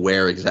as to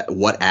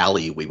what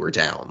alley we were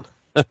down.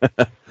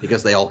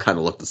 Because they all kind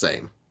of looked the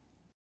same.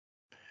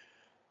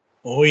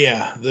 Oh,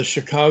 yeah, the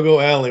Chicago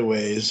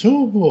alleyways.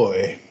 Oh,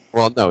 boy.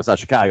 Well, no, it's not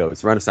Chicago.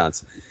 It's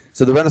Renaissance.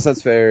 So the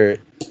Renaissance Fair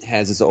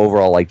has this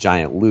overall like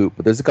giant loop,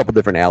 but there's a couple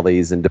different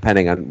alleys, and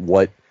depending on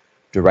what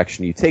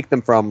direction you take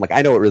them from, like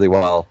I know it really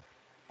well,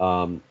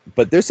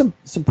 but there's some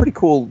pretty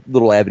cool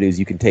little avenues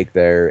you can take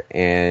there,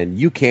 and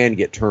you can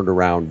get turned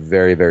around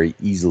very, very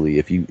easily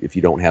if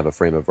you don't have a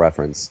frame of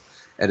reference,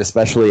 and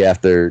especially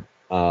after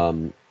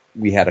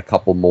we had a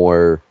couple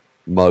more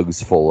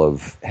mugs full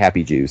of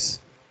Happy Juice.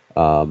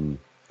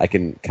 I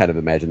can kind of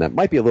imagine that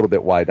might be a little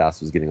bit why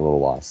Das was getting a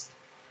little lost.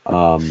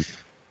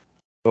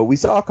 But we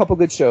saw a couple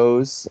good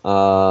shows.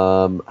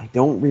 I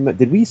don't remember.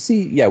 Did we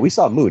see? Yeah, we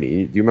saw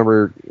Mooney. Do you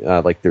remember?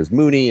 Like, there's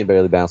Mooney and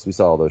Barely Balanced. We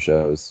saw all those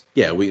shows.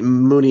 Yeah,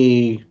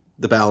 Mooney,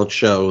 the Balance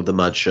Show, the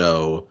Mud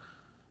Show.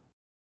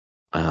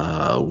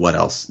 What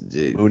else?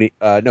 Mooney.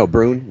 No,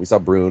 Brune. We saw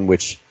Brune,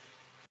 which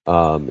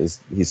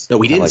he's. No,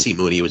 we didn't see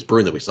Mooney. It was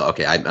Brune that we saw.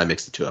 Okay, I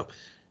mixed the two up.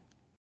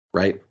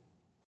 Right.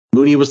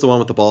 Mooney was the one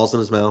with the balls in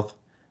his mouth.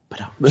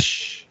 But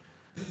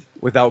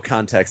without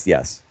context,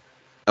 yes.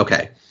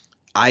 Okay.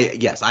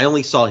 I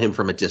only saw him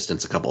from a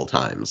distance a couple of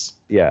times.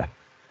 Yeah.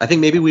 I think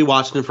maybe we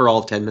watched him for all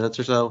of 10 minutes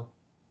or so.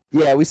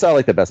 Yeah, we saw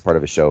like the best part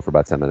of his show for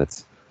about 10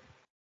 minutes.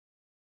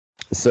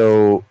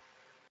 So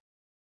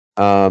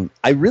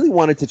I really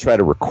wanted to try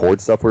to record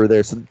stuff when we were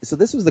there. So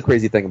this was the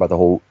crazy thing about the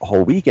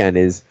whole weekend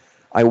is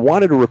I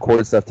wanted to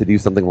record stuff to do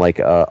something like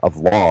a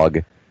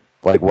vlog,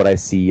 like what I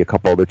see a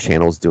couple other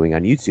channels doing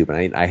on YouTube.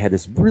 And I had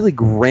this really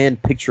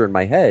grand picture in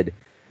my head,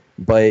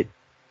 but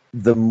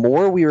the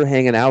more we were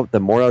hanging out, the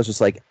more I was just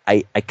like,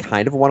 I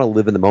kind of want to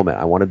live in the moment.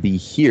 I want to be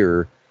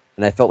here.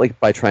 And I felt like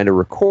by trying to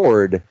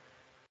record,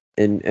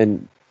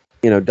 and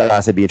you know,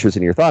 Das, I'd be interested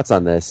in your thoughts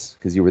on this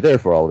because you were there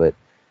for all of it.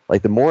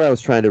 Like, the more I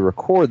was trying to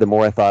record, the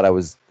more I thought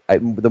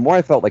the more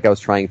I felt like I was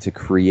trying to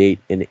create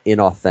an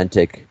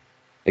inauthentic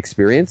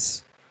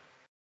experience.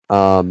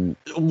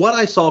 What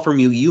I saw from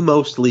you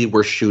mostly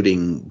were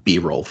shooting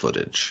B-roll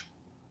footage.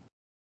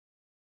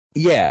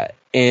 Yeah,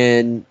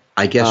 and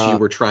I guess you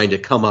were trying to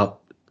come up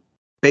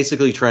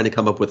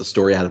with a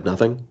story out of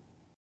nothing.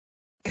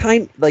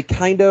 Kind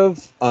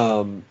of.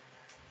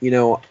 You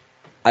know,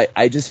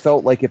 I just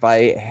felt like if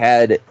I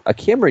had a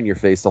camera in your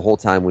face the whole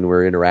time when we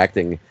were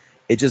interacting,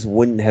 it just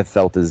wouldn't have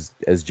felt as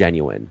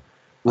genuine.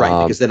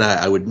 Right, because then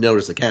I would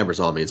notice the camera's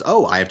on me. It's,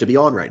 I have to be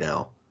on right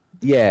now.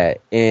 Yeah,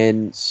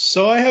 and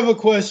so I have a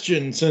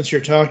question since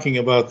you're talking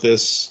about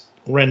this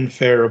Ren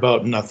Fair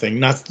about nothing.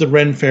 Not that the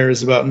Ren Fair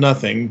is about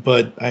nothing,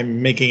 but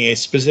I'm making a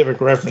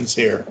specific reference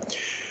here.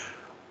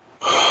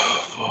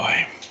 Oh,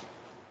 boy.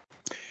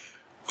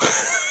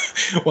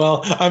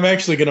 Well, I'm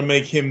actually going to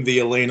make him the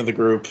Elaine of the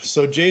group.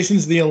 So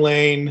Jason's the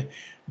Elaine,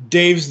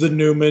 Dave's the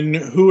Newman.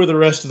 Who are the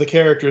rest of the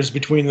characters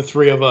between the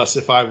three of us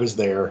if I was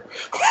there?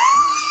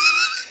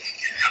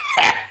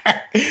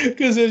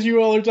 Because as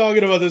you all are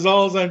talking about this,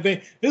 all I'm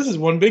thinking, this is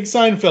one big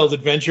Seinfeld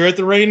adventure at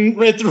the Ren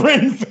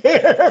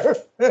Fair.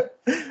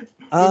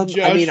 I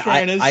mean,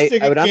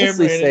 I would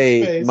honestly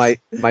say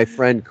my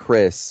friend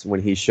Chris,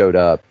 when he showed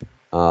up,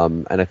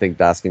 and I think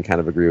Das can kind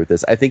of agree with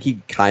this, I think he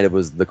kind of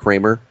was the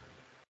Kramer.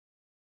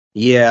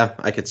 Yeah,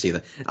 I could see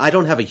that. I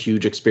don't have a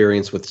huge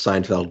experience with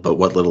Seinfeld, but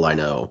what little I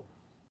know.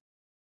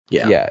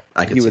 Yeah,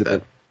 I could see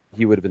that.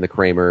 He would have been the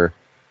Kramer.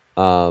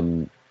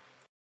 I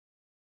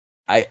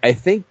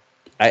think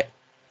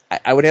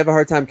I would have a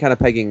hard time kind of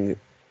pegging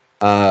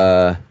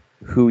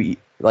who,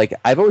 like,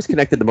 I've always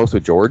connected the most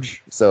with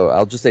George, so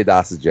I'll just say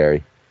Das is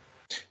Jerry.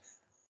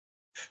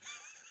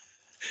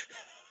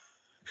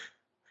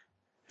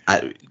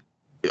 I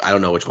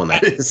don't know which one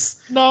that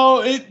is.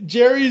 No,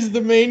 Jerry's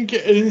the main.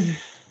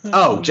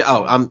 I'm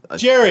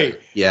Jerry.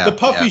 Yeah, the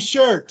puffy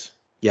shirt.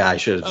 Yeah, I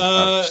should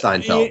have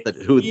Steinfeld.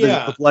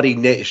 The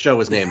bloody show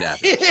was named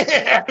after.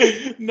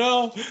 Yeah.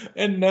 No,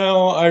 and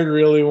now I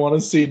really want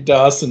to see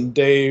Das and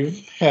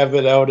Dave have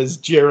it out as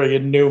Jerry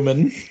and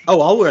Newman. Oh,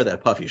 I'll wear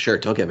that puffy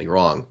shirt. Don't get me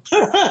wrong.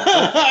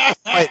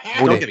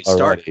 Don't get me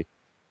started.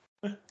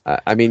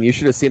 I mean, you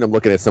should have seen him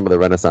looking at some of the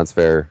Renaissance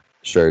Fair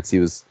shirts. He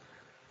was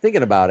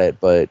thinking about it,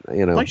 but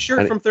you know, my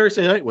shirt from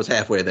Thursday night was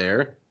halfway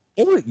there.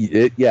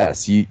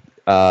 Yes,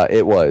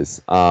 it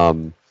was.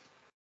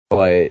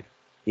 But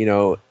you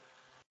know,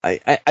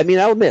 I mean,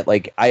 I'll admit,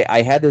 like,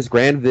 I had this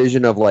grand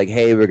vision of like,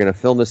 hey, we're gonna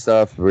film this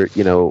stuff. We're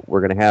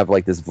gonna have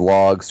like this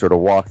vlog sort of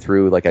walk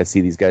through, like I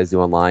see these guys do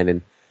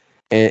online,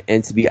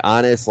 and to be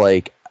honest,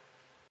 like,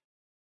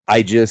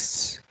 I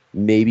just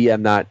maybe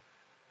I'm not.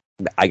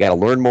 I got to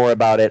learn more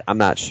about it. I'm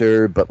not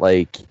sure, but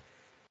like,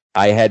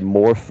 I had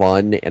more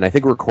fun, and I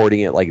think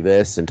recording it like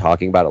this and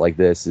talking about it like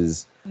this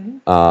is,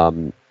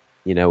 going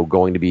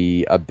to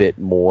be a bit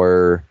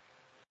more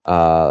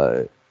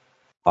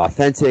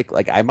authentic.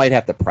 Like, I might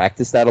have to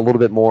practice that a little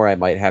bit more. I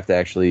might have to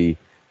actually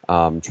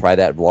try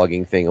that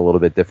vlogging thing a little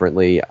bit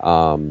differently.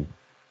 To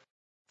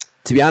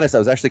be honest, I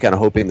was actually kind of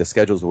hoping the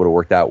schedules would have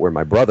worked out where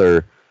my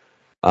brother,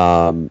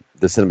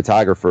 the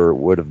cinematographer,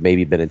 would have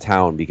maybe been in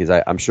town, because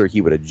I'm sure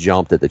he would have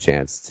jumped at the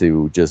chance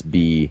to just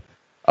be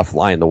a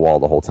fly in the wall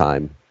the whole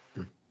time.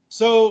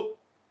 So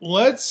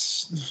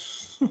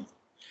let's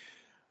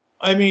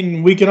I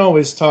mean, we can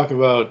always talk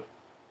about.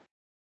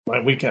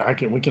 We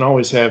can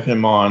always have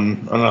him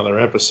on another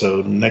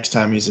episode next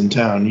time he's in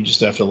town. You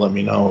just have to let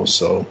me know.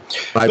 So,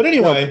 but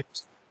anyway,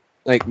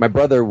 like my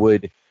brother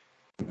would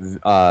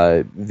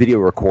video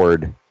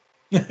record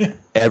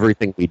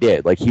everything we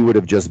did. Like he would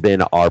have just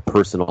been our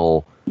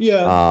personal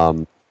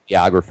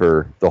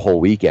videographer the whole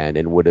weekend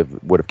and would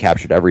have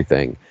captured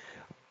everything.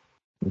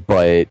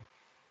 But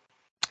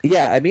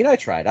yeah, I mean, I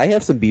tried. I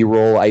have some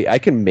B-roll. I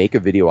can make a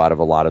video out of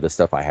a lot of the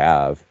stuff I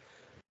have,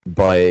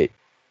 but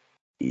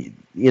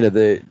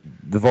the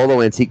Volo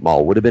Antique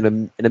Mall would have been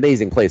an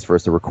amazing place for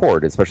us to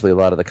record, especially a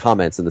lot of the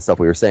comments and the stuff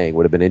we were saying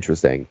would have been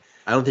interesting.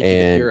 I don't think you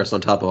can hear us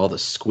on top of all the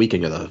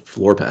squeaking of the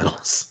floor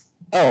panels.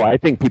 Oh, I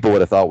think people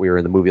would have thought we were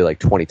in the movie like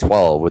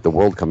 2012 with the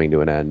world coming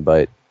to an end,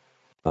 but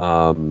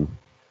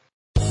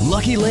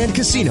Lucky Land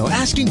Casino,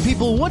 asking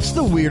people, what's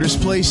the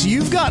weirdest place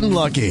you've gotten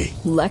lucky?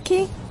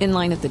 Lucky? In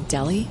line at the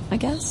deli, I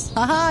guess?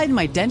 Aha, in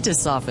my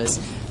dentist's office.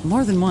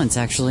 More than once,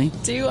 actually.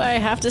 Do I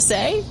have to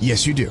say?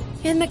 Yes, you do.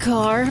 In the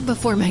car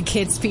before my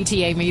kids'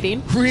 PTA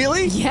meeting.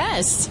 Really?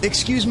 Yes.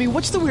 Excuse me,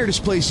 what's the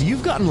weirdest place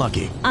you've gotten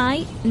lucky?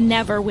 I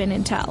never win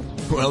and tell.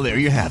 Well, there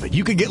you have it.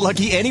 You can get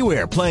lucky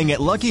anywhere, playing at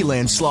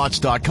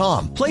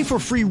LuckyLandSlots.com. Play for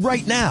free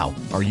right now.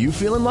 Are you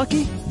feeling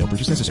lucky? No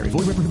purchase necessary. Void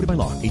where prohibited by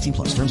law.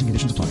 18+. Terms and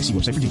conditions apply. See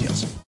website for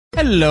details.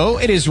 Hello,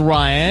 it is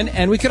Ryan,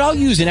 and we could all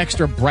use an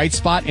extra bright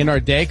spot in our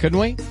day, couldn't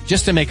we?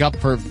 Just to make up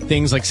for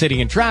things like sitting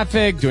in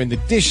traffic, doing the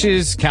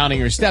dishes, counting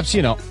your steps,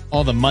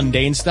 all the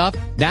mundane stuff.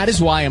 That is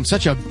why I'm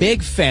such a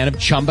big fan of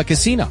Chumba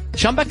Casino.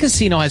 Chumba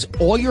Casino has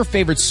all your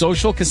favorite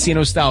social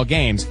casino-style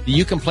games that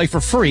you can play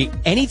for free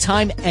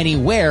anytime,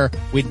 anywhere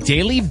with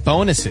daily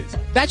bonuses.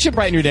 That should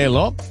brighten your day a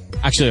little.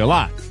 Actually, a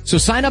lot. So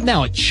sign up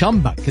now at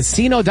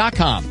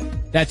ChumbaCasino.com.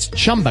 That's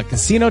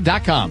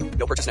ChumbaCasino.com.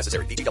 No purchase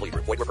necessary. VGW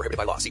Group. Void where prohibited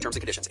by law. See terms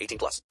and conditions.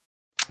 18+.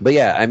 But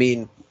yeah, I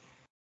mean,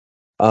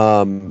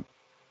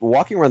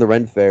 walking around the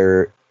Ren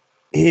Fair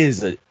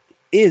is a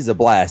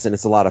blast, and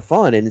it's a lot of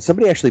fun. And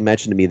somebody actually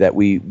mentioned to me that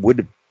we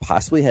would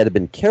possibly had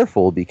been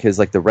careful because,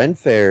 like, the Ren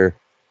Fair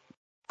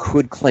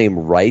could claim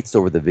rights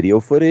over the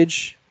video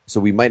footage, so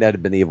we might not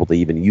have been able to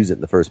even use it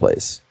in the first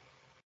place.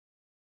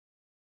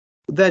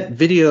 That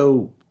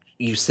video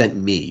you sent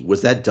me,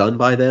 was that done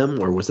by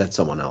them, or was that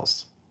someone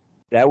else?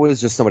 That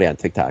was just somebody on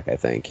TikTok, I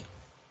think.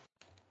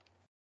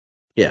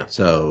 Yeah,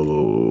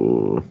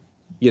 so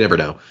you never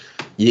know.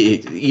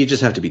 You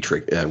just have to be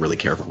really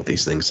careful with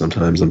these things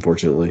sometimes,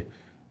 unfortunately.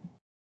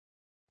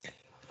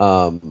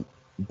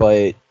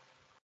 But,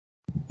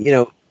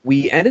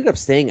 we ended up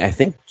staying, I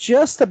think,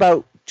 just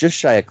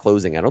shy of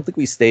closing. I don't think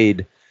we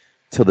stayed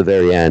till the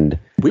very end.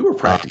 We were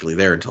practically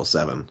there until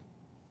 7.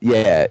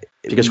 Yeah.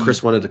 Because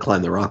Chris wanted to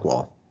climb the rock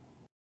wall.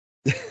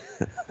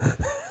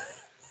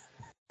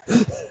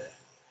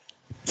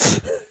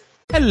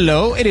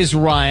 Hello, it is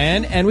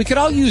Ryan, and we could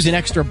all use an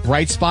extra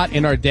bright spot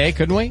in our day,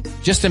 couldn't we?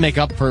 Just to make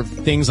up for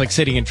things like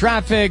sitting in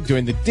traffic,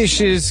 doing the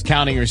dishes,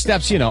 counting your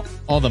steps,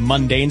 all the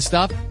mundane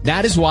stuff.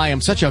 That is why I'm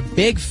such a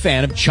big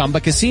fan of Chumba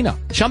Casino.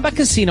 Chumba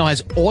Casino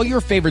has all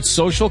your favorite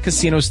social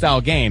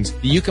casino-style games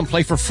that you can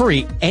play for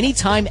free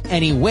anytime,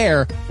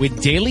 anywhere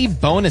with daily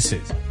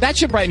bonuses. That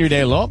should brighten your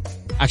day a little.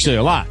 Actually,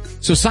 a lot.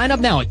 So sign up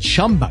now at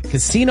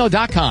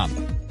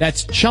ChumbaCasino.com.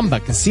 That's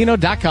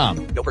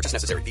ChumbaCasino.com. No purchase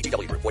necessary.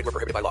 VGW Group. Void where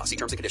prohibited by law. See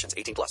terms and conditions.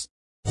 18+.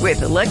 With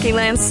the Lucky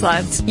Land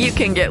Slots, you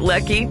can get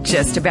lucky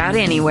just about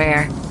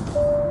anywhere.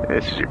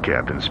 This is your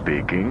captain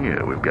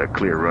speaking. We've got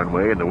clear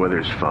runway and the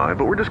weather's fine,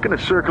 but we're just going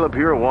to circle up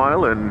here a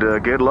while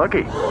and get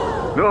lucky.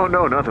 No,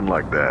 nothing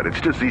like that. It's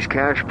just these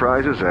cash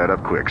prizes add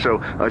up quick. So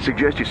I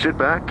suggest you sit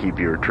back, keep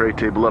your tray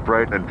table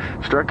upright, and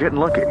start getting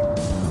lucky.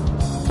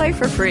 Play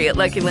for free at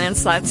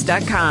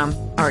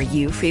LuckyLandSlots.com. Are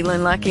you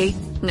feeling lucky?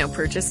 No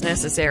purchase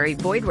necessary.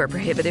 Void where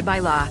prohibited by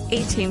law.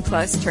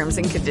 18+ terms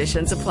and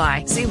conditions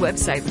apply. See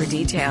website for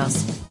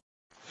details.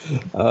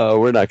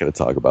 We're not going to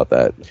talk about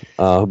that.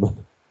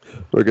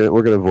 We're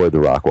gonna avoid the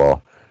rock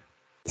wall.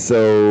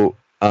 So,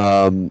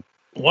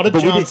 what a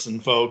Johnson,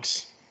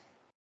 folks.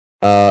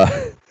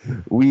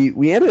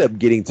 We ended up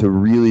getting to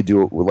really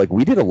do it. Like,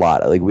 we did a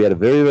lot. Like, we had a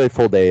very, very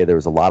full day. There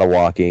was a lot of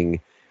walking.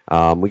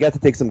 We got to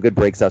take some good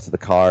breaks out to the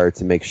car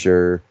to make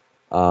sure,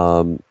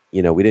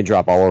 we didn't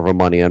drop all of our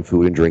money on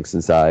food and drinks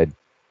inside.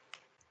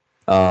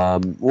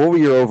 What were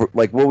your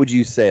what would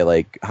you say?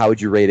 Like, how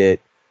would you rate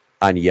it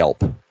on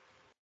Yelp?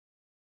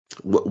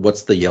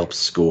 What's the Yelp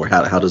score?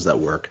 How does that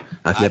work?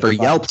 I've never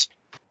Yelped.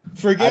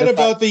 Forget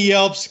about the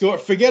Yelp score.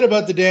 Forget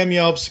about the damn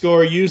Yelp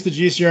score. Use the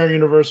GCR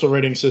Universal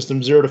Rating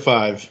System, 0 to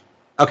 5.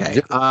 Okay.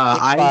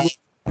 Pros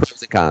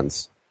and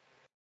cons.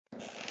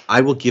 I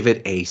will give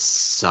it a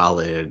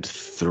solid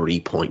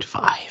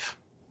 3.5.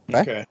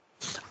 Okay.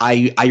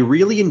 I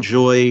really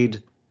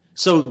enjoyed.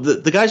 So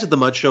the guys at the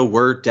Mud Show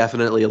were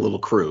definitely a little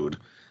crude.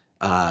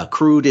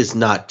 Crude is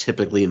not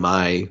typically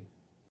my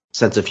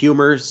sense of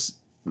humor,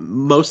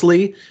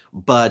 mostly,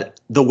 but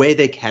the way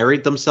they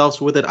carried themselves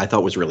with it, I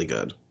thought was really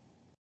good.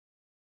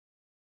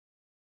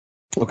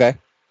 Okay.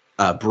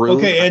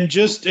 Okay, and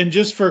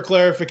just for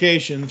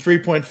clarification,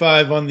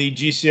 3.5 on the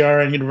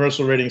GCR and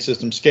Universal Rating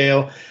System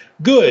scale.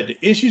 Good.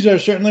 Issues are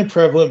certainly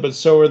prevalent, but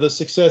so are the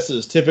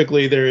successes.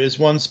 Typically, there is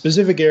one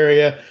specific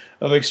area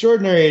of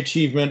extraordinary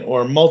achievement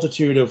or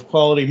multitude of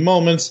quality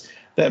moments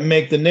that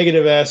make the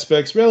negative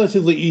aspects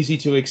relatively easy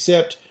to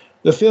accept.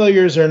 The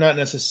failures are not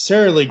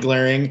necessarily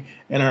glaring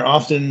and are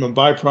often a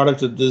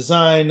byproduct of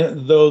design,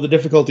 though the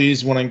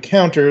difficulties one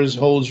encounters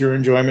holds your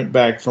enjoyment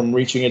back from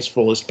reaching its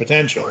fullest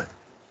potential.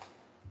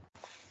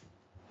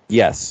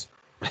 Yes.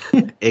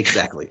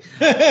 Exactly.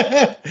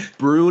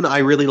 Brune, I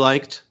really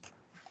liked.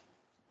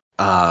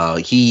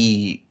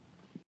 He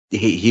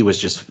was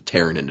just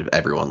tearing into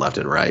everyone left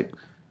and right.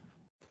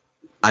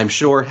 I'm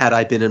sure had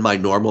I been in my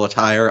normal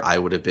attire, I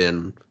would have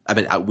been. I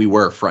mean, we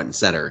were front and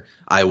center.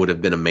 I would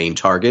have been a main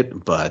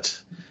target,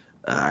 but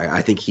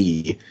I think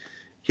he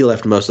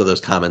left most of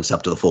those comments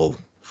up to the full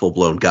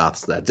blown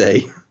goths that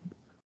day.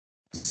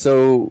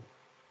 So,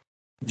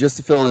 just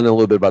to fill in a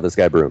little bit about this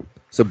guy, Brune.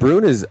 So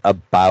Brune is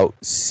about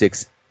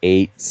 6'8",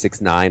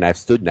 6'9". I've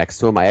stood next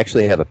to him. I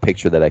actually have a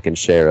picture that I can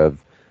share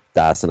of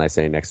Das and I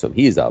sitting next to him.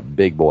 He's a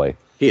big boy.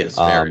 He is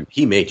very.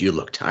 He made you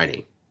look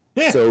tiny.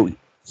 So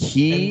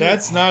and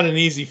that's not an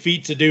easy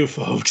feat to do,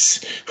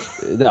 folks.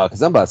 No,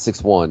 because I'm about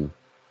 6'1".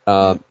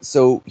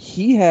 So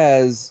he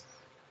has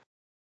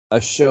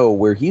a show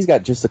where he's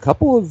got just a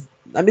couple of.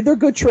 I mean, they're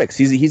good tricks.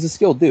 He's a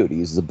skilled dude. He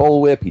uses a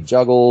bullwhip. He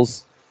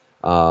juggles.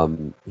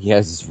 He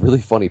has this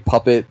really funny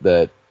puppet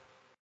that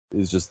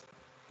is just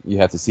you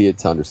have to see it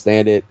to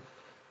understand it.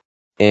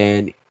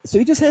 And so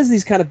he just has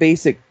these kind of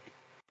basic.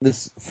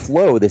 This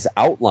flow, this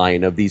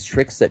outline of these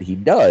tricks that he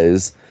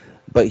does,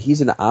 but he's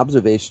an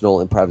observational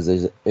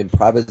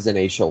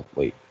improvisational.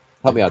 Wait,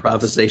 help me out.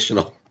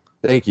 Improvisational.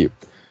 Thank you.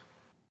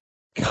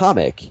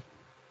 Comic,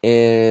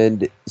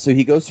 and so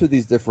he goes through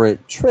these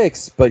different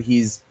tricks, but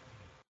he's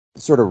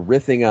sort of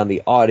riffing on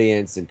the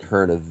audience and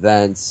current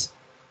events,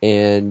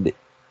 and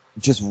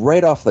just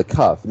right off the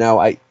cuff.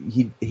 Now,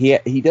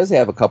 he does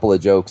have a couple of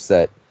jokes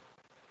that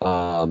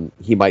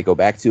he might go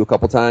back to a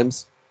couple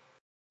times.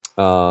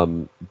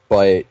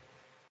 But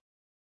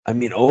I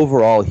mean,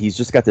 overall, he's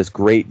just got this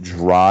great,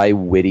 dry,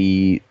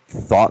 witty,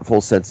 thoughtful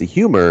sense of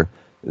humor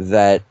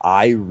that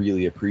I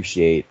really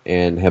appreciate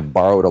and have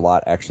borrowed a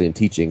lot actually in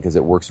teaching because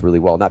it works really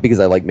well. Not because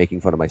I like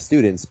making fun of my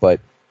students, but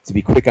to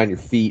be quick on your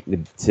feet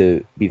and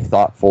to be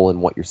thoughtful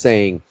in what you're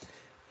saying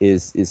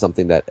is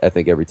something that I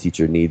think every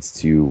teacher needs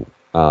to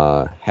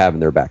have in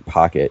their back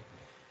pocket.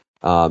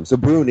 So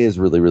Brune is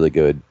really, really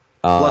good.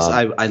 Plus,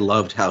 I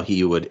loved how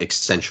he would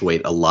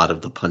accentuate a lot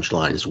of the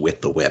punchlines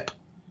with the whip.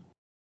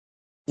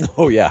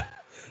 Oh, yeah.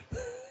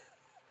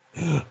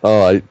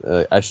 Oh,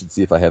 I should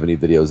see if I have any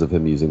videos of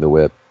him using the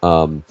whip.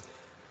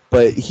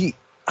 But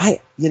I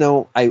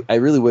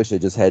really wish I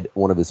just had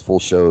one of his full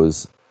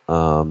shows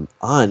on,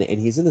 and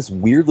he's in this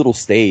weird little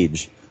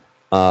stage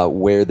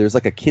where there's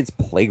like a kid's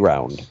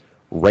playground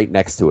right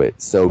next to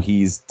it. So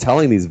he's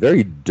telling these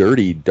very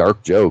dirty,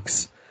 dark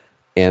jokes,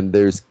 and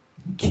there's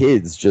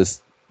kids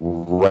just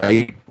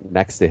right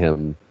next to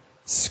him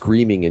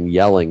screaming and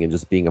yelling and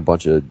just being a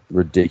bunch of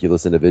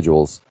ridiculous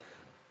individuals.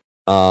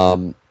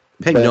 Paying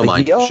no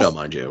mind to the show,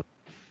 mind you.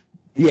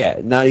 Yeah,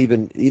 not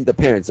even the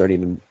parents aren't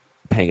even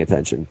paying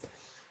attention.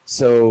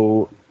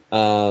 So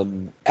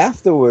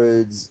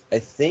afterwards, I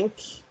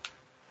think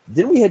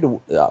didn't we head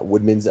to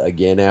Woodman's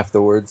again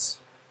afterwards?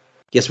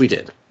 Yes, we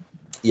did.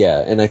 Yeah,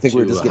 and I think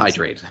we were just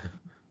hydrate.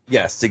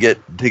 Yes, to get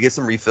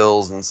some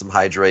refills and some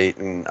hydrate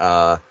and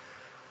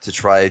to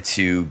try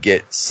to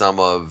get some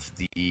of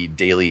the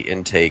daily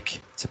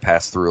intake to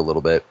pass through a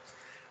little bit.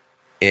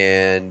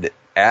 And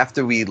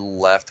after we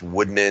left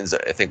Woodman's,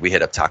 I think we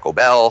hit up Taco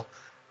Bell,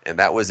 and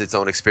that was its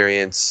own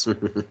experience.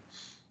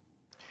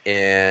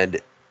 And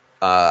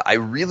I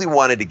really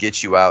wanted to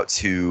get you out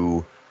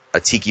to a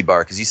tiki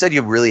bar because you said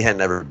you really had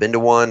never been to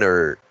one,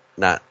 or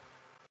not?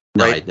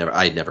 No, right?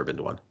 I'd never been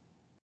to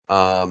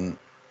one.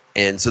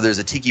 And so there's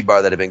a tiki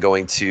bar that I've been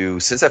going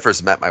to since I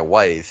first met my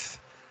wife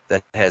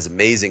that has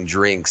amazing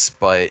drinks,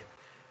 but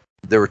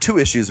there were two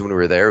issues when we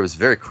were there. It was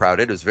very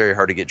crowded. It was very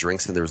hard to get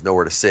drinks, and there was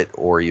nowhere to sit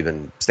or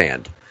even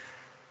stand.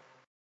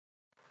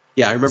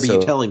 Yeah, I remember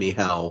you telling me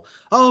how,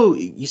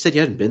 you said you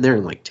hadn't been there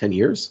in like 10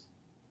 years?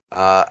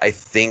 I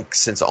think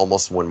since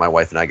almost when my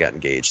wife and I got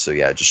engaged. So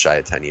yeah, just shy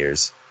of 10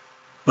 years.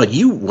 But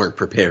you weren't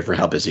prepared for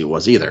how busy it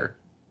was either.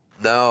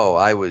 No,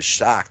 I was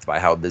shocked by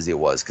how busy it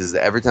was because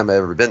every time I've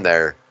ever been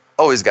there,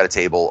 always got a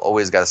table,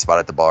 always got a spot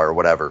at the bar or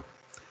whatever.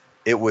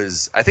 It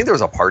was, I think there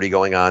was a party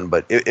going on,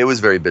 but it was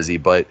very busy.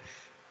 But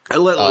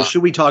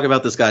should we talk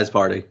about this guy's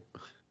party?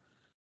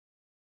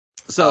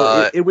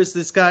 So it was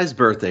this guy's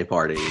birthday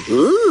party.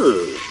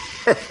 Ooh.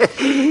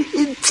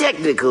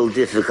 Technical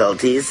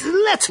difficulties.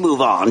 Let's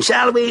move on,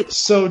 shall we?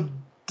 So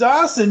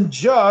Das and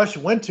Josh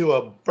went to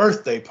a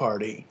birthday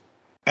party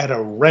at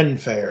a Ren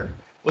Fair.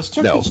 Was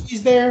Chuck E.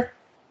 Cheese there?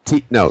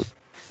 No,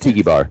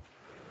 Tiki Bar.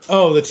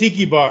 Oh, the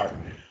Tiki Bar.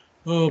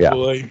 Oh, yeah.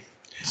 Boy.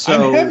 So,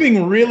 I'm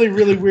having really,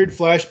 really weird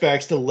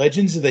flashbacks to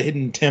Legends of the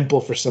Hidden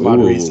Temple for some odd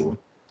reason.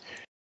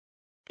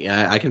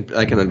 Yeah, I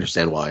can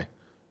understand why.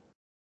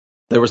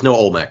 There was no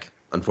Olmec,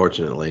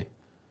 unfortunately.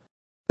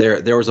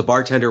 There was a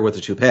bartender with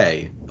a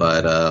toupee,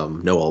 but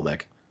no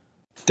Olmec.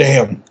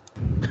 Damn.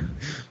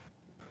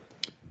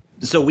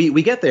 So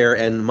we get there,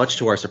 and much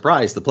to our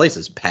surprise, the place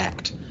is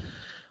packed.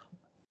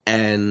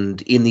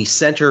 And in the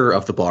center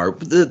of the bar,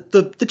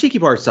 the tiki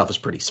bar itself is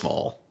pretty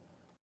small.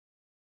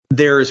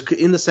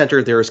 In the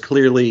center, there is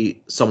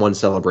clearly someone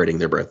celebrating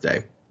their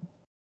birthday.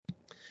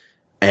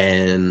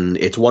 And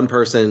it's one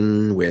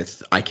person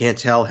with, I can't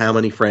tell how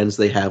many friends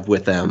they have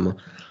with them.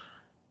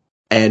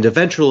 And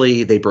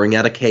eventually they bring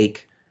out a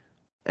cake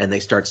and they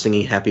start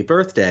singing happy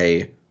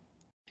birthday.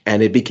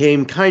 And it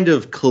became kind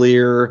of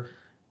clear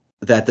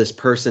that this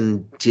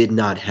person did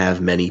not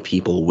have many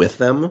people with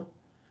them.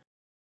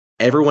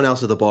 Everyone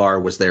else at the bar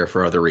was there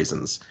for other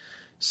reasons.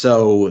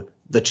 So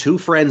the two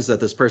friends that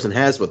this person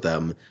has with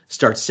them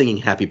start singing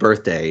happy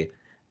birthday,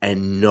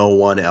 and no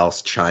one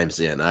else chimes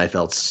in. I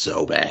felt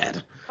so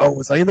bad. Oh,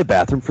 was I in the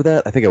bathroom for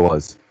that? I think I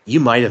was.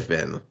 You might have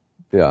been.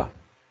 Yeah.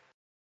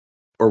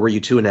 Or were you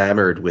too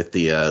enamored with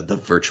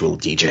the virtual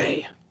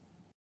DJ?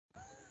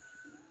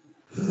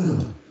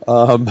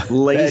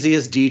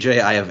 Laziest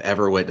DJ I have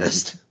ever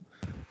witnessed.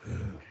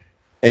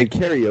 And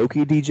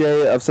karaoke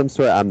DJ of some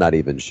sort? I'm not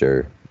even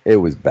sure. It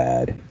was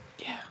bad.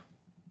 Yeah.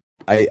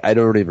 I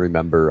don't even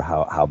remember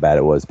how bad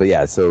it was. But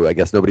yeah, so I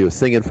guess nobody was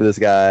singing for this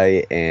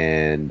guy,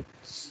 and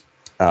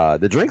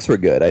the drinks were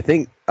good. I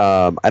think,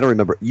 I don't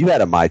remember. You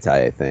had a Mai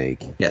Tai, I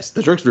think. Yes,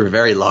 the drinks were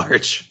very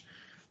large.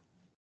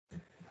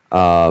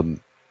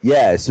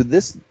 Yeah, so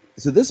this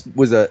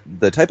was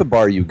the type of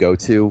bar you go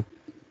to,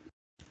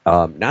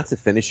 not to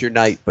finish your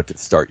night, but to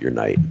start your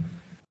night.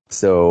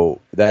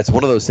 So that's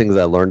one of those things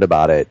I learned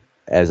about it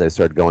as I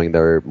started going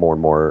there more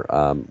and more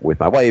with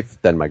my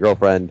wife, then my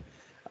girlfriend,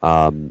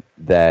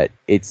 that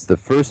it's the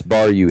first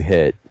bar you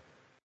hit,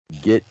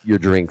 get your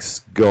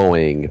drinks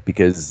going,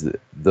 because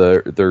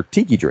they're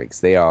tiki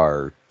drinks. They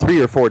are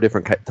 3 or 4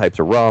 different types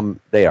of rum.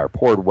 They are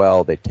poured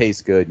well. They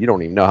taste good. You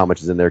don't even know how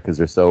much is in there because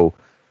they're so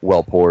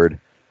well poured.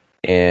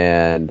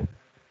 And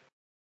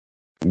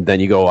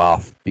then you go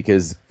off,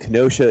 because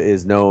Kenosha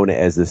is known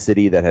as the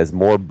city that has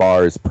more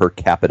bars per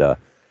capita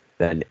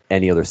than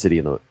any other city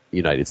in the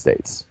United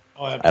States.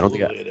 Oh,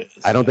 absolutely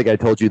I don't think I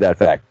told you that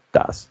fact,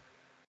 Das.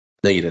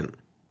 No, you didn't.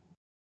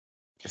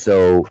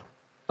 So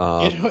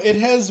it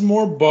has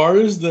more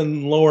bars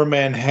than Lower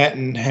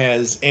Manhattan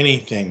has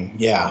anything.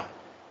 Yeah.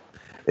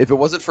 If it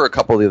wasn't for a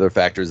couple of the other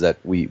factors that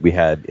we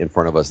had in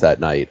front of us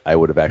that night, I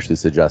would have actually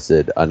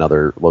suggested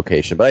another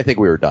location. But I think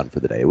we were done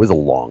for the day. It was a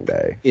long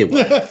day. It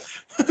was.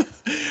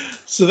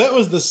 So that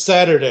was the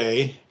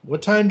Saturday.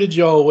 What time did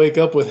y'all wake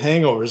up with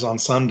hangovers on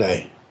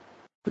Sunday?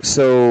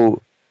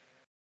 So,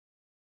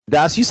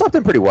 Das, you slept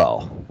in pretty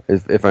well,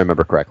 if I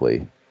remember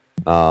correctly.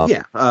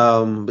 Yeah.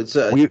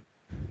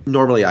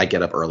 Normally I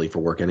get up early for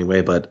work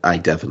anyway, but I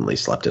definitely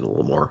slept in a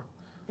little more.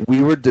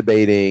 We were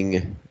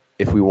debating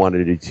if we wanted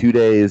to do 2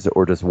 days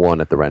or just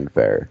one at the Ren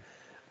Fair.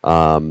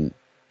 And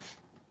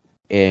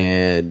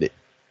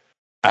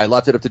I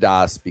left it up to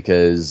Das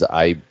because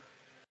I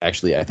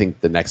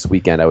think the next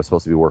weekend I was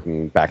supposed to be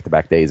working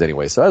back-to-back days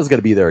anyway, so I was going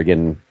to be there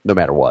again no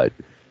matter what.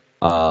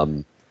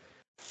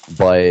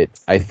 But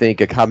I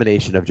think a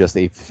combination of just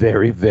a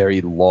very,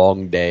 very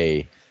long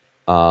day,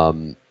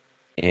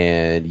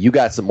 and you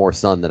got some more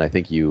sun than I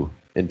think you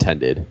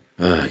intended.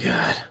 Oh,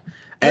 God.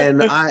 And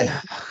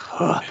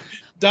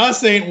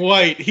Das ain't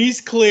white. He's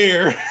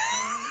clear.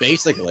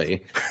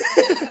 Basically.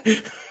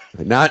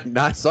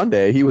 Not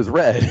Sunday. He was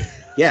red.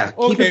 Yeah.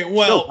 Okay,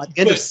 well. By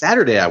the end of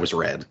Saturday, I was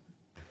red.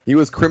 He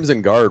was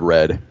Crimson Guard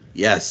red.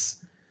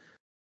 Yes.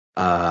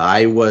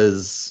 It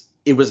was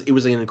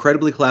an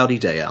incredibly cloudy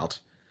day out.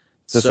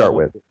 To start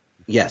with.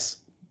 Yes.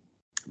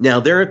 Now,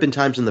 there have been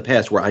times in the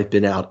past where I've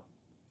been out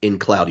in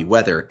cloudy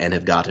weather and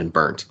have gotten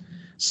burnt.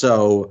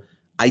 So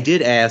I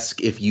did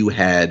ask if you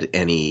had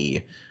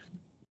any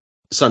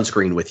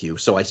sunscreen with you.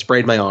 So I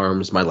sprayed my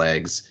arms, my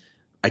legs.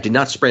 I did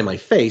not spray my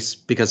face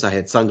because I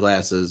had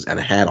sunglasses and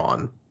a hat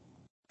on.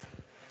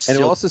 And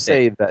I'll also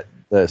say that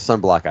the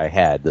sunblock I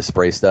had, the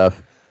spray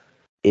stuff,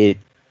 it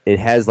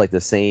has like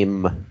the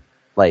same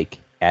like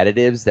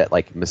additives that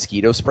like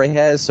mosquito spray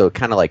has. So it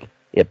kind of like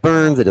it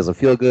burns. It doesn't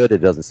feel good. It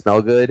doesn't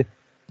smell good.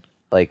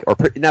 Like, or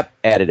not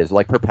additives,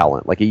 like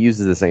propellant. Like, it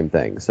uses the same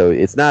thing. So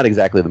it's not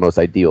exactly the most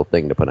ideal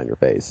thing to put on your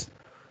face.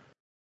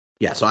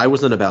 Yeah, so I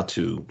wasn't about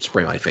to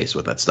spray my face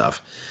with that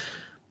stuff.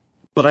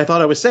 But I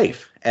thought I was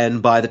safe.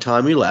 And by the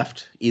time we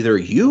left, either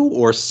you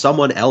or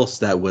someone else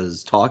that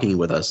was talking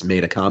with us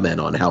made a comment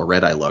on how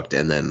red I looked.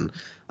 And then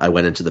I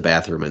went into the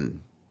bathroom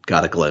and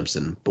got a glimpse.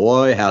 And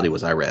boy, howdy,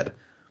 was I red.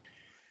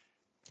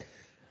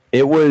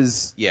 It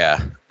was,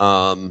 yeah.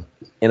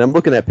 And I'm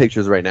looking at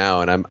pictures right now,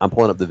 and I'm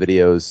pulling up the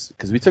videos,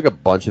 because we took a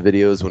bunch of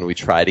videos when we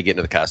tried to get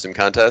into the costume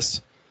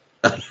contest.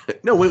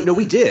 No,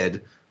 we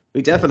did.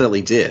 We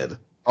definitely did.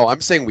 Oh, I'm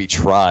saying we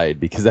tried,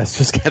 because that's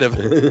just kind of...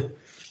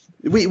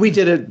 we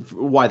did it.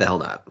 Why the hell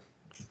not?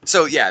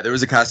 So, yeah, there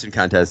was a costume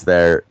contest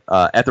there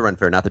at the Ren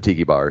Fair, not the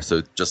Tiki Bar,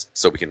 so just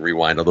so we can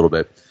rewind a little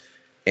bit.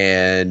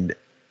 And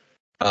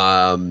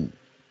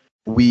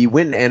we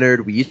went and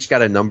entered. We each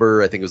got a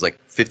number. I think it was like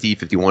 50,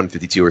 51,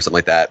 52 or something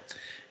like that.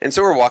 And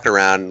so we're walking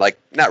around, like,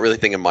 not really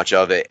thinking much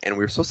of it. And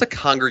we were supposed to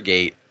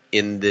congregate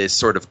in this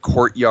sort of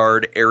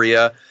courtyard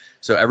area.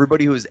 So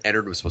everybody who was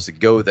entered was supposed to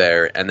go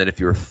there. And then if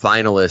you were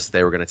finalists,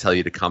 they were going to tell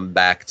you to come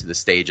back to the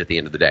stage at the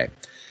end of the day.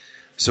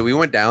 So we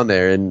went down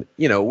there and,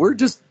 we're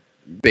just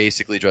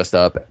basically dressed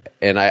up.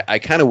 And I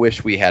kind of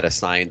wish we had a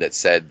sign that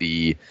said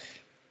the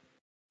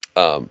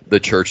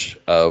Church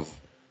of,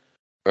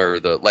 or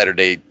the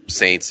Latter-day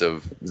Saints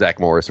of Zach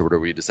Morris, or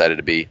whatever we decided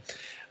to be.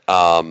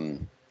 The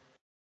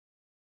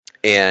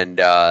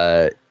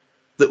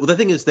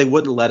thing is, they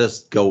wouldn't let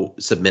us go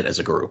submit as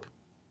a group.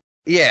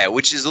 Yeah,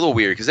 which is a little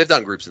weird because they've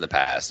done groups in the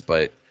past,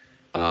 but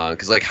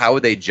because how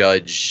would they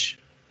judge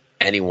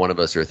any one of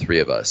us or three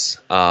of us?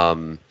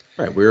 Right,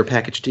 we were a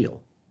package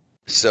deal.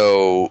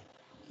 So,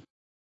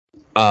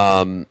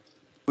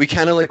 we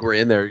kind of were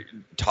in there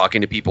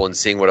talking to people and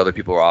seeing what other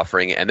people were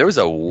offering, and there was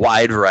a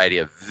wide variety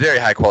of very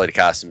high quality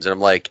costumes. And I'm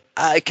like,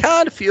 I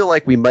kind of feel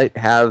like we might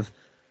have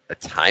a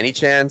tiny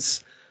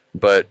chance,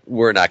 but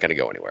we're not going to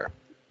go anywhere.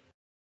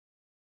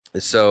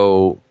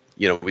 So,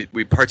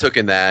 we partook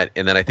in that,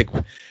 and then I think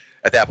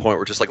at that point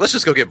we're just like, let's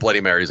just go get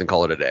Bloody Marys and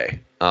call it a day.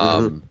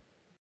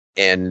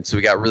 And so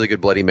we got really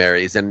good Bloody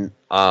Marys, and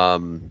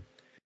I'm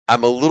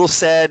a little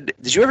sad.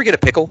 Did you ever get a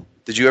pickle?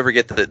 Did you ever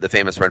get the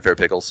famous Ren Fair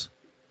pickles?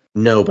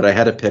 No, but I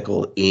had a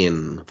pickle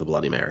in the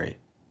Bloody Mary.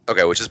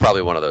 Okay, which is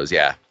probably one of those,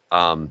 yeah.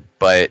 I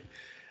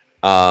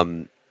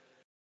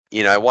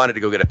wanted to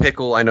go get a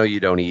pickle. I know you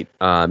don't eat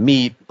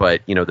meat,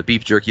 but, the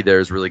beef jerky there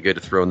is really good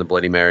to throw in the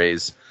Bloody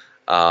Marys.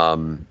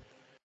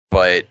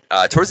 But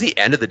towards the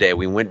end of the day,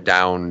 we went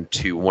down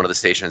to one of the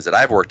stations that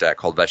I've worked at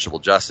called Vegetable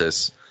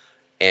Justice,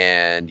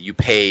 and you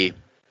pay,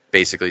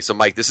 basically. So,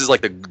 Mike, this is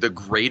the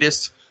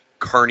greatest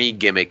carny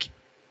gimmick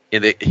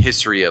in the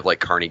history of,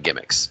 carny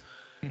gimmicks.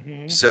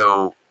 Mm-hmm.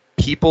 So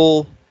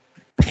people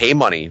pay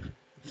money,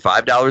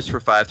 $5 for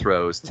 5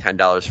 throws,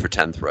 $10 for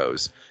 10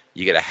 throws.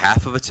 You get a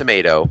half of a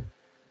tomato,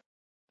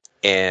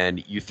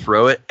 and you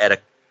throw it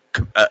at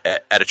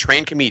a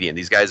trained comedian.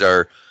 These guys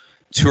are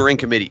touring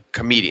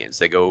comedians.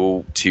 They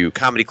go to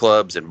comedy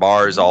clubs and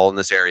bars all in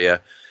this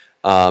area,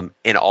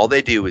 and all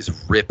they do is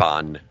rip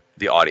on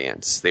the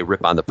audience. They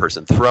rip on the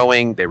person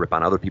throwing. They rip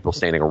on other people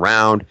standing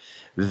around.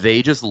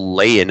 They just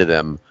lay into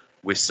them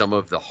with some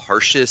of the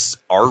harshest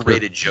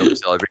R-rated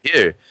jokes I'll ever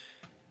hear.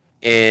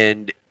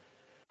 And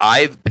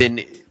I'm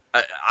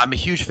a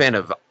huge fan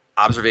of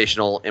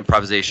observational,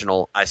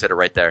 improvisational, I said it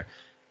right there,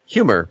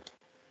 humor.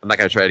 I'm not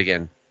going to try it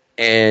again.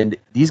 And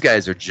these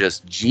guys are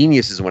just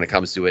geniuses when it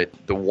comes to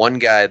it. The one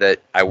guy that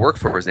I work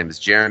for, his name is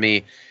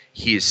Jeremy.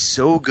 He is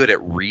so good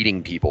at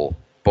reading people,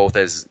 both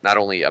as not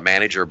only a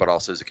manager but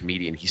also as a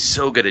comedian. He's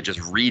so good at just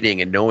reading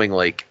and knowing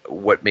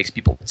what makes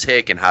people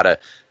tick and how to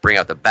bring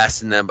out the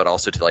best in them, but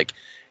also to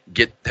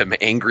get them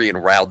angry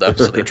and riled up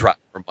so they drop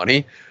more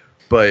money.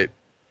 But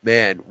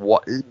man,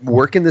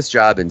 working this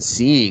job and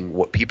seeing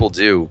what people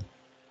do,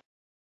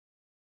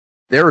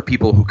 there are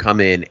people who come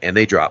in and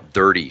they drop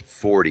 30,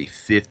 40,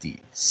 50,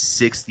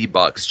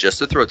 $60 just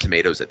to throw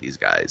tomatoes at these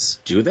guys.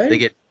 Do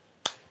they?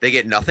 They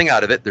get nothing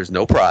out of it. There's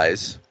no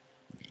prize.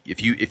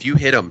 If you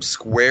hit them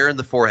square in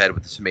the forehead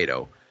with a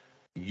tomato,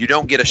 you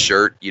don't get a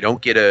shirt. You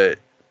don't get a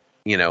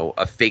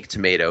fake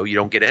tomato. You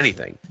don't get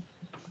anything.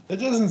 It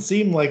doesn't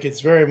seem like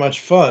it's very much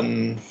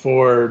fun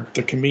for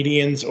the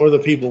comedians or the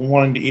people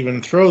wanting to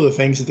even throw the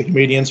things at the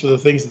comedians for the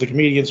things that the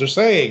comedians are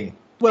saying.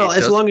 Well,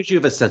 as long as you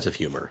have a sense of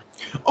humor.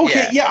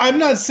 Okay, yeah, I'm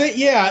not saying,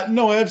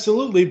 no,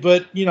 absolutely.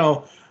 But,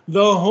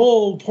 the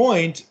whole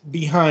point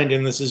behind,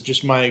 and this is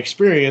just my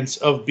experience,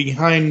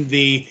 behind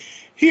the,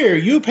 here,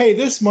 you pay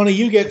this money,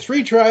 you get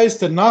 3 tries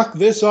to knock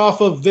this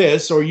off of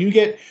this, or you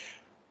get...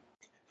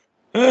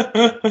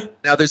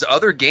 Now, there's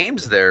other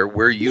games there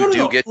where you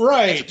get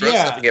right, to throw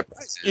stuff and get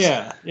prizes.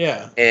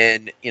 Yeah.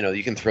 And,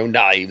 you can throw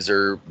knives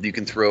or you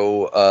can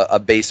throw a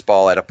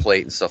baseball at a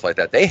plate and stuff like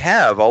that. They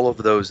have all of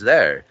those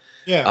there.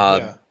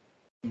 Yeah.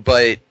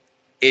 But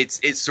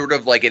it's sort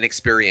of like an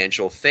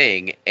experiential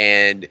thing,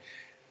 and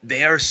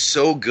they are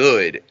so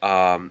good.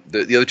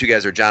 The other 2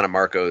 guys are John and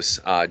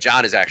Marcos.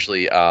 John is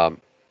actually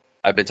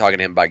I've been talking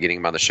to him about getting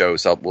him on the show,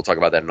 so we'll talk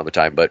about that another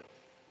time. But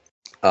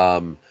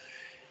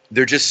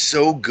they're just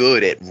so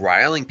good at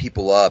riling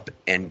people up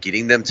and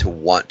getting them to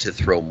want to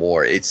throw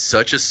more. It's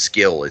such a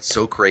skill. It's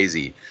so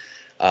crazy.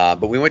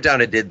 But we went down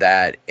and did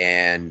that,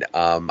 and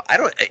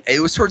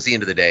it was towards the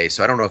end of the day,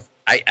 so I don't know if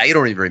I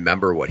don't even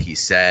remember what he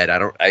said.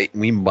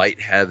 We might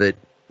have it.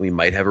 We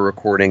might have a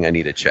recording. I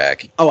need to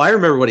check. Oh, I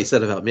remember what he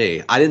said about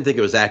me. I didn't think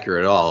it was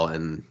accurate at all,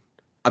 and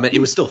it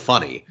was still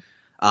funny.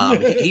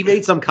 He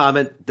made some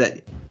comment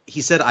that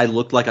he said I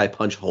looked like I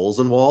punch holes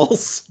in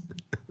walls.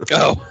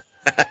 Oh.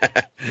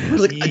 I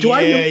was like, do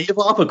I really give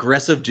off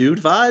aggressive dude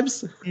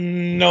vibes?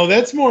 No,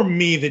 that's more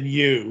me than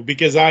you,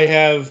 because I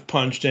have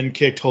punched and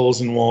kicked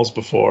holes in walls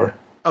before.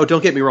 Oh,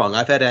 don't get me wrong.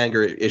 I've had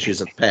anger issues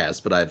in the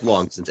past, but I've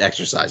long since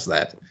exercised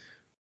that.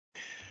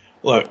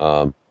 Look,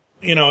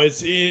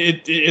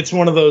 it's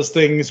one of those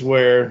things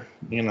where,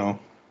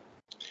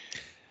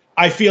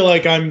 I feel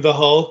like I'm the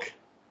Hulk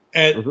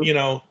at,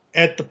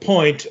 at the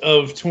point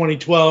of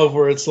 2012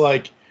 where it's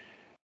like,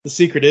 The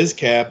secret is,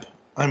 Cap,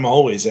 I'm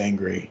always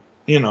angry.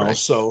 Right.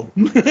 So.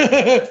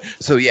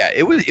 So yeah,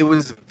 it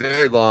was a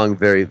very long,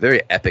 very,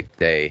 very epic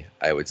day,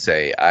 I would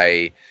say.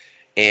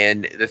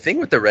 And the thing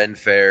with the Ren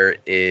Fair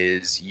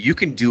is you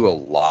can do a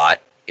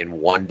lot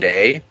in one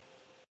day,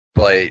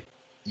 but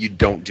you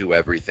don't do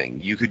everything.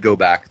 You could go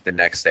back the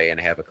next day and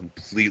have a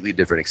completely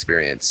different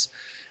experience.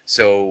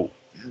 So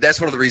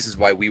that's one of the reasons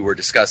why we were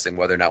discussing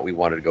whether or not we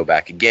wanted to go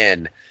back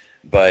again.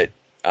 But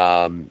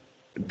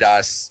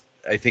Das,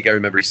 I think I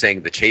remember you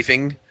saying the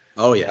chafing.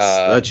 Oh yes,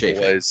 the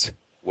chafing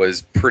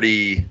was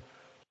pretty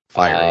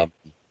fiery,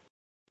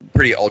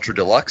 pretty ultra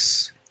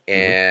deluxe,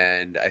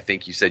 and I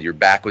think you said your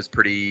back was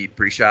pretty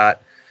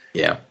shot.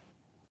 Yeah.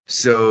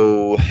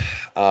 So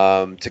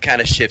to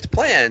kind of shift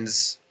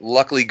plans,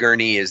 luckily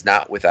Gurney is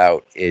not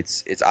without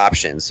its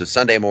options. So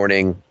Sunday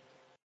morning,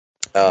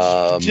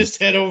 just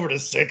head over to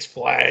Six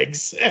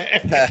Flags.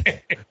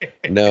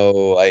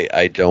 No,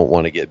 I don't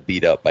want to get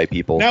beat up by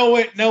people. No,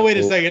 wait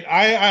a second.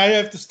 I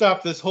have to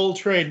stop this whole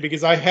train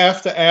because I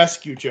have to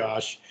ask you,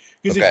 Josh.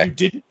 Because if you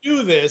didn't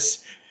do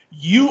this,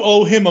 you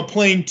owe him a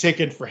plane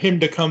ticket for him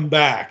to come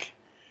back.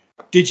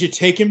 Did you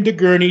take him to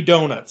Gurney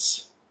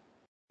Donuts?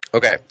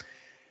 Okay.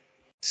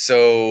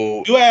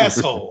 So you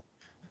asshole.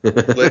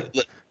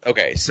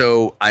 Okay,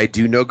 so I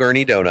do know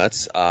Gurney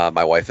Donuts.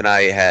 My wife and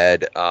I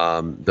had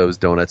those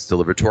donuts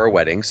delivered to our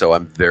wedding, so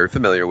I'm very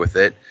familiar with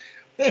it.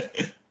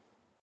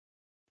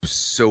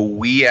 So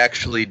we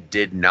actually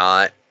did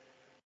not,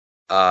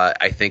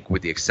 I think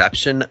with the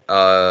exception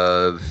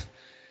of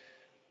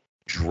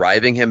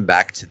driving him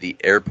back to the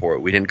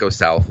airport, we didn't go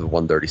south of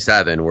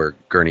 137 where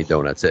Gurney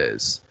Donuts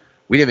is.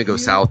 We didn't even go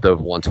south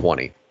of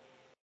 120.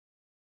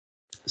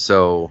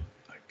 So...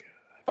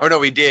 Oh no,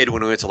 we did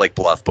when we went to Lake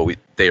Bluff, but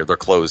they're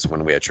closed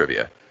when we had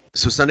trivia.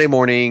 So Sunday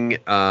morning,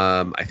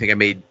 I think I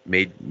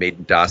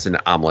made Dawson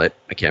an omelet.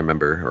 I can't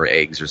remember, or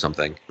eggs or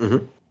something.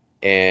 Mm-hmm.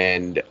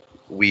 And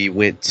we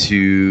went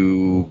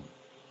to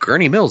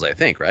Gurney Mills, I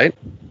think, right?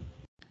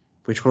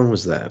 Which one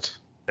was that?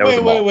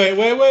 Wait.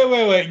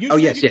 You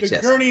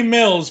yes. Gurney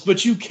Mills,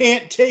 but you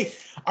can't take.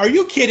 Are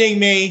you kidding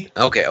me?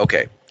 Okay.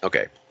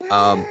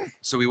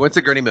 So we went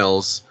to Gurney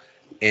Mills,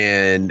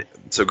 and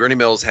so Gurney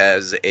Mills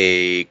has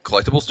a new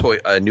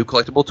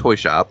collectible toy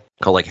shop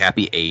called like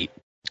Happy 8,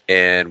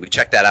 and we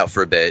checked that out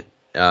for a bit.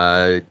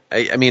 I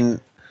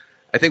mean,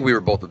 I think we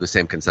were both of the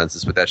same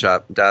consensus with that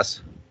shop,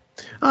 Das.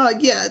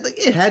 Yeah,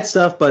 it had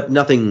stuff, but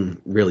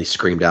nothing really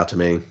screamed out to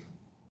me.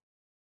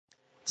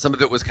 Some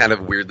of it was kind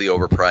of weirdly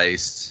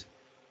overpriced.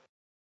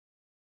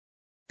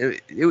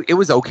 It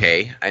was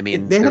okay. I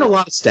mean, they had a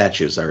lot of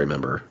statues, I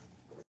remember.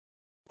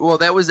 Well,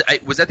 was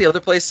that the other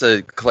place,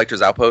 the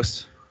Collector's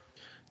Outpost?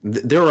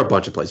 There were a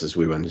bunch of places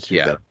we went to.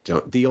 Yeah.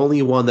 The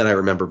only one that I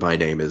remember by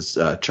name is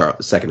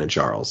Second and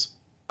Charles.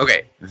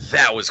 Okay,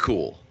 that was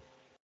cool.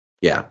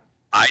 Yeah,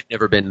 I'd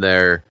never been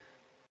there.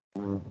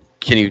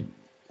 Can you?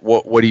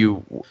 What do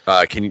you?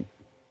 Can you?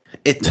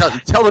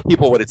 Tell the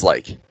people what it's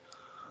like.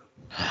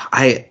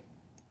 I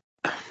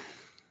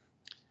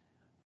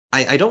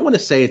don't want to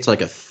say it's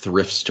like a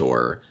thrift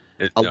store.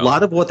 A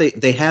lot of what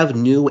they have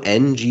new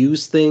end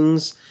use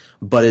things,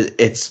 but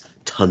it's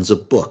tons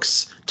of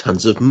books,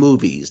 tons of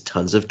movies,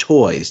 tons of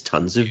toys,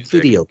 tons of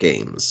video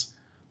games,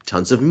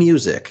 tons of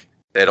music.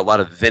 They had a lot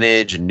of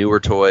vintage and newer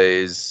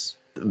toys,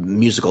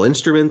 musical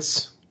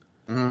instruments.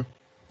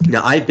 Mm-hmm.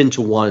 Now I've been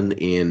to one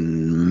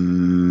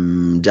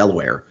in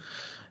Delaware,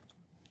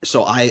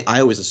 so I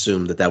always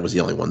assumed that was the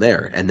only one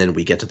there. And then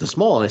we get to this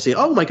mall and I say,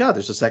 "Oh my God,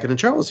 there's a Second and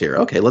Charles here.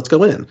 Okay, let's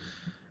go in."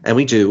 And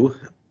we do.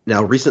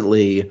 Now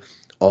recently,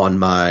 on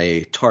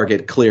my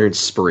Target clearance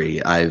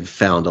spree, I've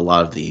found a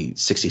lot of the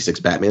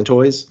 66 Batman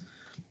toys.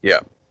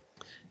 Yeah.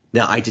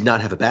 Now, I did not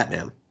have a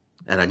Batman,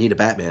 and I need a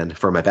Batman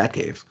for my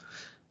Batcave.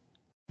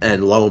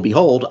 And lo and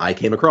behold, I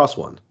came across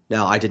one.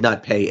 Now, I did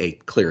not pay a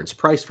clearance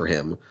price for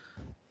him,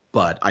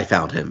 but I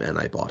found him and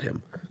I bought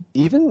him.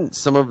 Even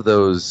some of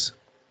those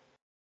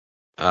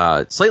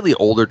slightly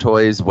older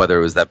toys, whether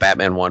it was that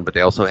Batman one, but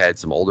they also had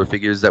some older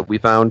figures that we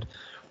found,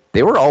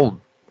 they were all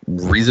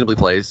reasonably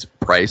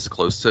priced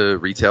close to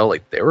retail.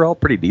 Like, they were all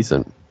pretty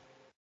decent.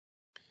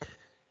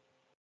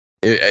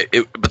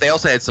 But they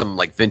also had some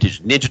like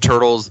vintage Ninja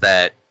Turtles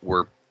that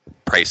were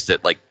priced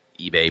at like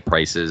eBay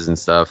prices and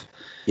stuff.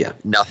 Yeah.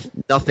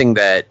 Nothing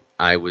that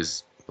I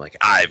was like,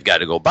 I've got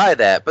to go buy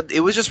that. But it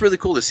was just really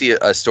cool to see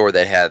a store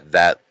that had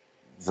that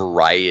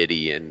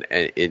variety in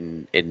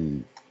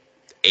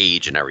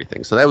age and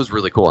everything. So that was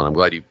really cool, and I'm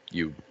glad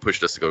you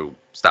pushed us to go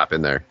stop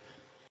in there.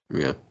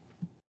 Yeah.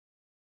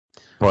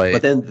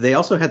 But then they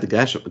also had the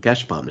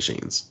Gashapon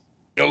machines.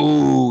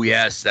 Oh,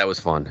 yes, that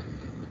was fun.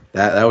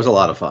 That was a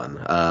lot of fun.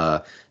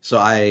 So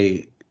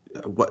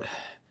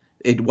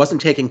it wasn't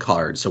taking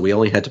cards, so we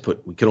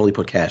could only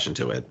put cash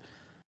into it.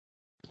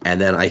 And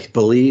then I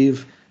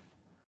believe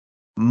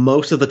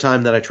most of the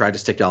time that I tried to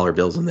stick dollar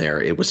bills in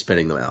there, it was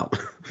spitting them out.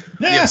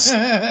 Yes.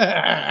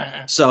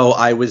 So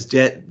I was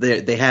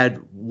they had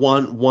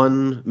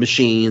one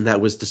machine that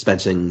was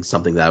dispensing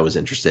something that I was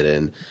interested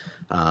in.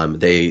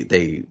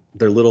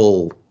 They're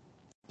little.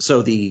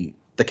 So the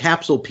the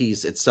capsule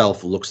piece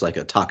itself looks like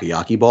a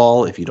takoyaki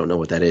ball. If you don't know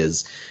what that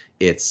is,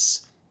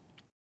 it's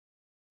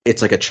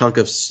like a chunk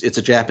of, it's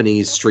a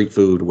Japanese street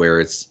food where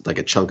it's like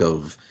a chunk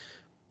of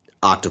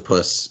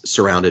octopus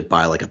surrounded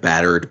by like a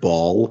battered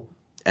ball,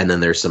 and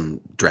then there's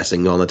some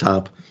dressing on the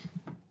top.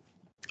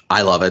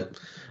 I love it.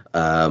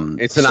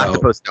 It's an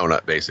octopus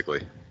donut,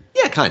 basically.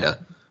 Yeah, kind of.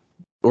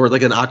 Or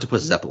like an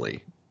octopus zeppeli.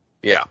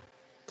 Yeah.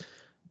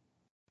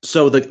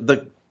 So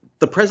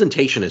the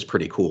presentation is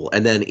pretty cool,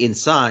 and then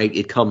inside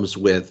it comes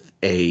with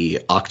a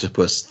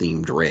octopus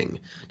themed ring.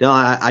 Now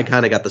I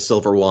kind of got the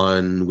silver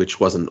one, which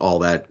wasn't all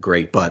that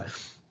great, but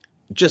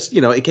just,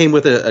 it came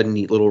with a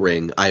neat little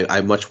ring. I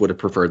much would have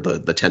preferred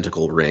the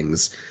tentacle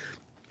rings,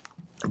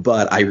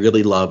 but I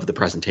really loved the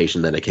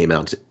presentation that it came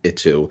out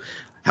to.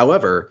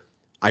 However,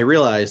 I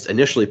realized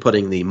initially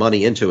putting the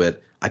money into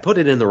it, I put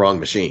it in the wrong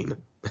machine.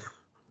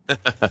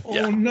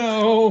 Oh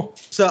no!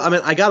 So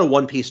I got a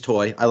One Piece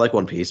toy. I like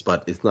One Piece,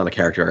 but it's not a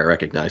character I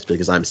recognize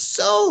because I'm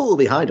so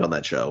behind on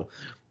that show.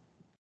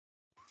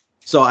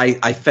 So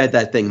I fed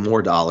that thing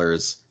more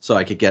dollars so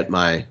I could get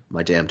my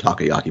damn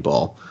takoyaki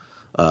ball.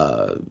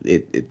 I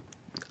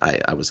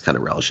was kind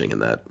of relishing in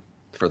that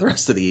for the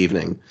rest of the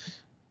evening.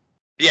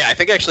 Yeah, I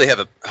think I actually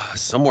have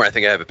somewhere. I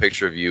think I have a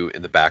picture of you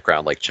in the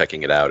background, like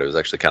checking it out. It was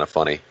actually kind of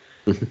funny.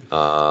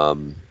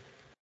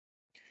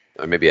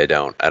 Or maybe I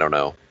don't. I don't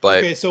know. But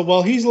okay, so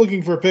while he's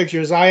looking for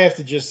pictures, I have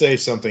to just say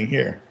something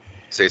here.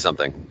 Say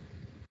something.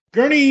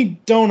 Gurney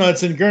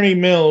Donuts and Gurney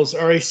Mills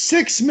are a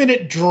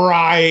 6-minute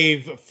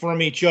drive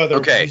from each other.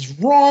 Okay. What's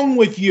wrong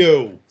with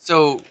you?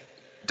 So,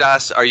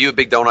 Das, are you a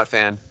big donut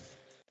fan?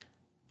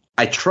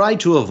 I try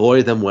to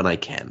avoid them when I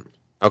can.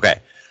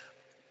 Okay.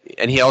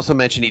 And he also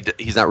mentioned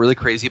he's not really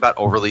crazy about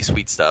overly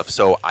sweet stuff,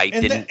 so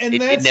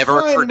it never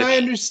occurred to me. I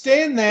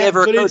understand that,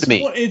 Never but occurred to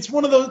me. It's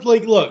one of those,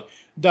 like, look,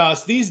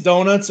 Das, these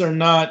donuts are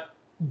not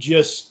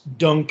just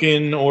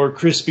Dunkin' or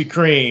Krispy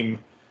Kreme.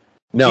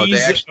 No,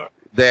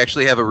 they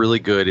actually have a really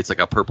good, it's like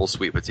a purple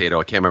sweet potato.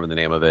 I can't remember the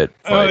name of it.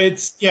 Oh,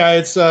 it's the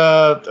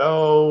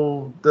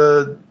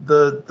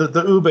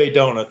ube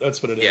donut.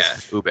 That's what it is. Yeah,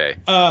 ube.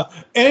 And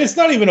it's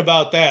not even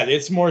about that.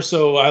 It's more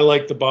so I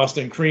like the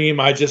Boston cream.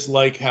 I just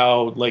like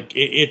how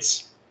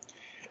it's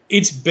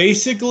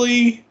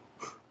basically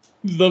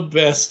the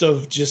best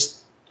of just.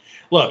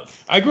 Look,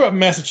 I grew up in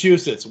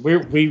Massachusetts.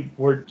 We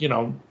were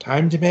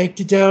time to make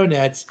the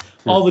donuts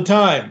all the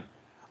time.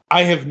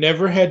 I have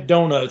never had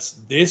donuts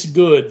this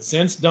good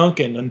since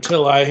Dunkin'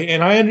 until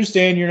and I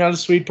understand you're not a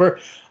sweet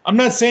person. I'm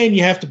not saying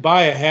you have to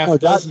buy a half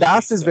dozen.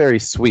 Das is very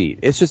sweet.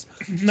 It's just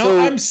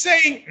I'm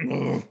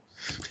saying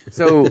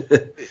so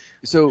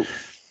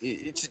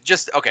it's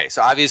just okay.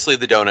 So obviously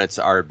the donuts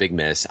are a big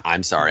miss.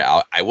 I'm sorry.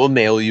 I will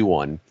mail you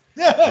one.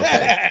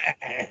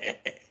 Okay.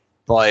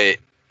 But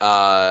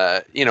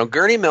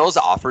Gurney Mills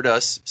offered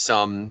us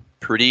some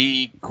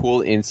pretty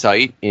cool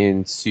insight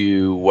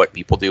into what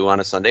people do on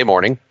a Sunday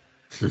morning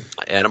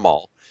at a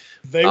mall.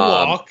 They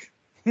walk.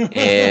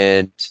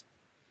 And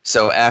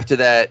so after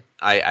that,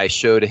 I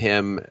showed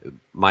him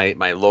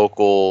my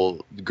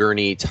local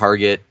Gurney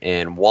Target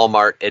and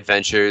Walmart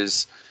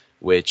adventures,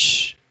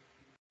 which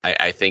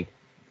I think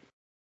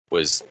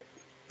was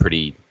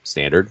pretty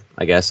standard,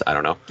 I guess. I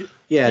don't know.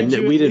 Yeah,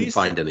 we didn't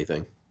find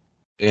anything.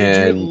 Did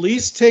you at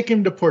least take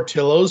him to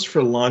Portillo's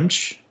for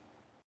lunch?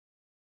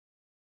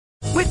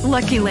 With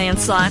Lucky Land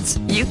Slots,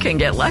 you can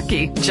get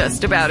lucky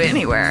just about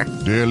anywhere.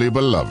 Dearly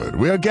beloved,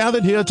 we are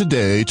gathered here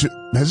today to...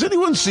 Has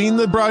anyone seen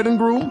the bride and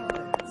groom?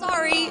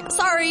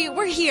 Sorry,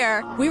 we're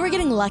here. We were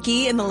getting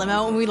lucky in the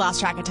limo and we lost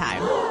track of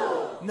time.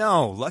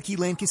 No, Lucky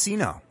Land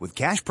Casino, with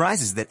cash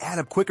prizes that add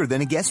up quicker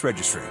than a guest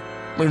registry.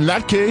 In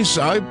that case,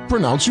 I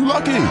pronounce you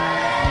lucky.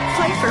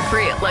 Play for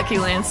free at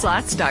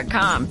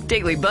LuckyLandSlots.com.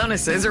 Daily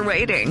bonuses are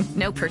waiting.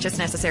 No purchase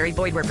necessary.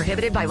 Void where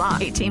prohibited by law.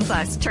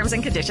 18+. Terms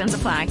and conditions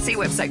apply. See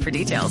website for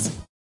details.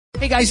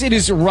 Hey guys, it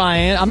is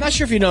Ryan. I'm not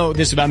sure if you know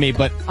this about me,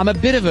 but I'm a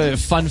bit of a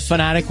fun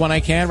fanatic when I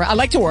can. I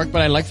like to work,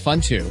 but I like fun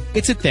too.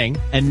 It's a thing.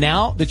 And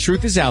now the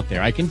truth is out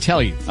there. I can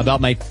tell you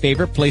about my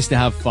favorite place to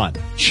have fun.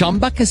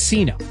 Chumba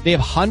Casino. They have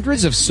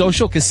hundreds of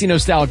social casino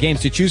style games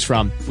to choose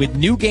from with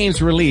new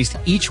games released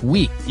each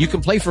week. You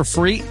can play for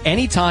free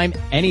anytime,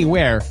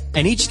 anywhere.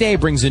 And each day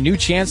brings a new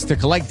chance to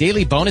collect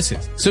daily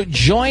bonuses. So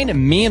join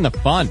me in the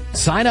fun.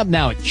 Sign up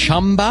now at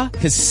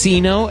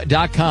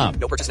ChumbaCasino.com.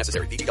 No purchase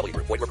necessary. VGW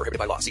Group. Void where prohibited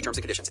by law. See terms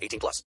and conditions.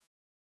 18+.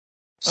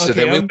 So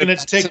okay, I'm going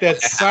to take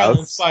that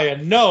silence by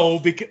a no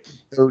because.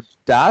 So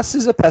Das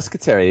is a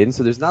pescatarian,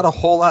 so there's not a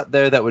whole lot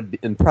there that would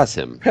impress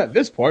him.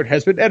 This part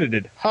has been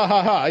edited. Ha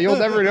ha ha! You'll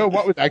never know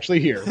what was actually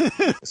here.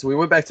 So we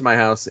went back to my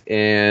house,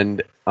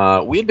 and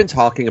we had been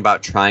talking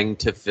about trying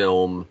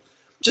to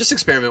just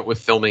experiment with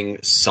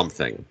filming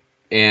something.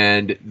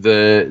 And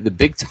the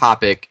big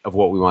topic of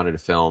what we wanted to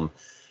film,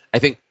 I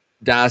think,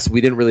 Das,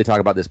 we didn't really talk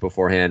about this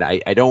beforehand.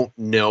 I don't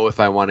know if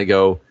I want to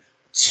go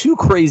too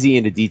crazy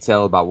into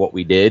detail about what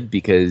we did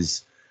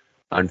because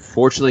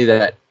unfortunately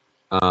that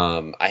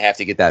I have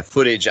to get that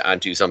footage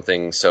onto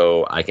something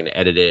so I can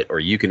edit it or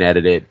you can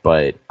edit it,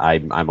 but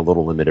I'm a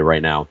little limited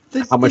right now.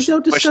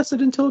 Don't discuss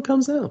it until it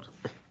comes out.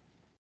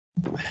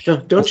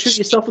 Don't shoot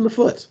yourself in the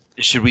foot.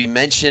 Should we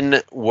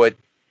mention what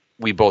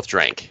we both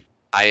drank?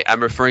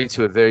 I'm referring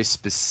to a very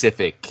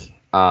specific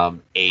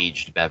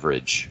aged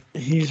beverage.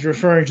 He's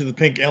referring to the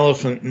pink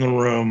elephant in the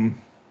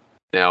room.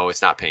 No,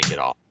 it's not pink at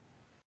all.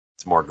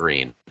 It's more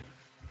green.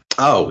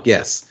 Oh,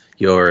 yes.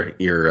 Your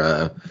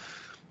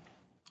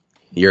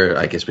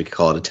I guess we could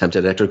call it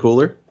attempted Ecto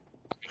Cooler.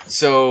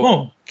 So,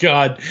 oh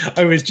God,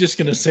 I was just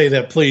going to say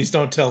that. Please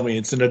don't tell me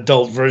it's an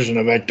adult version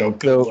of Ecto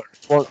Cooler.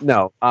 Well,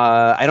 no,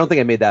 I don't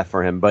think I made that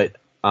for him, but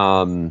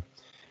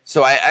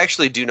so I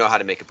actually do know how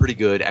to make a pretty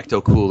good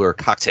Ecto Cooler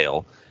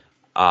cocktail.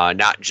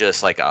 Not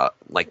just like a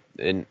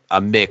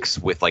mix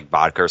with like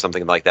vodka or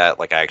something like that.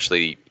 Like I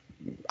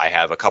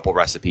have a couple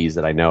recipes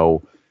that I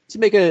know to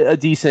make a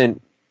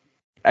decent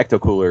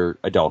Ecto Cooler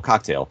adult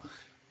cocktail.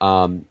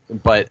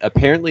 But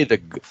apparently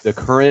the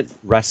current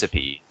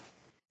recipe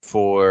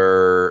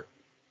for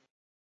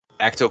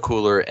Ecto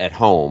Cooler at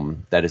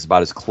home that is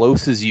about as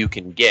close as you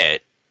can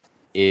get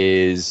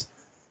is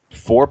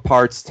 4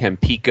 parts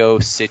Tampico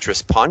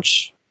citrus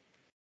punch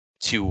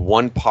to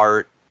 1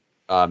 part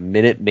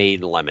Minute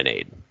Maid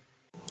lemonade.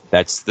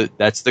 That's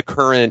the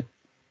current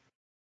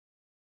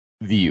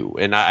view,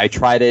 and I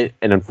tried it,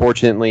 and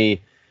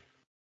unfortunately,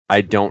 I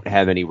don't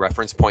have any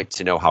reference point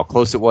to know how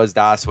close it was.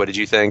 Das, what did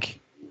you think?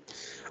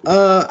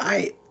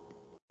 It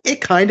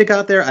kind of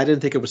got there. I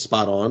didn't think it was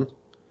spot on.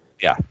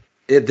 Yeah,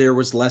 there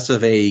was less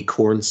of a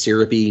corn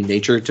syrupy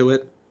nature to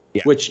it,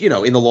 which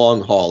in the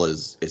long haul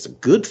is a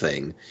good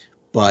thing,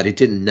 but it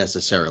didn't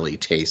necessarily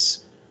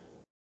taste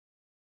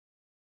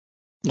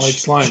like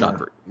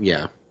Slimer.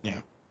 Yeah,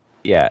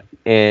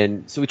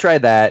 and so we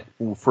tried that.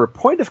 For a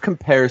point of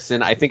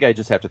comparison, I think I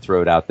just have to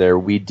throw it out there.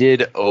 We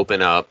did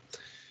open up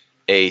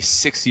a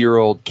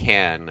 6-year-old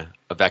can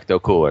of Ecto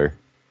Cooler,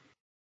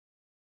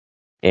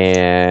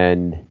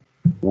 and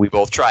we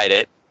both tried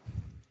it.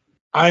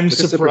 I'm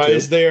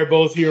surprised they are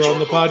both here on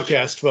the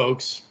podcast,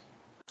 folks.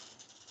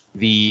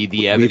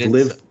 The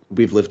evidence...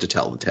 We've lived to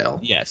tell the tale.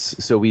 Yes,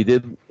 so we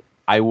did.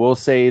 I will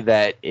say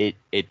that it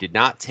did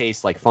not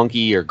taste like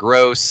funky or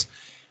gross.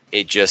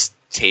 It just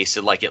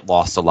tasted like it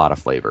lost a lot of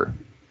flavor.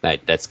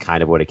 That's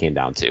kind of what it came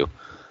down to.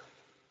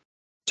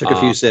 Took a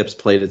few sips,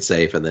 played it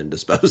safe, and then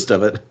disposed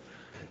of it.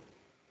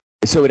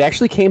 So it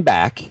actually came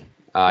back.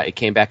 It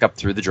came back up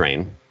through the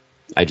drain.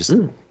 I just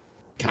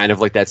kind of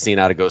like that scene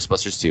out of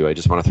Ghostbusters 2. I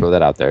just want to throw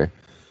that out there.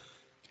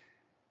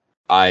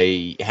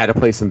 I had to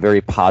play some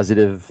very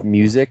positive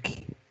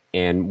music,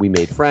 and we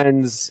made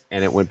friends,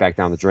 and it went back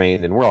down the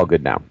drain, and we're all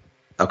good now.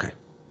 Okay.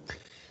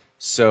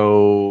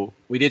 So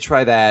we did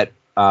try that.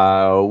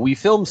 We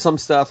filmed some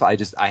stuff. I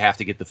have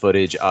to get the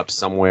footage up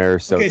somewhere.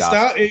 So okay,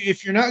 stop.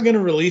 If you're not going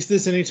to release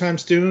this anytime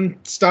soon,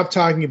 stop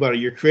talking about it.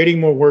 You're creating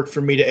more work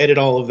for me to edit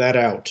all of that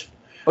out.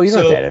 Oh, you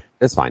don't have to edit.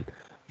 That's fine.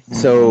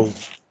 So,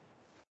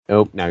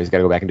 now he's got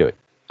to go back and do it.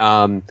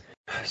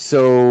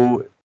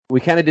 So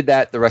we kind of did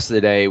that the rest of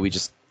the day. We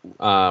just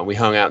we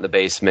hung out in the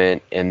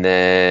basement, and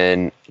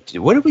then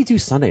what did we do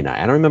Sunday night?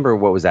 I don't remember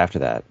what was after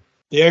that.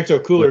 The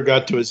Ecto Cooler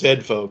got to his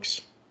head, folks.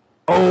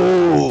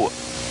 Oh.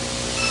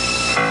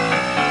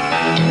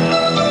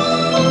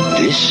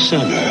 This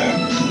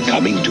summer,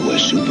 coming to a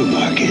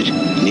supermarket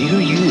near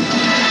you,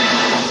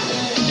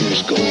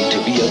 there's going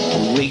to be a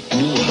great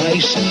new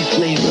Hi-C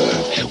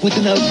flavor with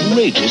an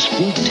outrageous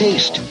fruit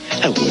taste.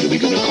 And what are we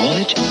going to call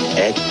it?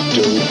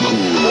 Ecto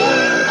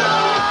Cooler.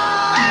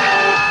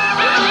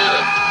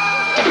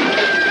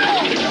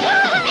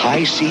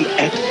 Hi-C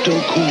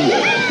Ecto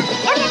Cooler.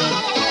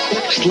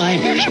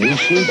 Slimer's new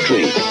fruit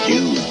drink.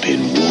 You've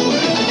been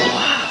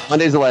warned.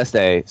 Monday's the last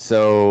day,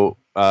 so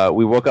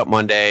we woke up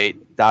Monday.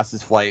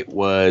 Das's flight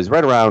was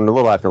right around a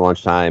little after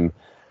lunchtime,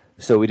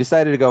 so we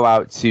decided to go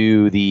out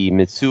to the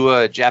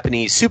Mitsuya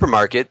Japanese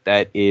supermarket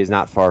that is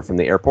not far from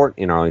the airport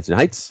in Arlington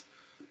Heights.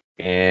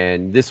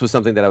 And this was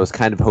something that I was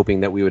kind of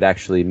hoping that we would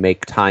actually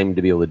make time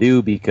to be able to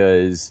do,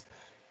 because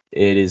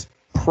it is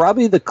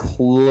probably the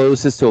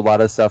closest to a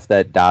lot of stuff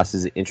that Das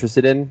is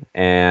interested in,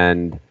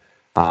 and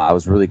I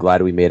was really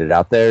glad we made it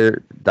out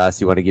there. Das,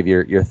 you want to give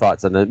your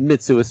thoughts on the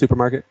Mitsuya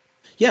supermarket?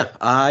 Yeah,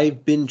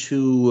 I've been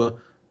to...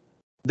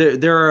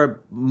 There are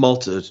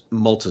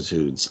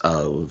multitudes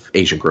of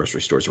Asian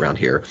grocery stores around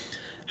here.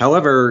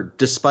 However,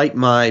 despite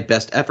my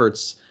best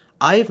efforts,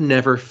 I've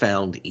never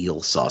found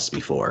eel sauce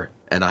before,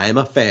 and I am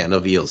a fan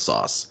of eel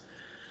sauce.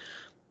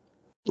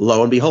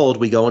 Lo and behold,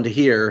 we go into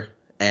here,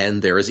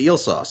 and there is eel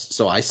sauce.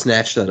 So I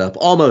snatched that up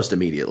almost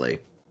immediately.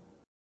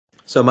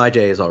 So my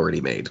day is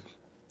already made.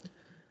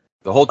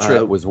 The whole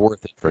trip was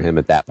worth it for him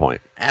at that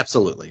point.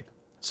 Absolutely.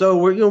 So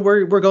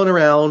we're going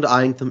around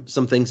eyeing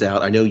some things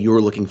out. I know you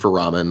were looking for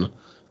ramen.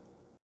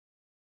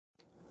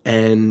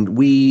 And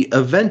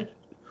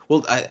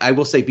I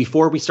will say,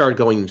 before we started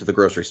going into the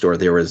grocery store,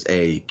 there was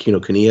a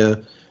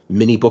Kinokuniya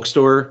mini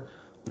bookstore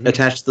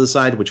attached to the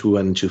side, which we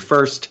went into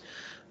first.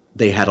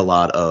 They had a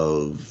lot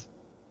of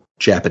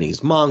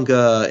Japanese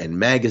manga and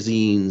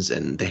magazines,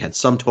 and they had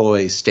some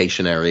toys,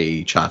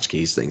 stationery,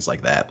 tchotchkes, things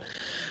like that.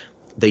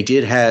 They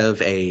did have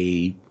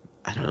a,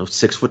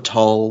 6-foot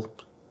tall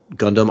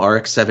Gundam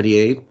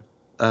RX-78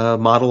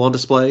 model on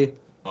display.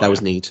 That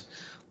was neat.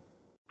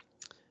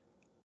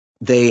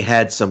 They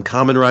had some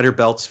Kamen Rider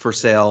belts for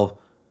sale.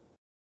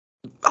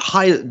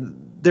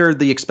 They're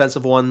the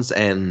expensive ones,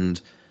 and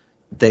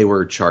they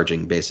were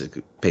charging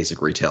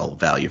basic retail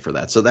value for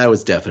that. So that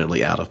was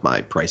definitely out of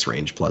my price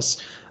range.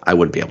 Plus, I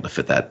wouldn't be able to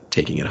fit that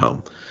taking it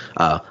home.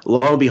 Lo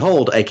and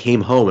behold, I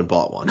came home and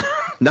bought one.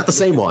 Not the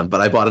same one, but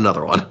I bought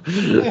another one.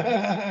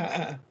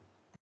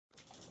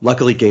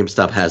 Luckily,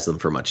 GameStop has them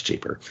for much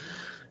cheaper.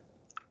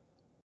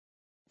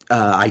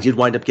 I did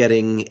wind up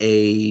getting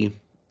a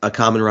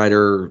Kamen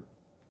Rider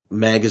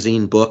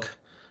magazine book.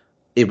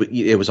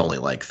 It was only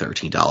like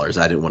 $13.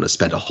 I didn't want to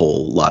spend a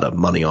whole lot of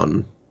money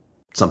on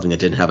something that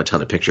didn't have a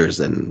ton of pictures,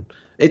 and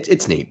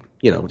it's neat.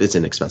 It's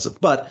inexpensive.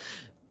 But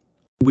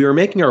we were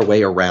making our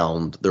way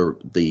around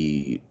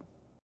the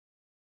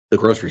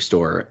grocery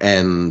store,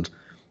 and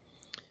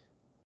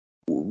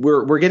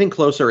we're getting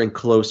closer and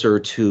closer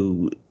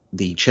to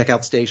the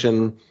checkout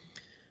station,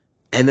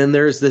 and then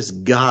there's this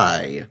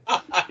guy.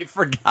 I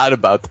forgot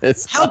about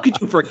this. How could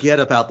you forget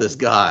about this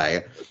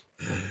guy?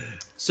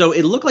 So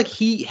it looked like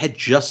he had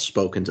just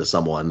spoken to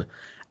someone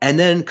and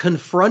then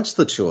confronts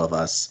the two of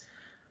us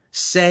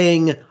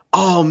saying,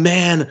 "Oh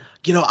man,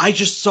 I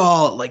just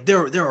saw like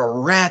there are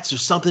rats or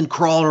something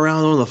crawling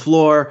around on the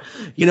floor.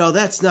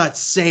 That's not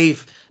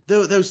safe.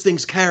 Those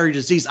things carry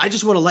disease. I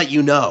just want to let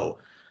you know."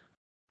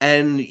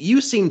 And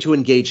you seem to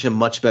engage him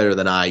much better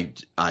than I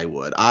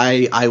would.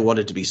 I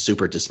wanted to be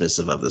super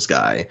dismissive of this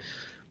guy.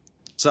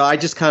 So I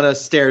just kind of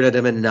stared at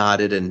him and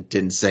nodded and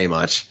didn't say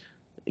much.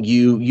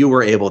 You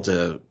were able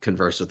to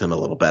converse with him a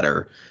little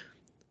better.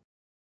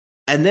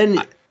 And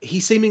then he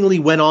seemingly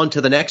went on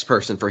to the next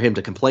person for him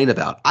to complain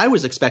about. I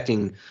was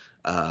expecting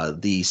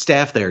the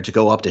staff there to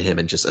go up to him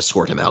and just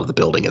escort him out of the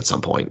building at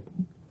some point.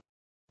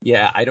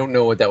 Yeah, I don't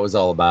know what that was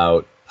all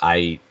about.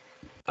 I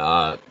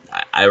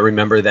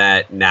remember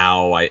that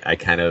now. I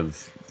kind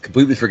of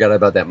completely forgot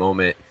about that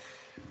moment.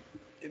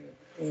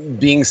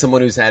 Being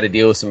someone who's had to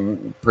deal with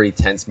some pretty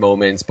tense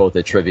moments, both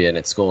at trivia and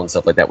at school and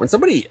stuff like that,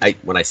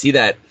 when I see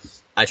that,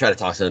 I try to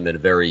talk to them in a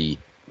very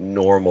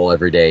normal,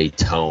 everyday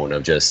tone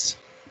of just,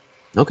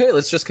 okay,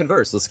 let's just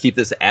converse. Let's keep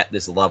this at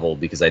this level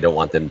because I don't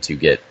want them to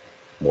get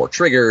more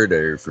triggered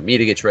or for me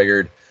to get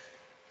triggered.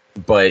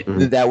 But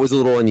that was a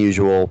little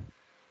unusual.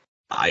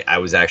 I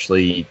was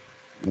actually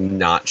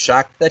not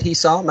shocked that he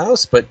saw a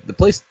mouse, but the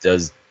place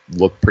does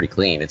look pretty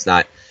clean. It's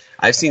not.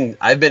 I've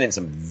been in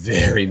some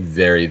very,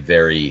 very,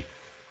 very,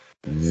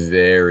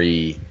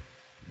 very,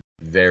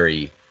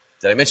 very.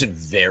 Did I mention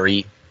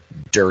very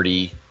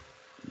dirty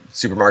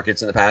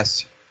supermarkets in the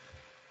past?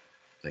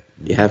 Like,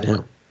 you have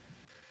now.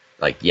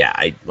 Like,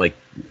 yeah,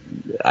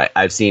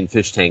 I've seen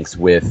fish tanks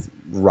with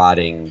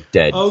rotting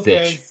dead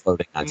fish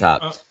floating on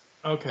top.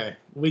 Okay,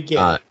 we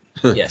get it.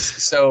 Yes.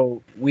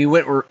 So we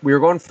were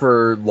going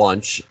for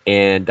lunch,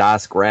 and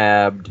Das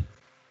grabbed.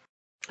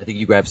 I think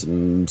you grabbed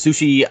some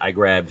sushi. I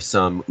grabbed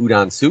some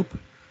udon soup,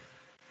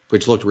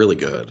 which looked really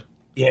good.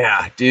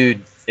 Yeah,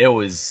 dude, it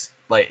was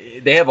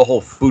like they have a whole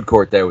food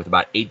court there with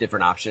about 8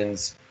 different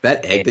options.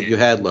 That egg that you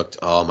had looked.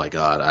 Oh my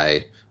god,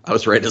 I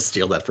was ready to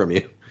steal that from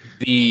you.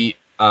 The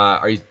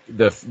are you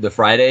the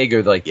fried egg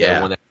or the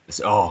one that?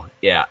 Oh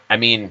yeah, I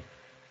mean,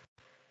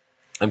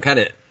 I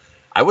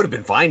would have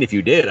been fine if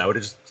you did. I would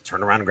have just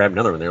turned around and grabbed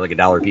another one. They're like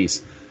 $1 a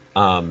piece.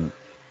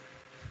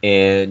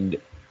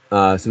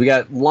 So we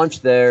got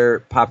lunch there,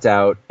 popped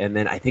out, and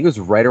then I think it was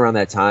right around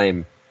that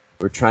time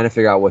we're trying to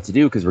figure out what to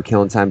do because we're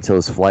killing time till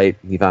his flight.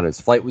 He found his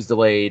flight was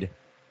delayed.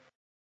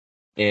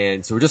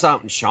 And so we're just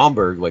out in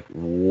Schaumburg, like,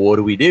 what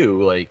do we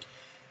do? Like,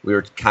 we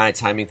were kind of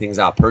timing things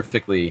out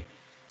perfectly.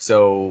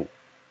 So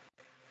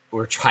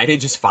we're trying to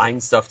just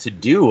find stuff to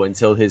do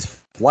until his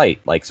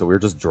flight. Like, so we were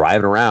just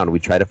driving around. We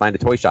tried to find a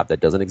toy shop that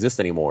doesn't exist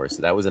anymore.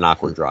 So that was an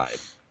awkward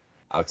drive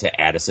out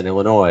to Addison,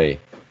 Illinois.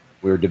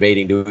 We were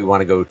debating, do we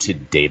want to go to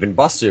Dave &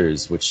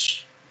 Buster's,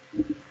 which,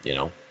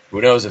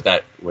 who knows if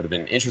that would have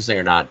been interesting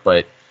or not.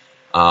 But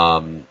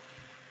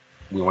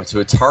we went to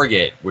a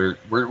Target.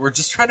 We're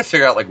just trying to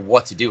figure out, like,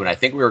 what to do. And I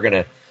think we were going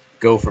to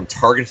go from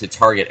Target to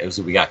Target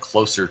as we got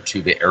closer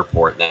to the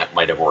airport, and that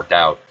might have worked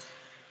out.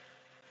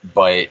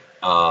 But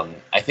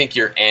I think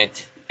your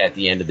aunt, at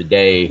the end of the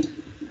day,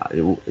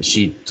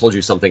 she told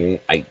you something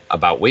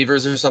about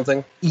waivers or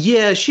something?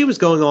 Yeah, she was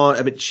going on.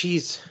 I mean,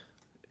 she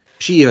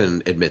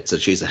even admits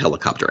that she's a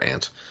helicopter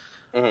aunt.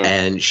 Mm-hmm.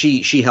 And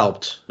she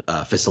helped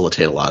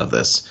facilitate a lot of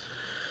this.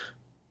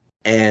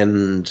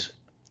 And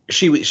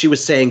she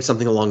was saying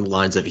something along the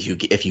lines of,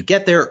 if you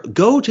get there,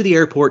 go to the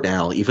airport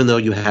now, even though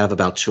you have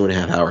about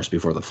 2.5 hours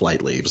before the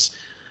flight leaves.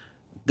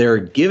 They're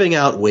giving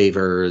out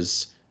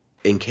waivers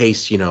in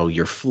case,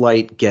 your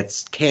flight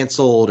gets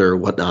canceled or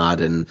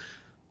whatnot. And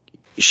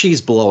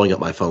she's blowing up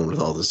my phone with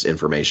all this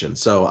information.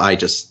 So I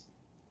just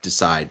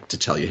decide to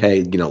tell you,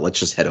 hey, let's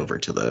just head over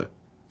to the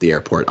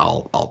airport.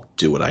 I'll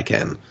do what I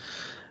can.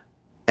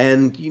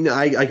 And,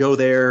 I go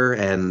there,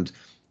 and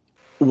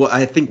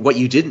I think what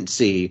you didn't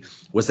see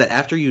was that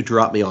after you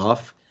dropped me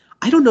off,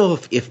 I don't know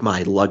if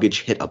my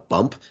luggage hit a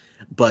bump,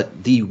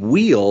 but the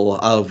wheel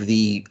of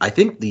I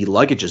think the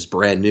luggage is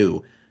brand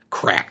new,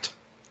 cracked.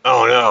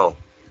 Oh no.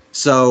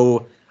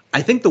 So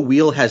I think the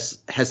wheel has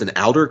an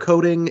outer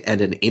coating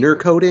and an inner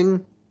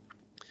coating.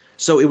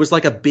 So it was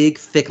like a big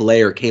thick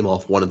layer came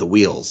off one of the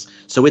wheels.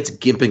 So it's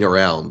gimping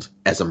around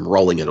as I'm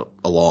rolling it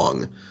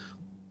along.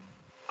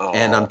 Oh.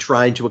 And I'm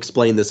trying to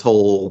explain this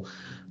whole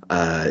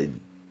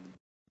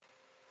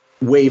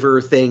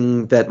waiver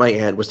thing that my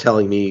aunt was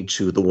telling me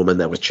to the woman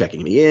that was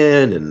checking me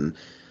in. And,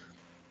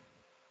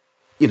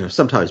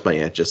 sometimes my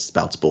aunt just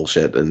spouts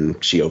bullshit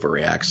and she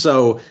overreacts.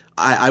 So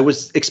I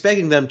was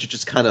expecting them to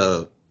just kind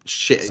of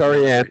shit.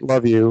 Sorry, Aunt.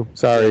 Love you.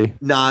 Sorry.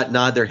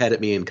 Nod their head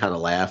at me and kind of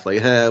laugh.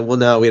 Like, well,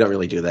 no, we don't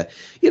really do that.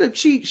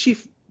 She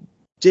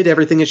did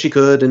everything as she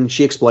could, and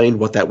she explained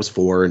what that was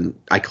for, and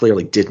I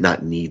clearly did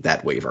not need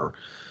that waiver.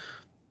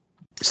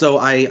 So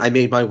I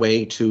made my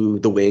way to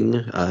the wing.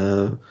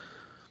 I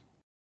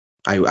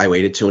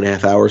waited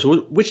 2.5 hours,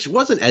 which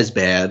wasn't as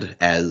bad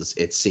as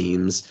it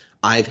seems.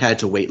 I've had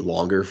to wait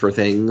longer for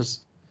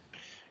things.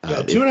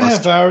 Yeah,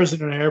 2.5 hours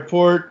in an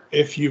airport,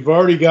 if you've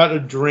already got a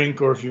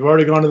drink or if you've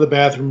already gone to the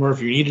bathroom or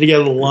if you needed to get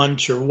a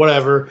lunch or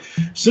whatever,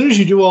 as soon as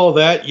you do all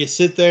that, you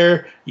sit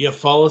there, you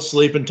fall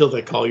asleep until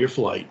they call your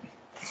flight.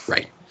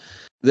 Right.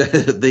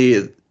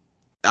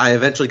 I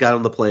eventually got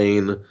on the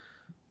plane.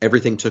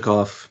 Everything took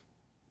off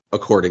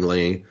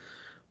accordingly.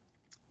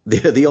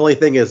 The only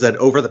thing is that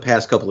over the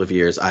past couple of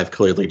years, I've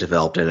clearly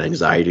developed an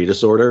anxiety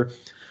disorder.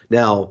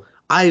 Now,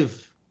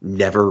 I've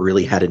never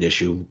really had an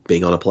issue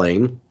being on a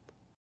plane.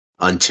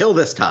 Until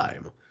this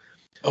time.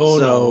 Oh,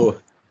 no.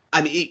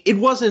 I mean, it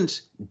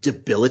wasn't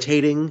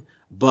debilitating,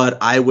 but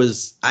I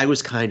was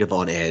kind of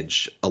on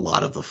edge a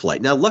lot of the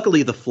flight. Now,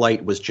 luckily, the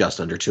flight was just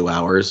under 2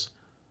 hours.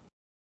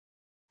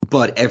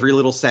 But every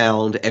little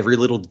sound, every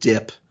little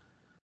dip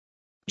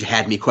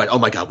had me quite, oh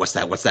my God, what's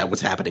that? What's that?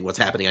 What's happening? What's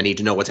happening? I need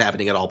to know what's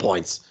happening at all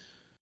points.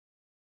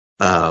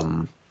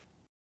 So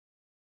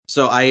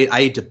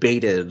I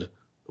debated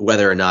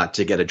whether or not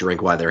to get a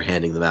drink while they're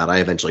handing them out. I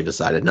eventually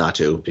decided not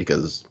to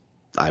because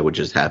I would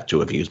just have to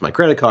have used my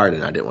credit card,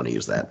 and I didn't want to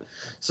use that.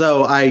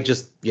 So I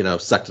just,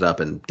 sucked it up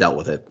and dealt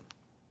with it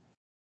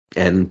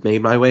and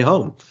made my way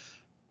home.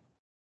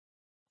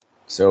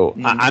 So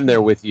I'm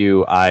there with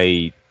you.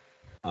 On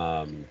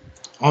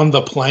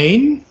the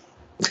plane?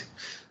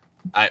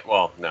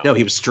 No,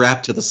 he was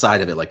strapped to the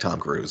side of it like Tom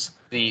Cruise.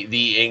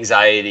 The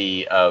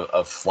anxiety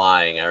of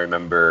flying, I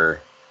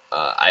remember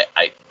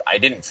I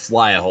didn't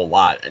fly a whole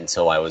lot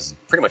until I was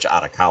pretty much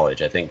out of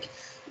college. I think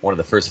one of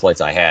the first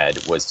flights I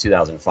had was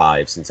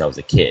 2005 since I was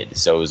a kid.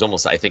 So it was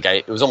almost,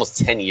 it was almost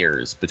 10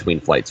 years between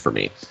flights for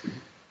me.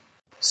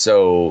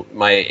 So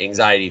my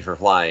anxiety for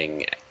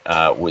flying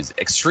was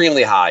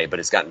extremely high, but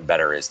it's gotten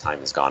better as time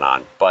has gone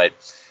on. But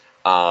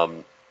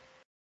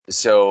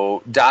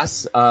so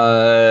Das,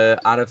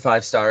 out of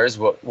 5 stars,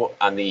 what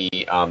on the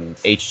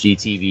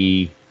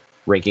HGTV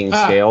ranking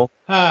scale?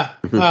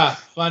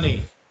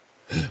 Funny.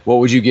 What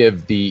would you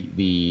give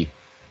the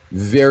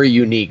very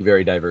unique,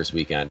 very diverse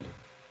weekend?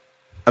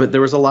 I mean,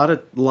 there was a lot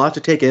to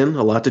take in,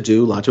 a lot to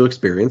do, a lot to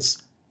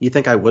experience. You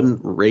think I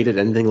wouldn't rate it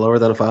anything lower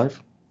than a 5?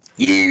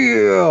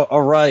 Yeah.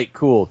 All right.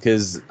 Cool.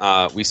 Because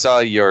we saw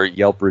your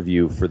Yelp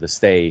review for the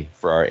stay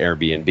for our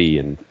Airbnb,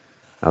 and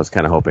I was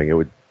kind of hoping it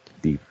would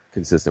be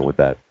consistent with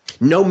that.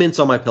 No mints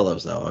on my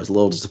pillows, though. I was a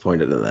little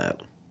disappointed in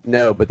that.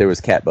 No, but there was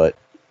cat butt.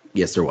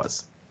 Yes, there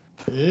was.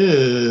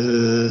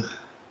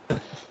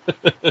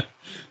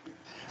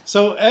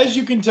 So, as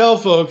you can tell,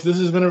 folks, this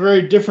has been a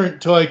very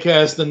different toy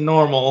cast than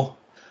normal.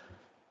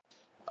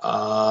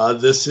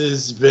 This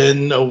has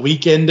been a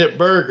weekend at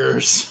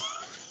Burgers.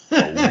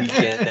 A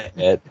weekend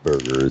at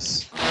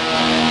Burgers.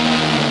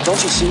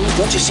 Don't you see?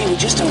 We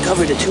just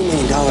uncovered a $2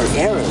 million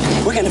error.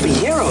 We're going to be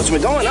heroes.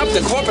 We're going up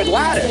the corporate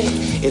ladder.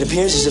 It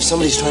appears as if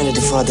somebody's trying to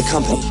defraud the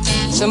company.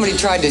 Somebody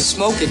tried to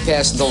smoke it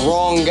past the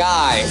wrong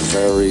guy.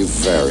 Very,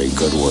 very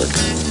good work.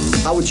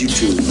 How would you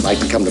two like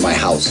to come to my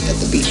house at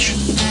the beach?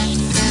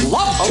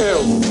 Love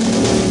to!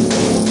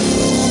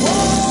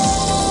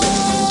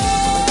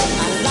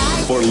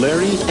 For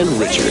Larry and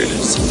Richard,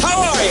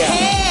 How are you?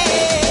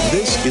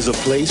 this is a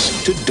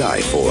place to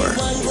die for.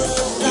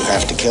 You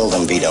have to kill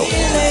them, Vito. A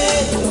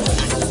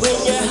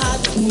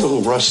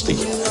little rusty,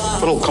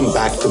 but it'll come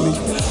back to me.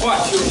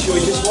 What, should we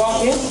just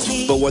walk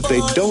in? But what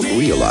they don't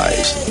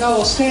realize No,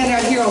 we'll stand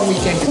out here all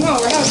weekend. Come on,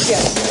 we're house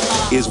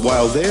guests. is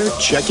while they're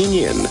checking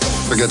in,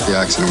 Forget the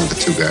accident with the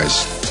 2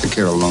 guys. Take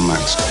care of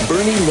Lomax.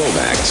 Bernie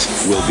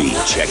Lomax will be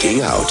checking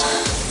out.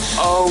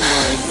 Oh,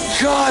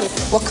 my God.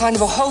 What kind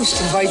of a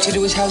host invites you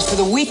to his house for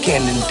the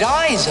weekend and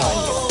dies on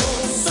you?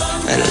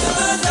 I don't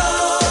know.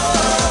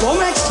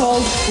 Lomax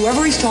told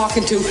whoever he's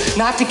talking to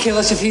not to kill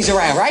us if he's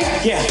around,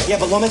 right? Yeah,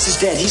 but Lomax is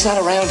dead. He's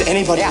not around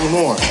anybody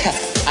anymore.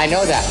 I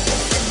know that.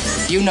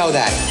 You know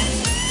that.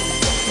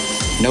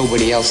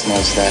 Nobody else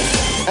knows that.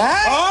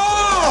 Huh?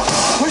 Oh!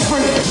 Whisper.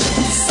 It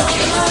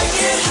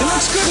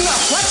looks good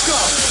enough. Let's go.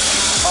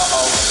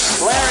 Uh-oh.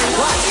 Larry,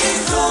 what?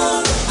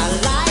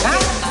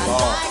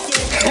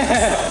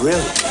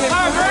 Really?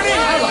 Hi, Bernie.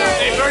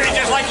 Hey, Bernie,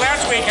 just like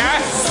last week,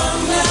 huh?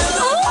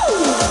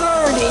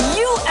 Oh,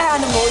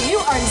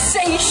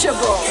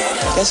 insatiable.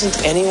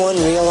 Doesn't anyone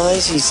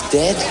realize he's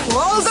dead?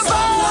 Load the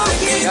boat!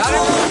 Got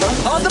it?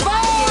 On the boat!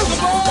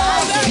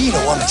 Vito,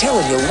 I'm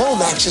telling you,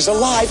 Lomax is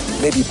alive.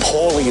 Maybe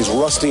Paulie is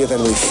rustier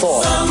than we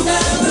thought.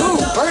 Ooh,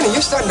 Bernie,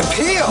 you're starting to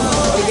peel.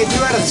 Want to get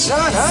you out of the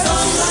sun, huh?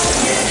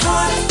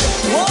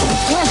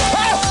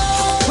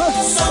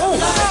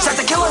 Is that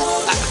the killer?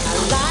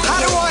 How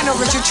do I know,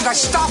 Richard? Should I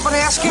stop and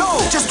ask you? No,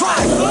 just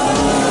drive.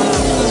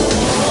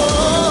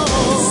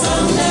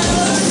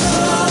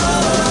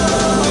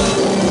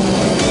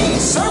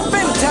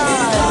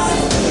 Serpentine!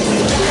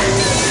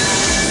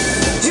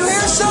 You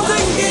hear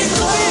something?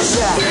 What is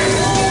that?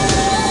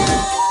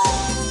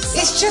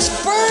 It's just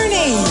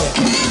Bernie!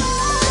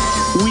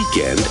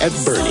 Weekend at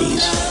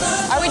Bernie's.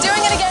 Are we doing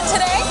it again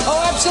today?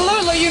 Oh,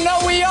 absolutely. You know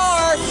we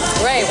are.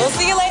 Great. We'll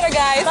see you later,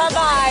 guys.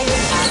 Bye-bye.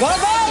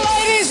 Bye-bye,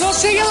 ladies. We'll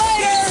see you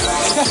later.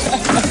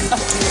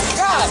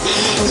 God,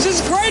 is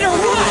this great or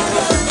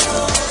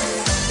what?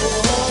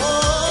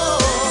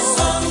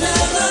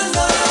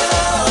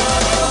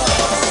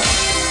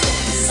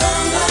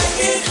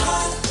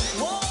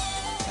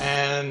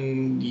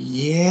 And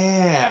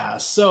yeah,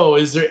 so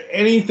is there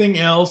anything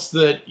else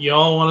that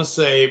y'all want to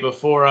say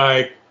before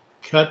I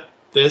cut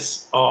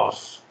this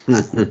off?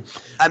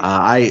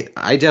 I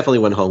definitely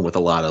went home with a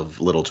lot of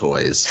little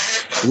toys.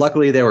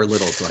 Luckily, they were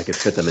little, so I could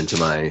fit them into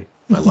my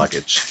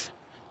luggage.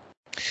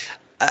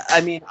 I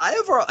mean,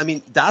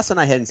 Das and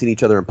I hadn't seen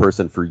each other in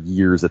person for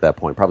years at that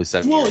point, probably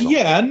 7 years. Well,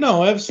 yeah,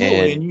 no,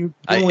 absolutely, and you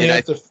only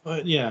have to,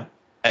 yeah.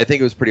 I think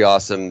it was pretty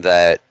awesome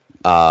that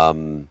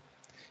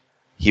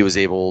he was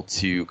able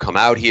to come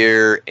out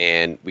here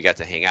and we got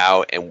to hang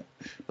out, and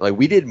like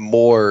we did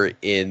more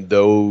in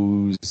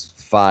those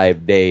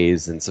 5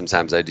 days than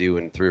sometimes I do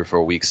in 3 or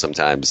 4 weeks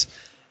sometimes.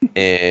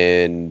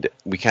 And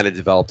we kind of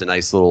developed a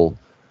nice little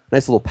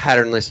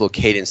pattern, nice little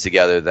cadence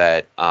together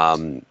that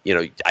I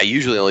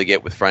usually only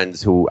get with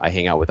friends who I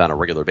hang out with on a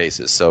regular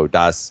basis. So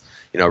Das,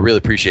 really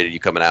appreciated you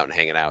coming out and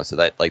hanging out. So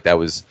that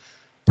was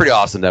pretty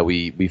awesome that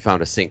we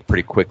found a sync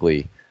pretty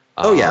quickly.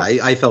 Oh yeah,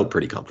 I felt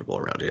pretty comfortable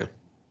around you.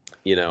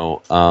 There's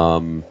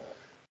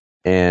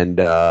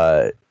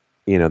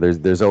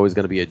always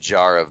going to be a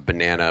jar of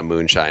banana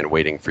moonshine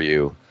waiting for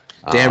you.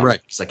 Damn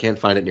right, because I can't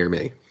find it near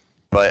me.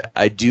 But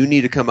I do need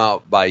to come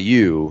out by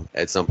you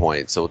at some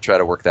point, so we'll try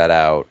to work that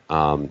out.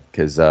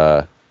 Because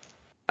I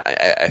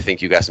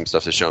think you got some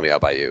stuff to show me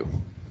out by you.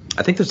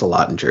 I think there's a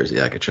lot in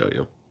Jersey I could show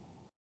you.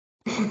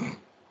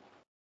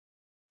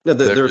 No,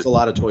 there's a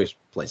lot of toy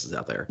places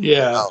out there.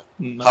 Yeah.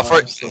 How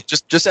far?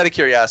 Just out of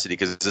curiosity,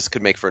 because this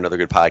could make for another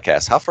good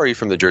podcast. How far are you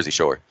from the Jersey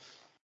Shore?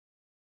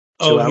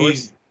 2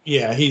 hours?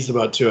 He's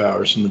about 2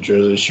 hours from the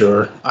Jersey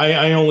Shore.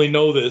 I only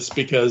know this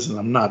because, and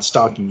I'm not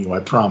stalking you,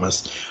 I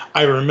promise.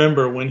 I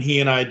remember when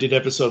he and I did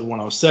episode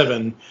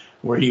 107,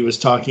 where he was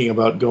talking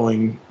about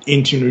going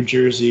into New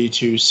Jersey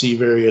to see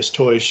various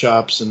toy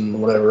shops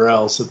and whatever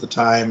else at the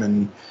time.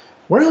 And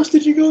where else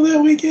did you go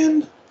that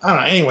weekend? I don't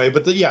know. Anyway,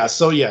 but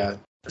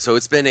So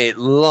it's been a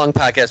long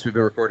podcast we've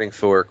been recording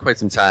for quite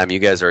some time. You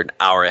guys are an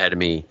hour ahead of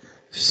me,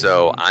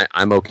 so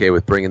I'm okay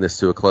with bringing this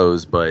to a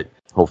close, but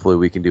hopefully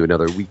we can do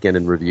another weekend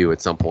in review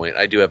at some point.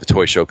 I do have a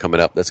toy show coming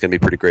up. That's going to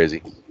be pretty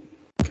crazy.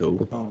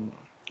 Cool.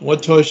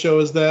 What toy show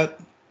is that?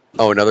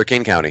 Oh, another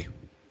Kane County.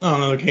 Oh,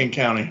 another Kane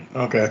County.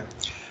 Okay.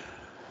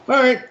 All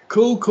right.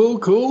 Cool.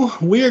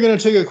 We are going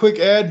to take a quick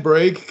ad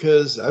break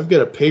because I've got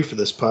to pay for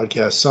this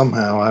podcast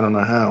somehow. I don't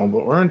know how,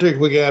 but we're going to take a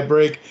quick ad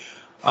break.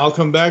 I'll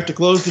come back to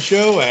close the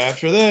show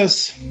after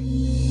this.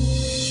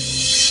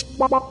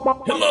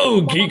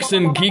 Hello, geeks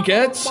and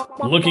geekettes!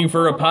 Looking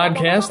for a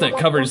podcast that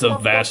covers a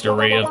vast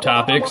array of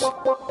topics?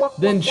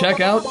 Then check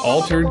out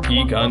Altered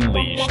Geek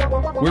Unleashed,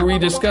 where we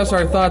discuss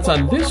our thoughts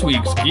on this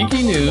week's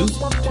geeky news,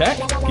 tech,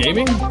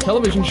 gaming,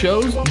 television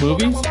shows,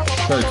 movies,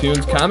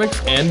 cartoons,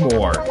 comics, and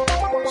more.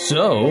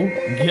 So,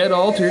 get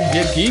altered,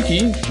 get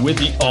geeky with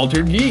the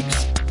Altered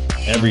Geeks.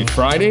 Every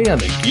Friday on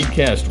the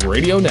Geekcast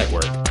Radio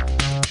Network.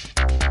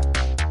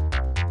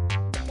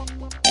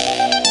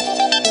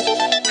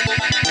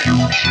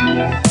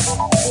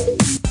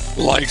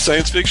 Like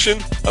science fiction?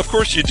 Of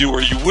course you do,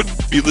 or you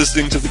wouldn't be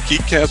listening to the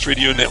Geekcast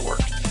Radio Network.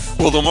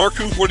 Well, the Mark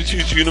Who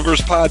 42's Universe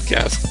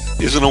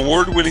podcast is an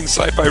award-winning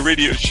sci-fi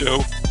radio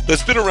show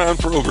that's been around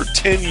for over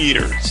 10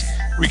 years.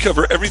 We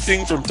cover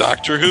everything from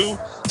Doctor Who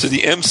to the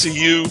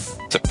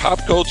MCU to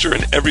pop culture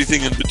and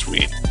everything in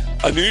between.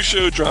 A new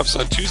show drops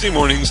on Tuesday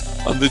mornings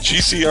on the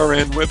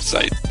GCRN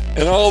website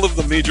and all of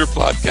the major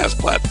podcast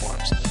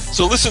platforms.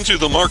 So listen to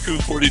the Mark Who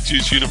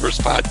 42's Universe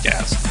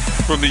podcast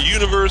from the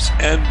universe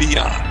and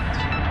beyond.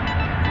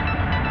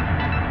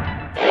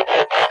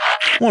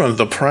 One of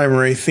the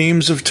primary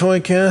themes of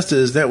ToyCast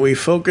is that we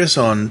focus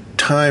on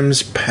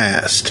times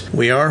past.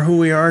 We are who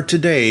we are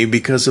today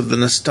because of the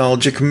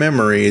nostalgic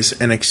memories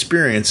and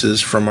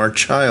experiences from our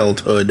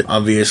childhood.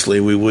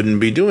 Obviously, we wouldn't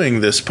be doing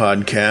this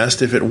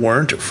podcast if it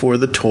weren't for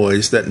the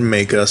toys that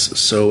make us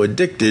so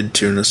addicted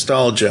to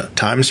nostalgia.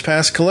 Times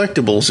Past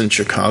Collectibles in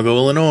Chicago,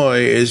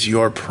 Illinois is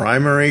your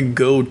primary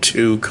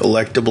go-to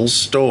collectibles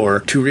store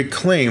to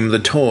reclaim the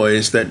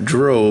toys that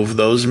drove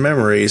those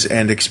memories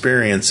and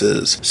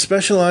experiences.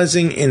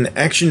 Specializing in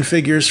action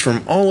figures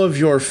from all of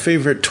your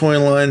favorite toy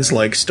lines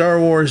like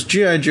Star Wars,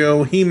 G.I.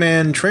 Joe,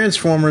 He-Man,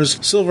 Transformers,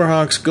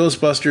 Silverhawks,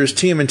 Ghostbusters,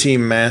 TMNT,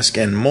 Mask,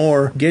 and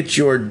more, get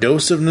your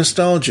dose of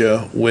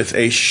nostalgia with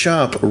a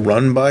shop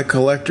run by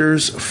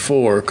collectors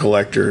for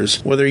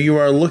collectors. Whether you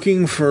are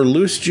looking for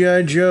loose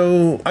G.I.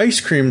 Joe Ice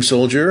Cream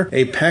Soldier,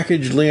 a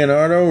packaged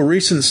Leonardo,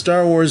 recent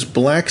Star Wars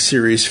Black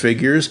Series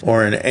figures,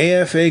 or an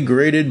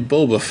AFA-graded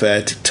Boba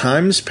Fett,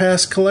 Times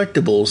Past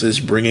Collectibles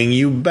is bringing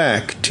you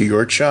back to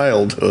your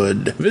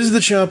childhood. Visit the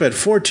shop at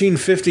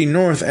 1450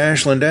 North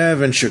Ashland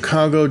Ave in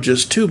Chicago,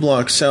 just 2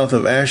 blocks south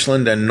of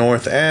Ashland and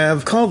North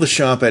Ave. Call the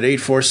shop at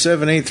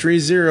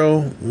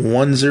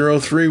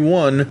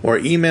 847-830-1031 or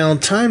email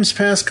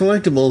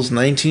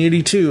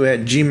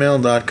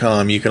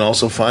timespastcollectibles1982@gmail.com. You can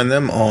also find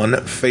them on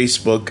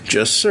Facebook.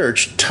 Just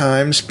search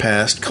Times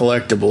Past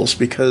Collectibles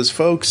because,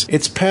 folks,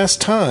 it's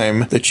past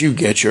time that you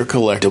get your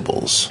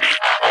collectibles.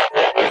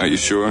 Are you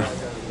sure?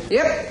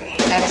 Yep,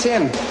 that's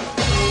him.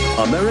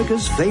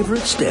 America's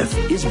favorite stiff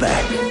is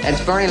back. That's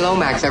Bernie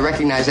Lomax. I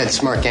recognize that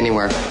smirk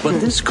anywhere.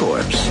 But this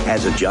corpse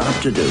has a job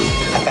to do.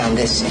 I found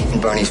this in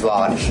Bernie's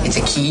wallet. It's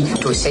a key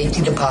to a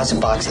safety deposit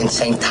box in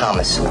St.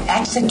 Thomas.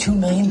 That's the $2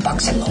 million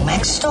that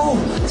Lomax stole.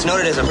 It's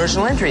noted as a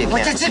personal entry account.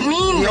 What does it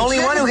mean? The only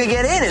one who could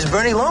get in is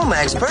Bernie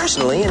Lomax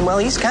personally, and well,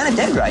 he's kind of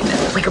dead right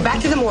now. We go back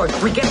to the morgue.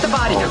 We get the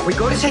body. We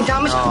go to St.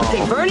 Thomas. We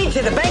take Bernie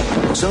to the bank.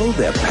 So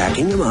they're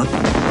packing him up. I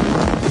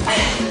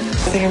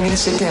think I'm going to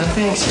sit down.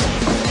 Thanks.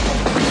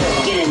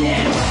 Get in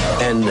there.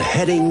 And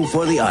heading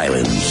for the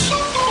islands.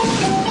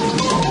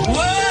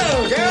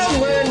 Whoa,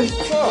 gentlemen.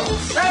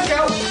 Let's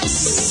go.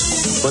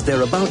 But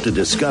they're about to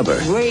discover...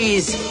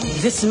 Raise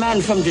this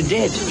man from the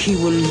dead. He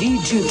will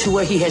lead you to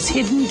where he has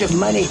hidden the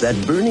money. ...that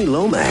Bernie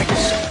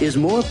Lomax is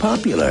more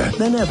popular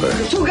than ever.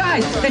 2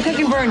 guys. They're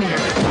taking Bernie.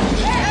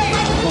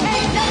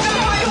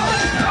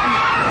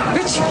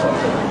 Bitch.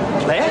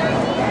 Claire?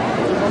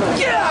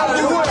 Get out of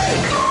the way.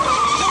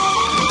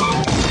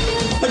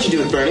 What'd you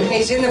do with Bernie?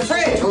 He's in the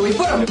fridge where we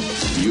put him.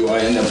 You are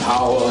in the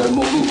power of the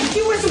movie.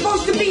 You were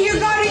supposed to be here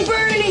guarding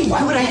Bernie.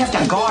 Why would I have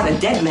to guard a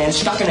dead man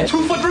stuck in a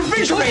 2-foot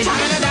refrigerator?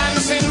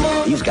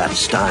 He's got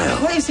style.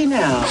 Where is he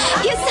now?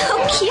 You're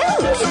so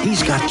cute.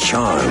 He's got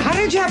charm. How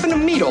did you happen to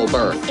meet old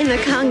Bert? In the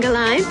conga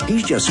line.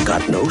 He's just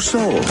got no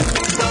soul.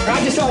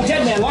 I just saw a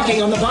dead man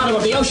walking on the bottom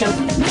of the ocean.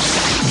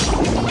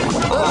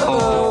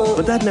 Uh-oh.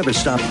 But that never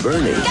stopped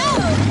Bernie.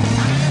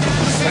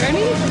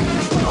 Bernie?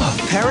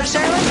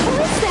 Parasailing?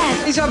 Who's that?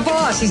 He's our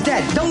boss. He's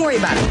dead. Don't worry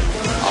about it.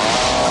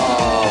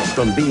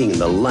 From being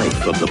the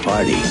life of the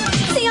party.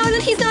 See,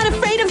 Arnold, he's not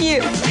afraid of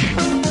you.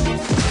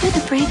 You're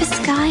the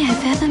bravest guy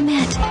I've ever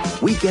met.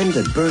 Weekend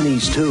at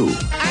Bernie's, too.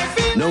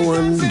 No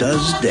one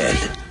does dead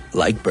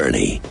like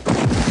Bernie.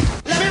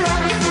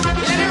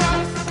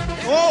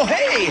 Oh,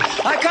 hey,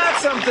 I got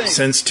something.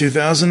 Since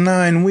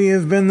 2009, we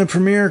have been the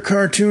premier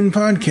cartoon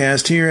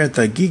podcast here at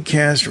the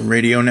Geekcast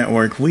Radio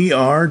Network. We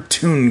are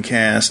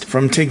Tooncast.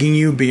 From taking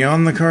you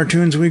beyond the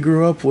cartoons we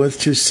grew up with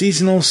to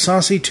seasonal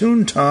saucy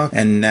toon talk,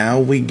 and now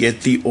we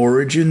get the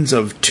origins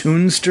of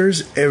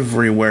Toonsters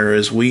everywhere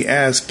as we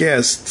ask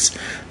guests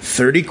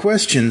 30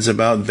 questions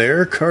about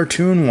their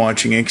cartoon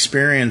watching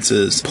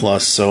experiences,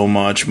 plus so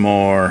much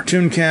more.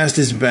 Tooncast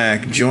is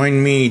back.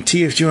 Join me,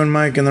 TF2 and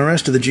Mike, and the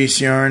rest of the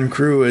GCRN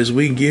crew as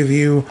we give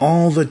you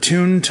all the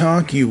toon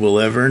talk you will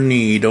ever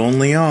need,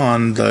 only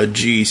on the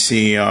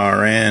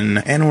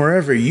GCRN and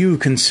wherever you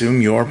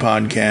consume your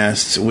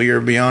podcasts. We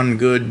are beyond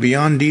good,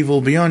 beyond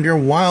evil, beyond your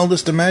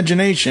wildest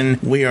imagination.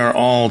 We are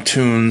all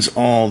tunes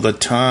all the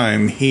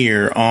time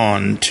here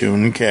on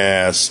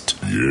Tooncast.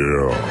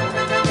 Yeah.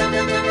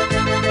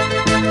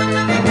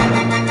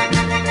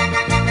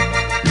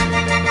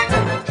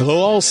 Hello,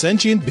 all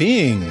sentient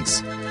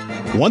beings.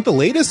 Want the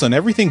latest on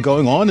everything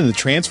going on in the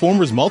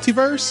Transformers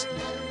multiverse?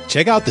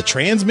 Check out the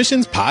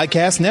Transmissions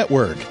Podcast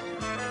Network.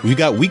 We've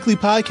got weekly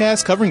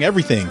podcasts covering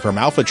everything from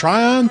Alpha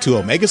Trion to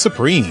Omega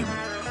Supreme,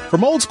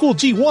 from old school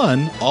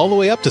G1 all the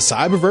way up to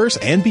Cyberverse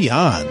and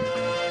beyond.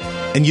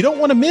 And you don't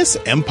want to miss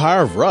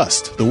Empire of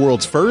Rust, the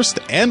world's first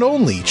and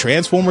only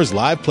Transformers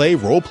live play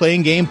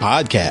role-playing game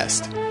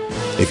podcast.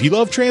 If you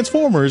love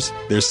Transformers,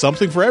 there's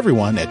something for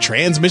everyone at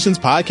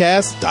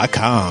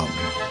transmissionspodcast.com.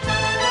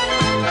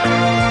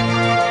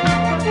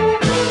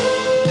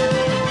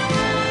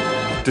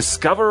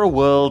 Discover a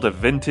world of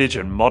vintage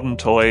and modern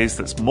toys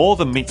that's more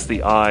than meets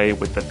the eye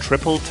with the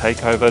Triple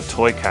Takeover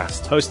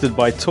Toycast. Hosted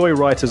by toy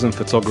writers and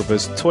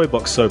photographers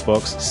Toybox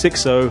Soapbox,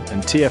 6O,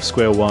 and TF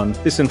Square One,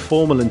 this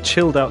informal and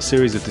chilled out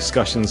series of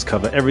discussions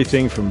cover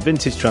everything from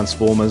vintage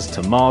Transformers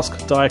to Mask,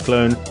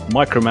 Diaclone,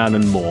 Microman,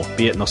 and more,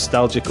 be it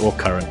nostalgic or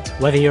current.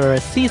 Whether you're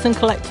a seasoned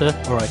collector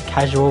or a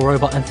casual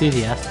robot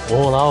enthusiast,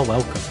 all are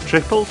welcome.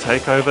 Triple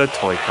Takeover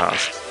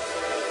Toycast.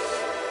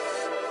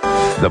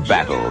 The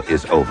battle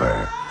is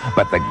over,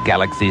 but the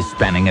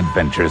galaxy-spanning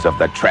adventures of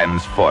the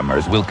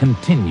Transformers will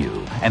continue,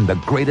 and the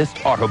greatest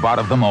Autobot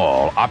of them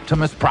all,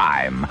 Optimus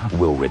Prime,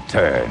 will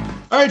return.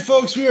 All right,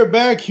 folks, we are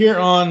back here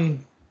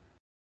on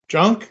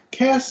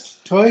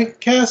Junkcast?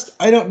 Toycast?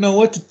 I don't know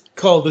what to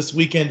call this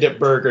weekend at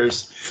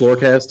Burgers.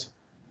 Floorcast?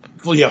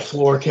 Well, yeah,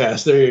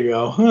 Floorcast. There you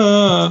go.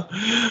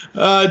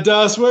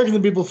 Das, where can the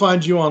people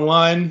find you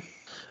online?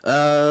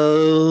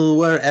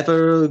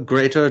 Wherever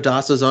greater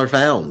DOSes are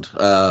found.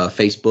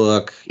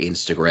 Facebook,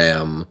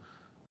 Instagram.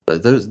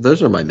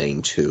 Those are my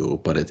main two,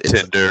 but it's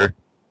Tinder.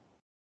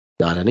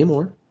 Not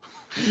anymore.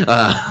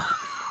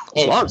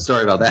 Long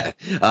story about that.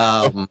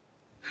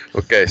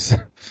 Okay.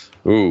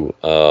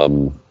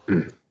 Okay,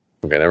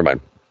 never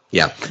mind.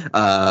 Yeah.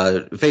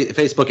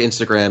 Facebook,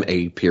 Instagram,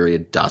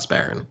 _DOS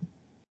Baron.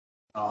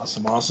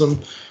 Awesome.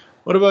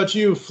 What about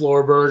you,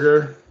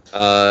 Floorburger?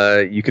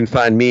 You can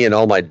find me and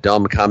all my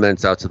dumb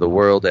comments out to the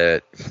world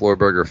at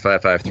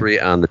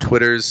Floorburger553 on the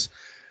Twitters.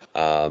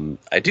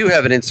 I do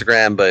have an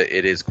Instagram, but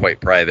it is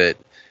quite private.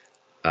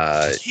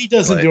 He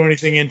doesn't do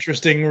anything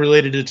interesting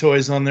related to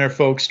toys on there,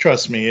 folks.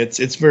 Trust me,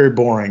 it's very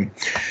boring.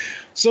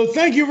 So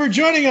thank you for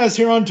joining us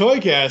here on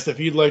Toycast. If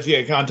you'd like to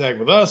get in contact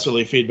with us or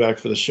leave feedback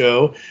for the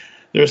show,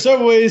 there are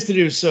several ways to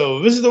do so.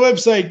 Visit the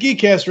website,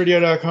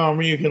 geekcastradio.com,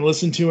 where you can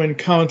listen to and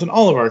comment on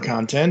all of our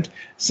content.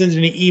 Send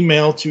an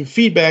email to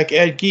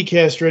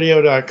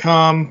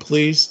feedback@geekcastradio.com.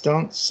 Please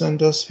don't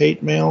send us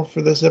hate mail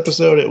for this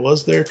episode. It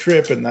was their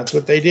trip, and that's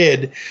what they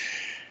did.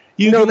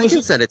 They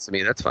can send it to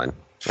me. That's fine.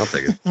 I'll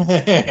take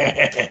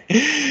it.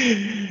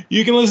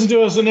 You can listen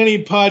to us on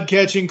any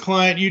podcatching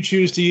client you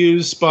choose to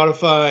use,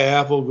 Spotify,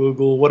 Apple,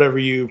 Google, whatever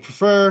you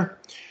prefer.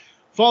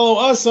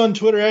 Follow us on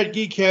Twitter at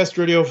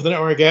GeekCastRadio for the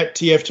network, at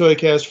TF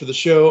Toycast for the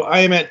show. I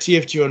am at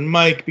TFG and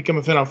Mike. Become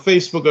a fan on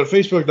Facebook. Go to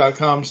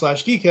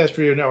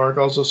facebook.com/GeekCastRadio Network.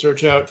 Also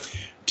search out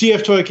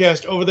TF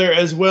Toycast over there,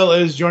 as well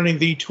as joining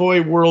the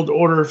Toy World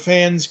Order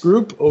fans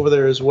group over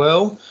there as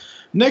well.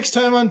 Next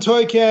time on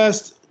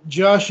Toycast,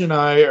 Josh and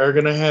I are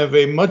going to have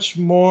a much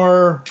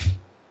more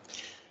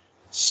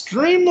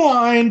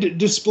streamlined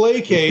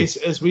display case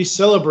as we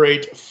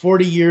celebrate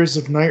 40 years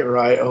of Knight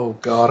Rider. Oh,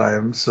 God, I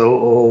am so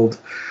old.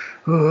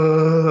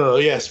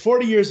 Yes,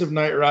 40 years of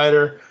Knight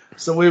Rider.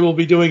 So we will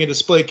be doing a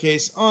display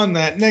case on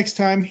that next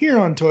time here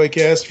on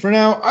Toycast. For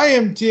now, I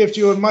am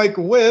TFG and Mike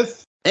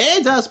with...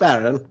 And DOS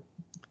Baron.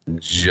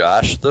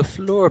 Josh the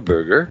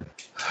Floorburger.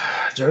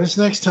 Join us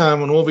next time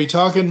when we'll be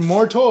talking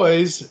more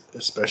toys,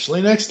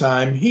 especially next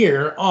time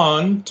here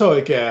on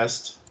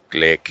Toycast.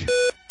 Click.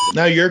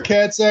 Now your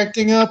cat's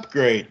acting up?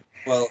 Great.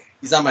 Well,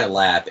 he's on my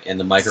lap, and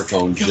the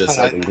microphone just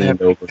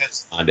leaned over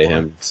onto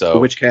him. So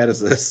which cat is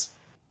this?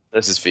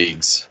 This is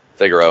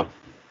Figaro.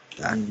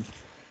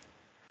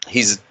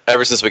 He's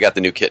ever since we got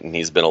the new kitten,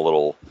 he's been a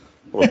little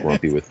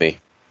grumpy with me.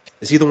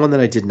 Is he the one that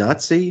I did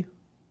not see?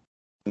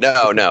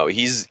 No.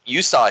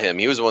 You saw him.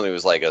 He was the one who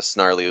was like a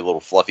snarly little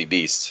fluffy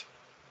beast.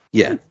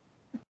 Yeah.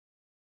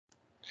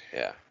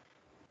 Yeah.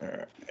 All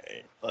right.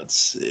 Let's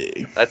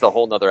see. That's a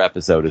whole nother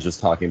episode, is just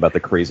talking about the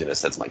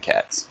craziness that's my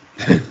cats.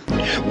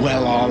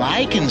 Well, all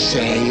I can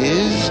say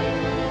is...